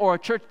movement or a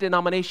church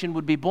denomination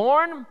would be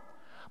born.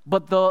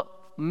 But the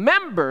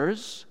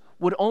members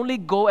would only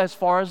go as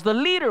far as the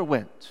leader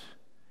went.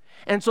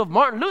 And so if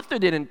Martin Luther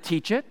didn't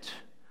teach it,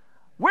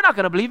 we're not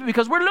going to believe it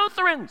because we're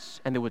Lutherans.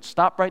 And they would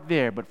stop right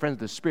there. But friends,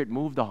 the Spirit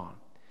moved on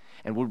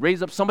and would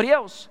raise up somebody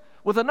else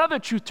with another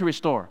truth to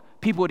restore.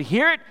 People would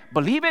hear it,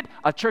 believe it,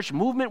 a church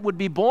movement would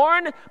be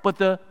born, but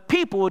the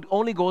people would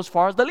only go as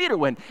far as the leader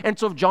went. And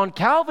so if John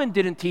Calvin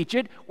didn't teach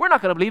it, we're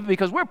not going to believe it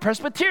because we're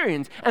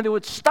Presbyterians. And they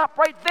would stop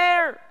right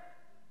there,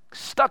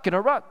 stuck in a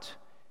rut,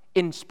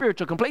 in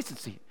spiritual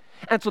complacency.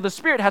 And so the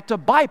Spirit had to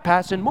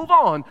bypass and move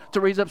on to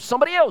raise up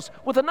somebody else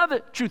with another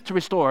truth to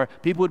restore.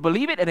 People would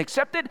believe it and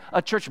accept it.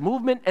 A church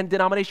movement and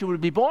denomination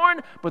would be born,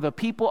 but the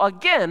people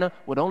again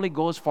would only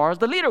go as far as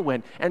the leader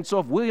went. And so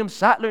if William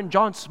Sattler and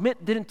John Smith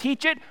didn't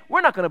teach it, we're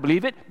not going to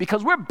believe it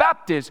because we're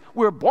Baptists.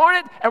 We're born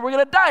it and we're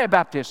going to die a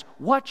Baptist.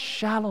 What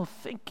shallow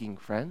thinking,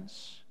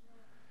 friends.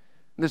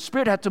 The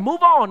Spirit had to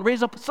move on,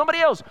 raise up somebody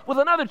else with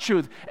another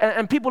truth,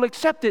 and people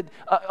accepted.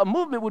 A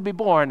movement would be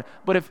born,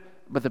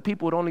 but the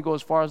people would only go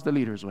as far as the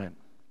leaders went.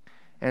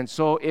 And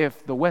so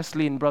if the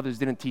Wesleyan brothers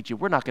didn't teach it,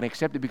 we're not going to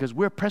accept it because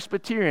we're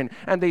Presbyterian.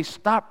 And they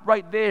stopped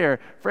right there.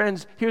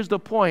 Friends, here's the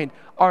point.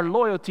 Our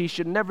loyalty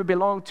should never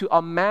belong to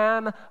a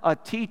man, a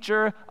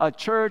teacher, a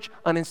church,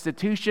 an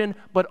institution,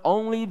 but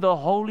only the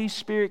Holy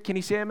Spirit. Can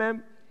you say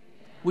amen?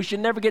 We should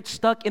never get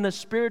stuck in a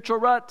spiritual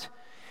rut.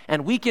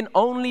 And we can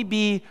only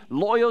be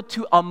loyal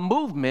to a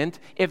movement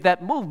if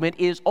that movement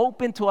is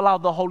open to allow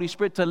the Holy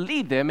Spirit to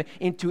lead them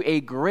into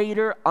a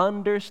greater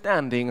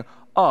understanding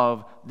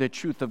of the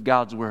truth of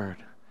God's Word.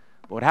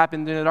 But what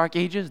happened in the Dark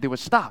Ages? They would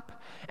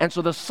stop. And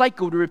so the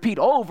cycle would repeat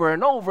over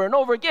and over and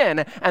over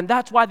again. And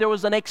that's why there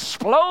was an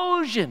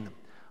explosion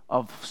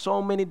of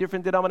so many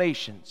different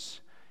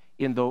denominations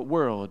in the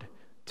world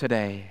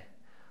today.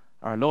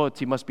 Our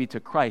loyalty must be to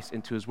Christ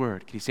and to His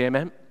Word. Can you say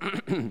amen?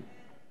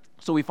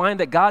 So we find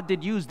that God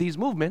did use these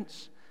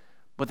movements,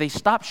 but they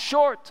stopped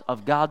short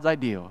of God's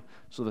ideal.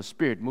 So the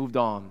Spirit moved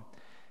on.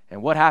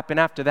 And what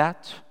happened after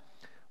that?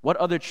 What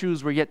other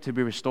truths were yet to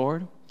be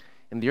restored?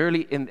 In the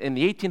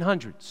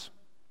 1800s,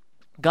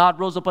 God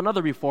rose up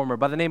another reformer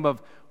by the name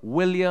of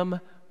William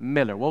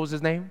Miller. What was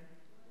his name?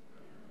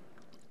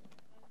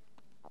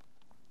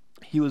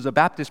 He was a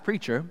Baptist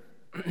preacher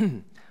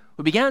who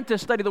began to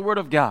study the Word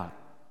of God,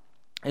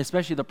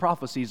 especially the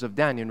prophecies of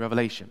Daniel and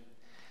Revelation.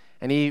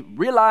 And he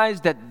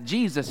realized that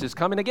Jesus is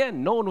coming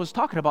again. No one was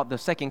talking about the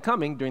second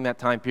coming during that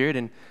time period.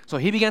 And so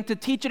he began to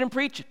teach it and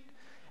preach it.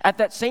 At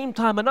that same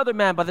time, another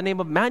man by the name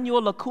of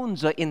Manuel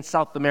Lacunza in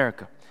South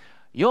America,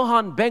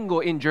 Johann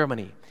Bengel in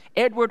Germany,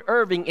 Edward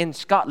Irving in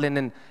Scotland,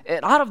 and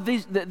out of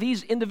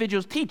these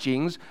individuals'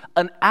 teachings,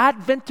 an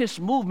Adventist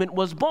movement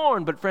was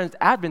born. But friends,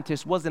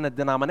 Adventist wasn't a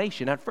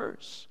denomination at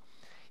first.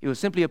 It was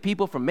simply a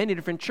people from many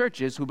different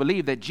churches who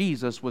believed that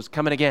Jesus was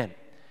coming again.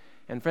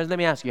 And friends, let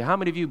me ask you, how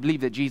many of you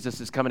believe that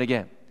Jesus is coming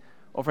again?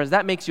 Well, friends,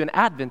 that makes you an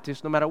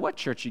Adventist no matter what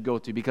church you go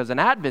to, because an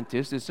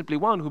Adventist is simply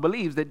one who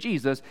believes that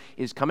Jesus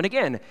is coming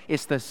again.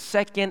 It's the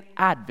second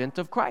advent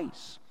of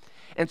Christ.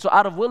 And so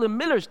out of William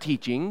Miller's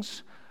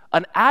teachings,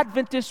 An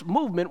Adventist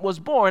movement was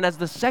born as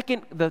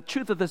the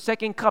truth of the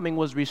second coming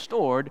was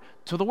restored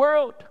to the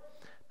world.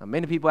 Now,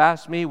 many people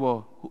ask me,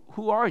 well,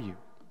 who are you?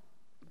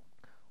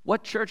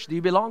 What church do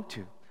you belong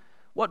to?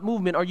 What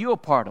movement are you a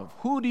part of?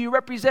 Who do you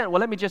represent? Well,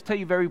 let me just tell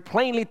you very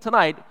plainly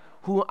tonight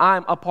who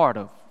I'm a part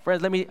of.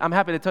 Friends, I'm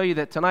happy to tell you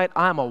that tonight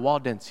I'm a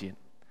Waldensian.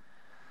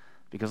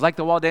 Because like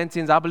the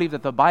Waldensians, I believe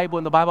that the Bible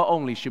and the Bible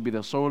only should be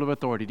the soul of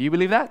authority. Do you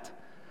believe that?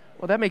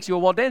 Well, that makes you a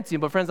Waldensian.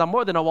 But friends, I'm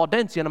more than a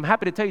Waldensian. I'm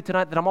happy to tell you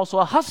tonight that I'm also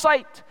a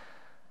Hussite.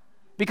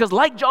 Because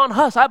like John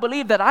Huss, I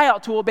believe that I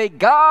ought to obey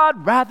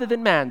God rather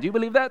than man. Do you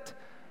believe that?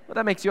 Well,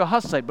 that makes you a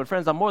Hussite. But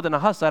friends, I'm more than a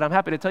Hussite. I'm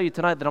happy to tell you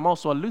tonight that I'm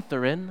also a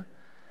Lutheran.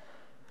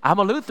 I'm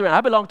a Lutheran.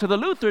 I belong to the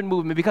Lutheran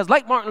movement because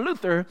like Martin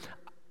Luther,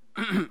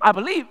 I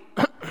believe,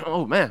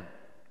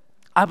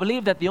 I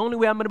believe that the only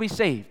way I'm going to be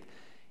saved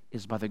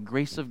is by the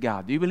grace of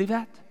God. Do you believe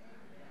that?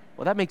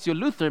 Well, that makes you a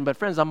Lutheran, but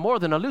friends, I'm more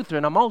than a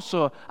Lutheran. I'm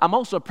also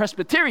a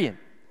Presbyterian.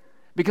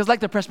 Because like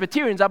the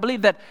Presbyterians, I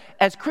believe that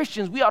as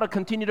Christians, we ought to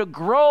continue to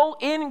grow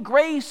in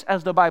grace,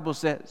 as the Bible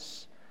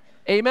says.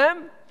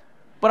 Amen?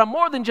 But I'm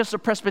more than just a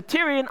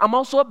Presbyterian. I'm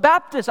also a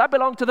Baptist. I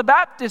belong to the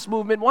Baptist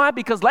movement. Why?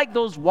 Because like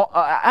those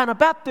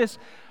Anabaptists,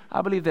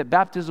 I believe that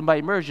baptism by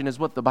immersion is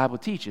what the Bible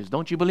teaches.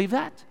 Don't you believe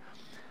that?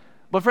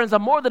 But friends,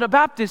 I'm more than a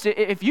Baptist.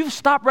 If you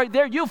stop right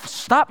there, you've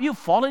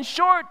fallen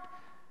short.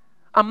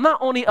 I'm not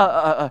only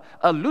a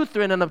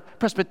Lutheran and a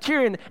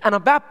Presbyterian and a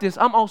Baptist,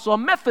 I'm also a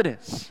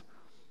Methodist.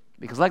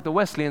 Because like the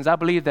Wesleyans, I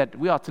believe that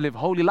we ought to live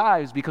holy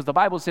lives because the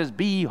Bible says,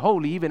 be ye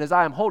holy even as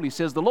I am holy,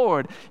 says the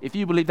Lord. If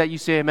you believe that, you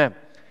say amen.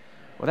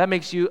 Well, that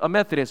makes you a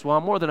Methodist. Well,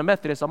 I'm more than a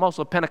Methodist. I'm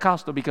also a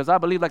Pentecostal because I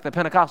believe like the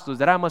Pentecostals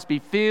that I must be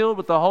filled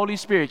with the Holy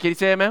Spirit. Can you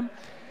say amen?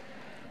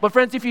 But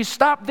friends, if you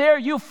stop there,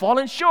 you've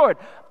fallen short.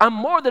 I'm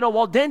more than a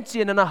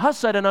Waldensian and a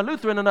Hussite and a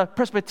Lutheran and a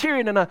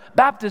Presbyterian and a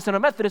Baptist and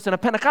a Methodist and a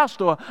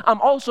Pentecostal. I'm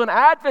also an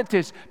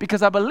Adventist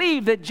because I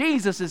believe that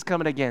Jesus is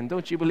coming again.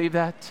 Don't you believe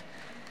that?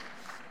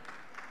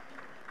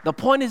 The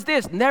point is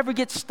this: never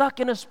get stuck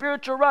in a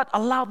spiritual rut.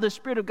 Allow the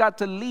Spirit of God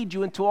to lead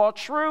you into all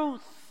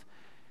truth.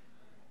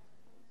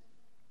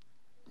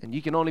 And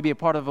you can only be a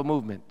part of a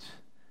movement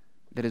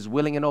that is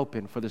willing and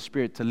open for the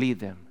Spirit to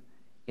lead them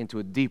into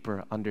a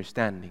deeper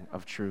understanding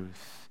of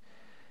truth.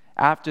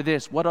 After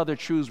this, what other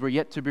truths were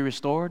yet to be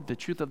restored? The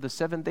truth of the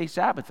seventh-day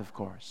Sabbath, of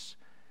course.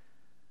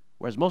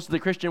 Whereas most of the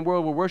Christian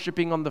world were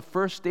worshiping on the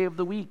first day of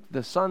the week,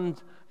 the sun,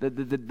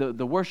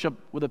 the worship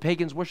where the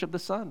pagans worship the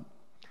sun.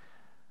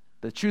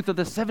 The truth of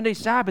the seven-day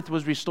Sabbath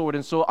was restored.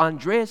 And so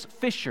Andreas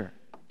Fischer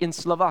in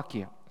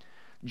Slovakia,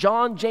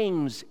 John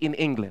James in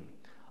England,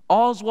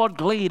 Oswald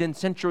Glade in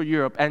Central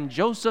Europe, and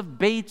Joseph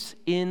Bates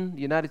in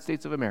the United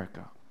States of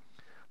America.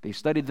 They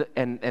studied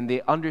and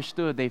they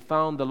understood, they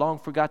found the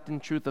long-forgotten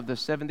truth of the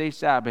seven-day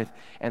Sabbath,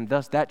 and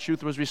thus that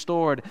truth was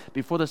restored.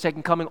 Before the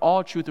second coming,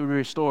 all truth will be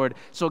restored.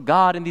 So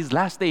God in these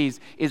last days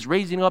is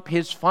raising up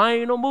His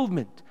final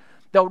movement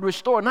that would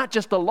restore not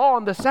just the law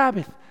and the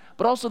Sabbath,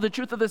 but also the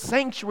truth of the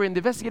sanctuary and the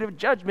investigative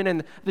judgment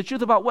and the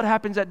truth about what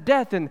happens at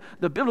death and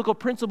the biblical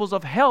principles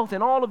of health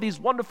and all of these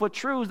wonderful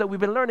truths that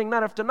we've been learning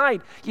night after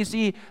night. You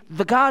see,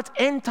 the God's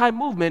end-time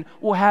movement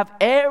will have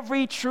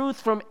every truth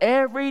from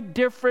every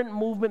different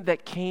movement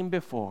that came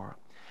before.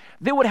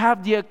 They would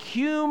have the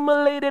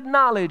accumulated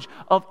knowledge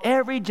of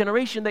every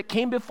generation that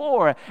came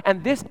before.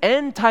 And this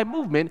end-time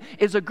movement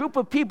is a group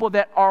of people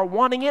that are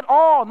wanting it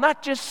all,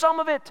 not just some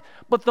of it,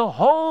 but the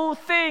whole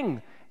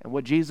thing. And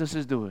what Jesus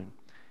is doing,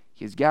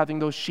 He's gathering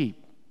those sheep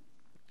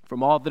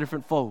from all the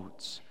different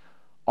folds,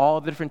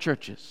 all the different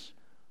churches,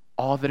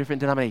 all the different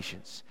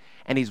denominations.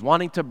 And He's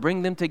wanting to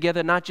bring them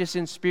together, not just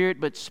in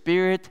spirit, but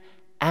spirit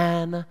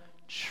and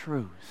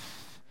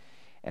truth.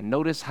 And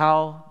notice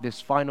how this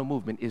final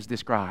movement is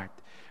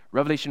described.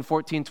 Revelation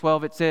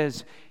 14:12, it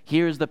says,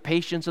 here is the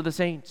patience of the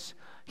saints.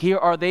 Here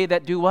are they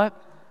that do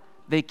what?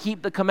 They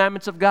keep the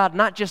commandments of God.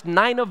 Not just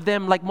 9 of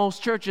them like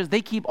most churches.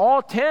 They keep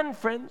all 10,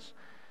 friends.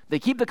 They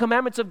keep the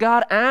commandments of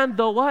God and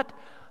the what?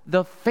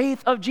 The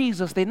faith of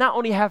Jesus. They not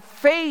only have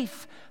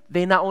faith,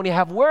 they not only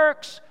have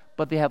works,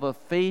 but they have a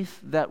faith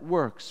that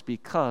works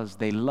because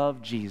they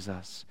love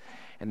Jesus.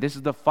 And this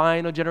is the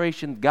final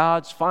generation,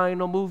 God's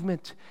final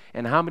movement.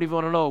 And how many of you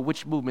want to know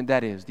which movement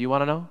that is? Do you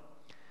want to know?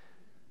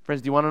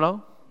 Friends, do you want to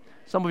know?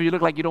 Some of you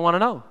look like you don't want to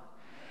know.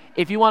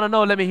 If you want to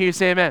know, let me hear you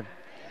say amen.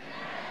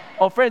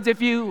 Oh, friends,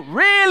 if you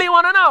really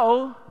want to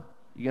know,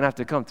 you're going to have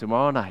to come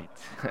tomorrow night.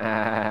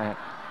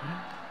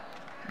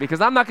 Because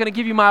I'm not going to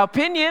give you my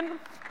opinion.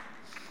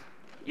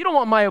 You don't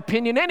want my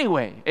opinion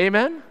anyway.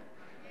 Amen?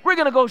 We're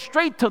going to go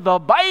straight to the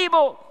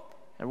Bible.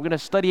 And we're going to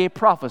study a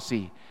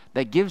prophecy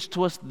that gives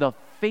to us the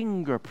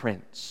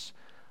fingerprints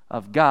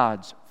of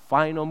God's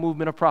final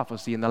movement of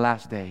prophecy in the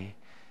last day.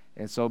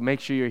 And so make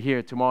sure you're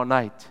here tomorrow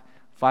night,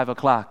 5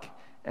 o'clock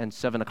and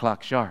 7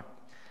 o'clock sharp.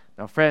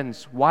 Now,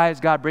 friends, why is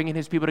God bringing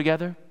His people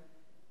together?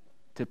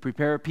 To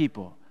prepare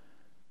people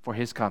for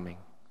His coming.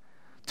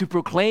 To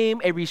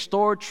proclaim a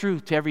restored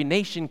truth to every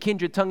nation,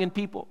 kindred, tongue, and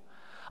people.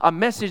 A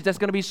message that's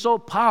going to be so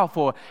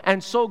powerful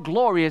and so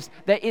glorious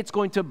that it's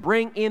going to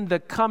bring in the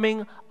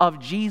coming of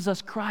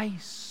Jesus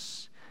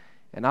Christ.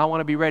 And I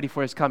want to be ready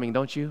for his coming,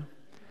 don't you?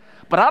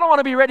 But I don't want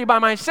to be ready by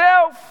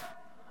myself.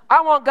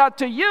 I want God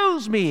to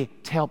use me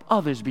to help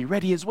others be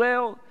ready as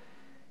well.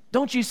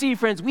 Don't you see,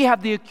 friends, we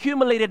have the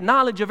accumulated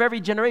knowledge of every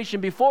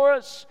generation before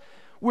us.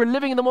 We're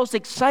living in the most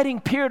exciting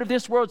period of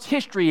this world's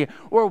history.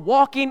 We're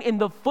walking in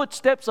the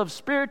footsteps of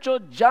spiritual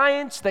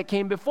giants that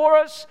came before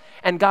us,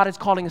 and God is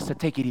calling us to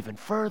take it even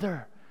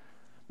further.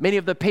 Many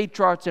of the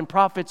patriarchs and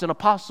prophets and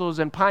apostles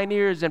and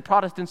pioneers and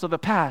Protestants of the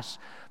past,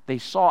 they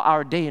saw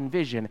our day in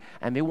vision,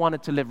 and they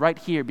wanted to live right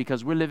here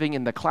because we're living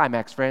in the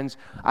climax, friends.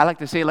 I like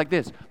to say it like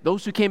this.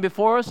 Those who came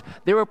before us,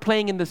 they were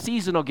playing in the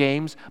seasonal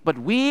games, but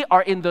we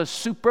are in the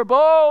Super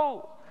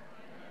Bowl.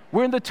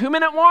 We're in the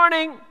 2-minute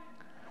warning.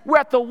 We're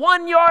at the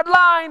 1-yard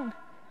line.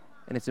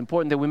 And it's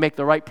important that we make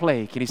the right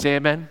play. Can you say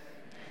amen?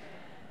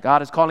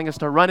 God is calling us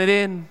to run it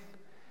in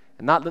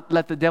and not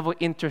let the devil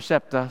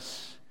intercept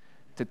us,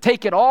 to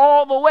take it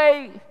all the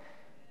way.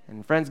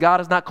 And friends,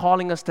 God is not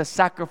calling us to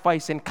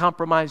sacrifice and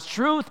compromise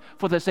truth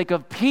for the sake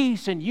of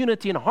peace and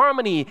unity and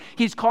harmony.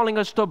 He's calling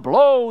us to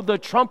blow the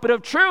trumpet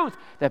of truth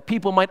that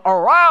people might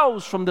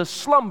arouse from the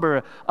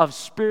slumber of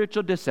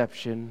spiritual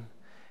deception.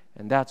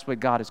 And that's what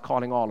God is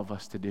calling all of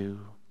us to do.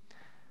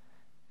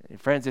 And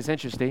friends, it's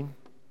interesting.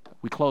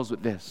 We close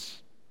with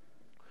this.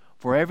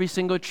 For every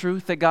single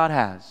truth that God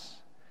has,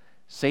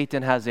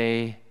 Satan has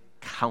a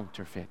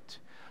counterfeit.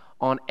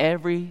 On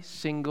every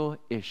single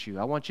issue.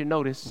 I want you to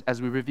notice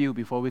as we review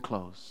before we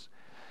close.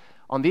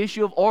 On the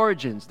issue of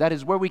origins, that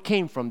is where we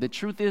came from. The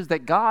truth is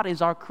that God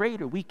is our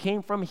creator. We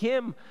came from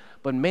him.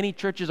 But many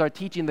churches are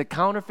teaching the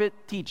counterfeit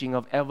teaching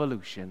of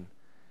evolution.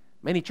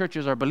 Many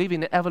churches are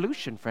believing in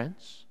evolution,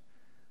 friends.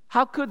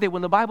 How could they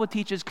when the Bible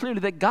teaches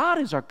clearly that God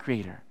is our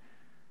creator?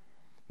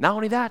 Not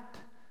only that,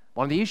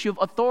 on the issue of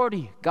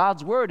authority,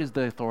 God's word is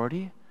the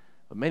authority.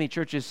 But many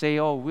churches say,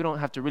 oh, we don't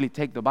have to really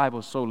take the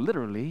Bible so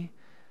literally.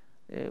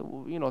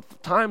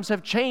 Times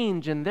have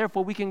changed, and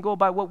therefore we can go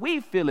by what we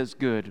feel is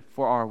good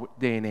for our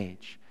day and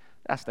age.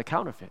 That's the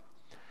counterfeit.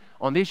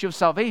 On the issue of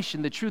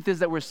salvation, the truth is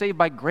that we're saved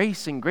by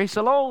grace and grace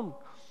alone.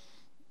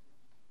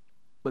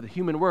 But the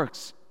human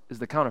works is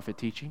the counterfeit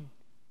teaching,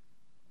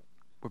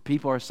 where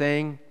people are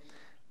saying,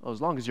 oh,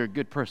 as long as you're a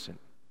good person,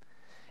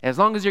 as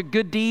long as your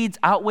good deeds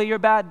outweigh your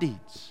bad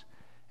deeds,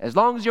 as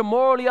long as you're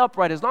morally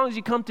upright, as long as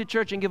you come to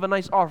church and give a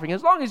nice offering,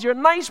 as long as you're a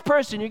nice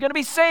person, you're going to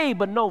be saved.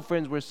 But no,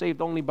 friends, we're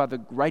saved only by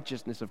the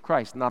righteousness of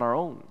Christ, not our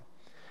own.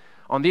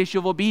 On the issue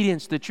of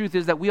obedience, the truth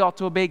is that we ought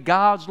to obey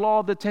God's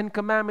law, the 10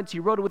 Commandments. He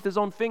wrote it with his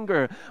own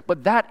finger.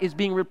 But that is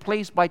being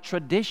replaced by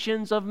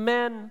traditions of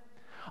men.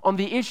 On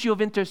the issue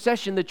of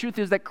intercession, the truth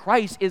is that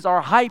Christ is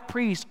our high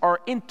priest, our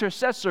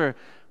intercessor.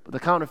 But the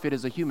counterfeit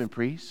is a human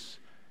priest,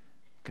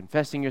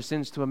 confessing your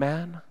sins to a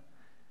man.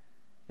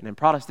 And in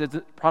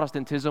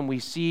Protestantism, we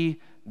see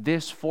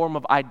this form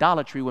of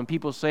idolatry when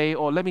people say,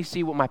 oh, let me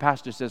see what my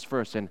pastor says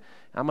first, and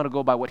I'm going to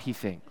go by what he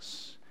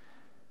thinks.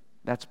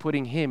 That's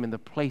putting him in the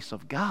place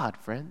of God,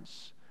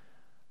 friends.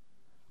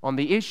 On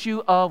the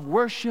issue of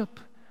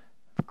worship,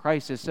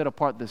 Christ has set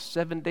apart the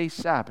 7-day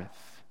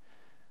Sabbath.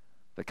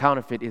 The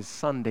counterfeit is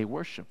Sunday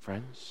worship,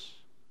 friends.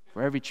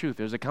 For every truth,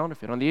 there's a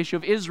counterfeit. On the issue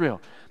of Israel,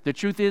 the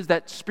truth is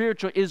that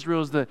spiritual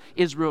Israel is the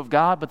Israel of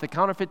God, but the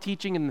counterfeit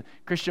teaching in the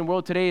Christian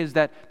world today is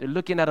that they're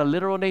looking at a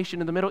literal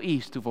nation in the Middle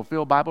East to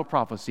fulfill Bible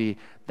prophecy.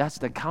 That's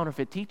the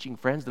counterfeit teaching,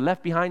 friends. The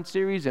Left Behind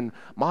series and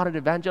modern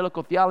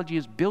evangelical theology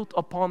is built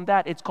upon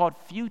that. It's called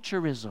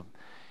futurism.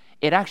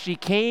 It actually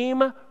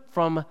came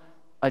from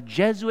a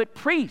Jesuit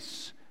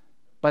priest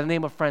by the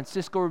name of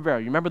Francisco Rivera.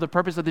 You remember the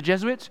purpose of the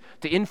Jesuits?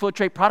 To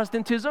infiltrate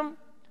Protestantism,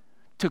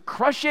 to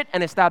crush it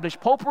and establish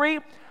popery.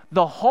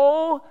 The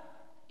whole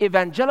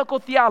evangelical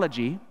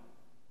theology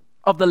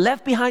of the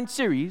Left Behind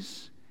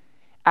series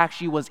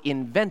actually was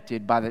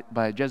invented by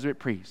a Jesuit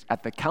priest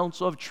at the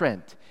Council of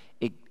Trent,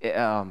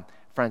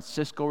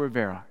 Francisco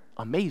Rivera.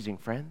 Amazing,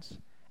 friends.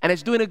 And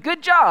it's doing a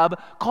good job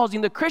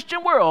causing the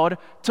Christian world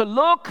to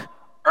look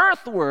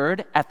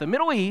earthward at the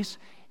Middle East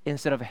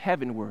instead of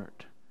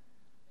heavenward,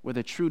 where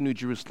the true New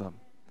Jerusalem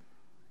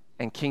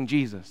and King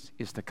Jesus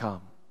is to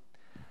come.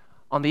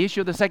 On the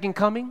issue of the second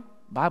coming,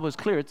 the Bible is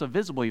clear. It's a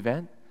visible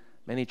event.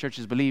 Many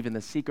churches believe in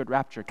the secret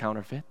rapture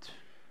counterfeit,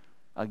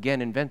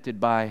 again invented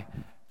by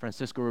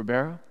Francisco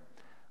Rivera.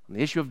 On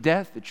the issue of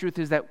death, the truth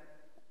is that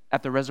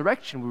at the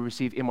resurrection we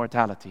receive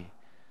immortality.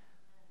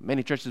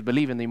 Many churches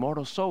believe in the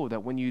immortal soul,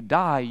 that when you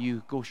die,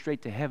 you go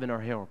straight to heaven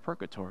or hell or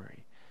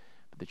purgatory.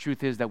 But the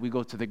truth is that we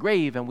go to the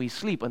grave and we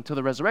sleep until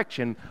the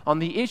resurrection. On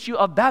the issue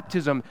of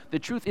baptism, the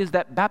truth is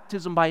that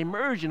baptism by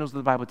immersion is what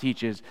the Bible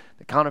teaches.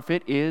 The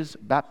counterfeit is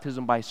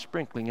baptism by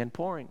sprinkling and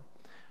pouring.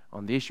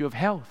 On the issue of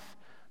health,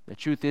 the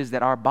truth is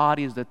that our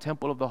body is the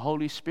temple of the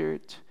Holy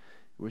Spirit.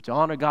 We're to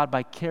honor God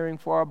by caring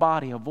for our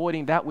body,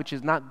 avoiding that which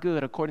is not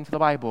good according to the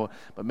Bible.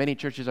 But many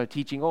churches are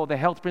teaching, oh, the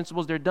health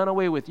principles, they're done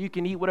away with. You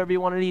can eat whatever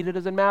you want to eat. It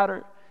doesn't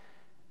matter.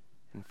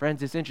 And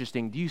friends, it's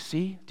interesting. Do you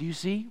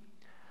see?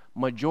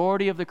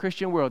 Majority of the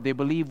Christian world, they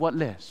believe what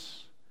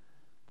list?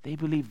 They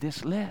believe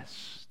this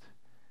list.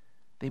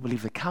 They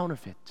believe the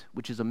counterfeit,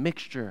 which is a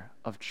mixture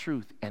of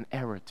truth and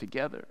error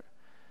together.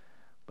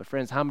 But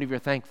friends, how many of you are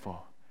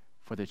thankful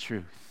for the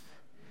truth?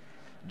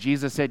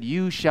 Jesus said,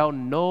 you shall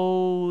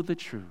know the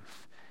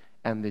truth,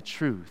 and the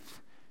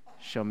truth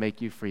shall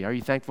make you free. Are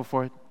you thankful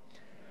for it?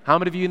 How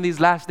many of you in these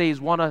last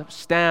days want to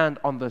stand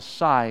on the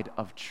side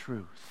of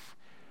truth,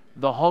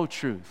 the whole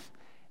truth,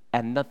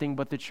 and nothing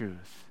but the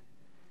truth?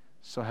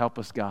 So help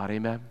us, God.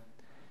 Amen.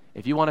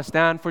 If you want to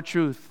stand for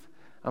truth,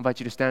 I invite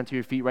you to stand to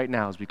your feet right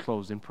now as we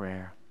close in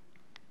prayer.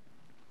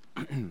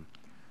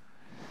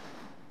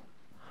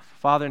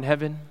 Father in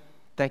heaven,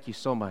 thank you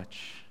so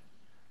much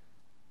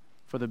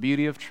for the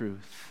beauty of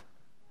truth.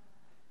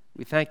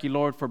 We thank you,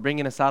 Lord, for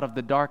bringing us out of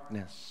the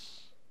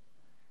darkness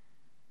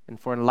and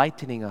for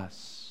enlightening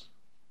us.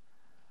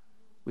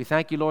 We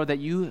thank you, Lord, that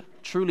you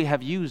truly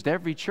have used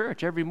every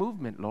church, every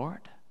movement,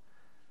 Lord,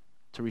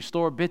 to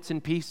restore bits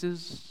and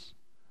pieces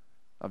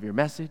of your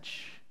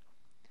message.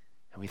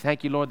 And we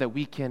thank you, Lord, that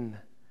we can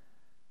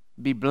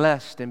be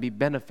blessed and be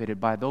benefited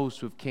by those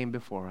who have came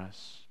before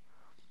us.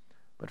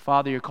 But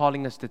Father, you're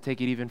calling us to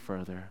take it even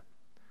further.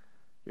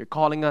 You're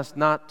calling us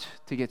not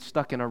to get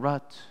stuck in a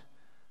rut,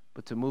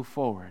 but to move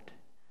forward,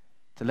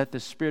 to let the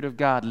Spirit of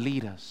God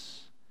lead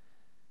us.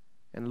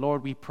 And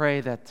Lord, we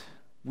pray that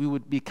we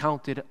would be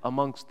counted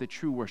amongst the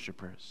true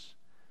worshipers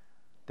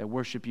that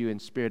worship you in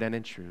spirit and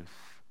in truth.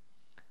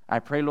 I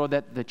pray, Lord,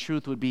 that the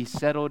truth would be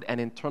settled and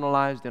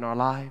internalized in our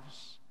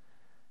lives,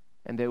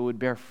 and that it would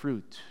bear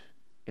fruit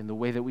in the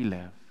way that we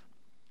live.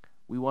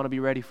 We want to be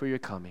ready for your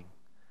coming.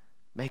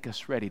 Make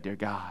us ready, dear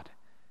God.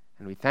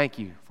 And we thank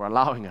you for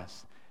allowing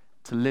us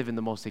to live in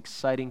the most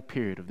exciting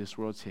period of this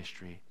world's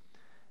history.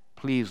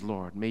 Please,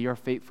 Lord, may your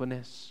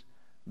faithfulness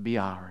be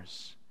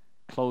ours.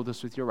 Clothe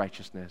us with your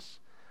righteousness.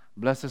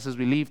 Bless us as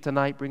we leave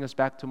tonight. Bring us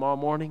back tomorrow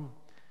morning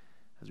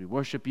as we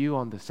worship you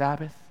on the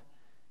Sabbath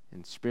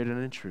in spirit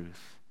and in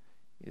truth.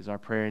 Is our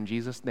prayer in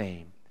Jesus'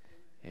 name.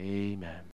 Amen.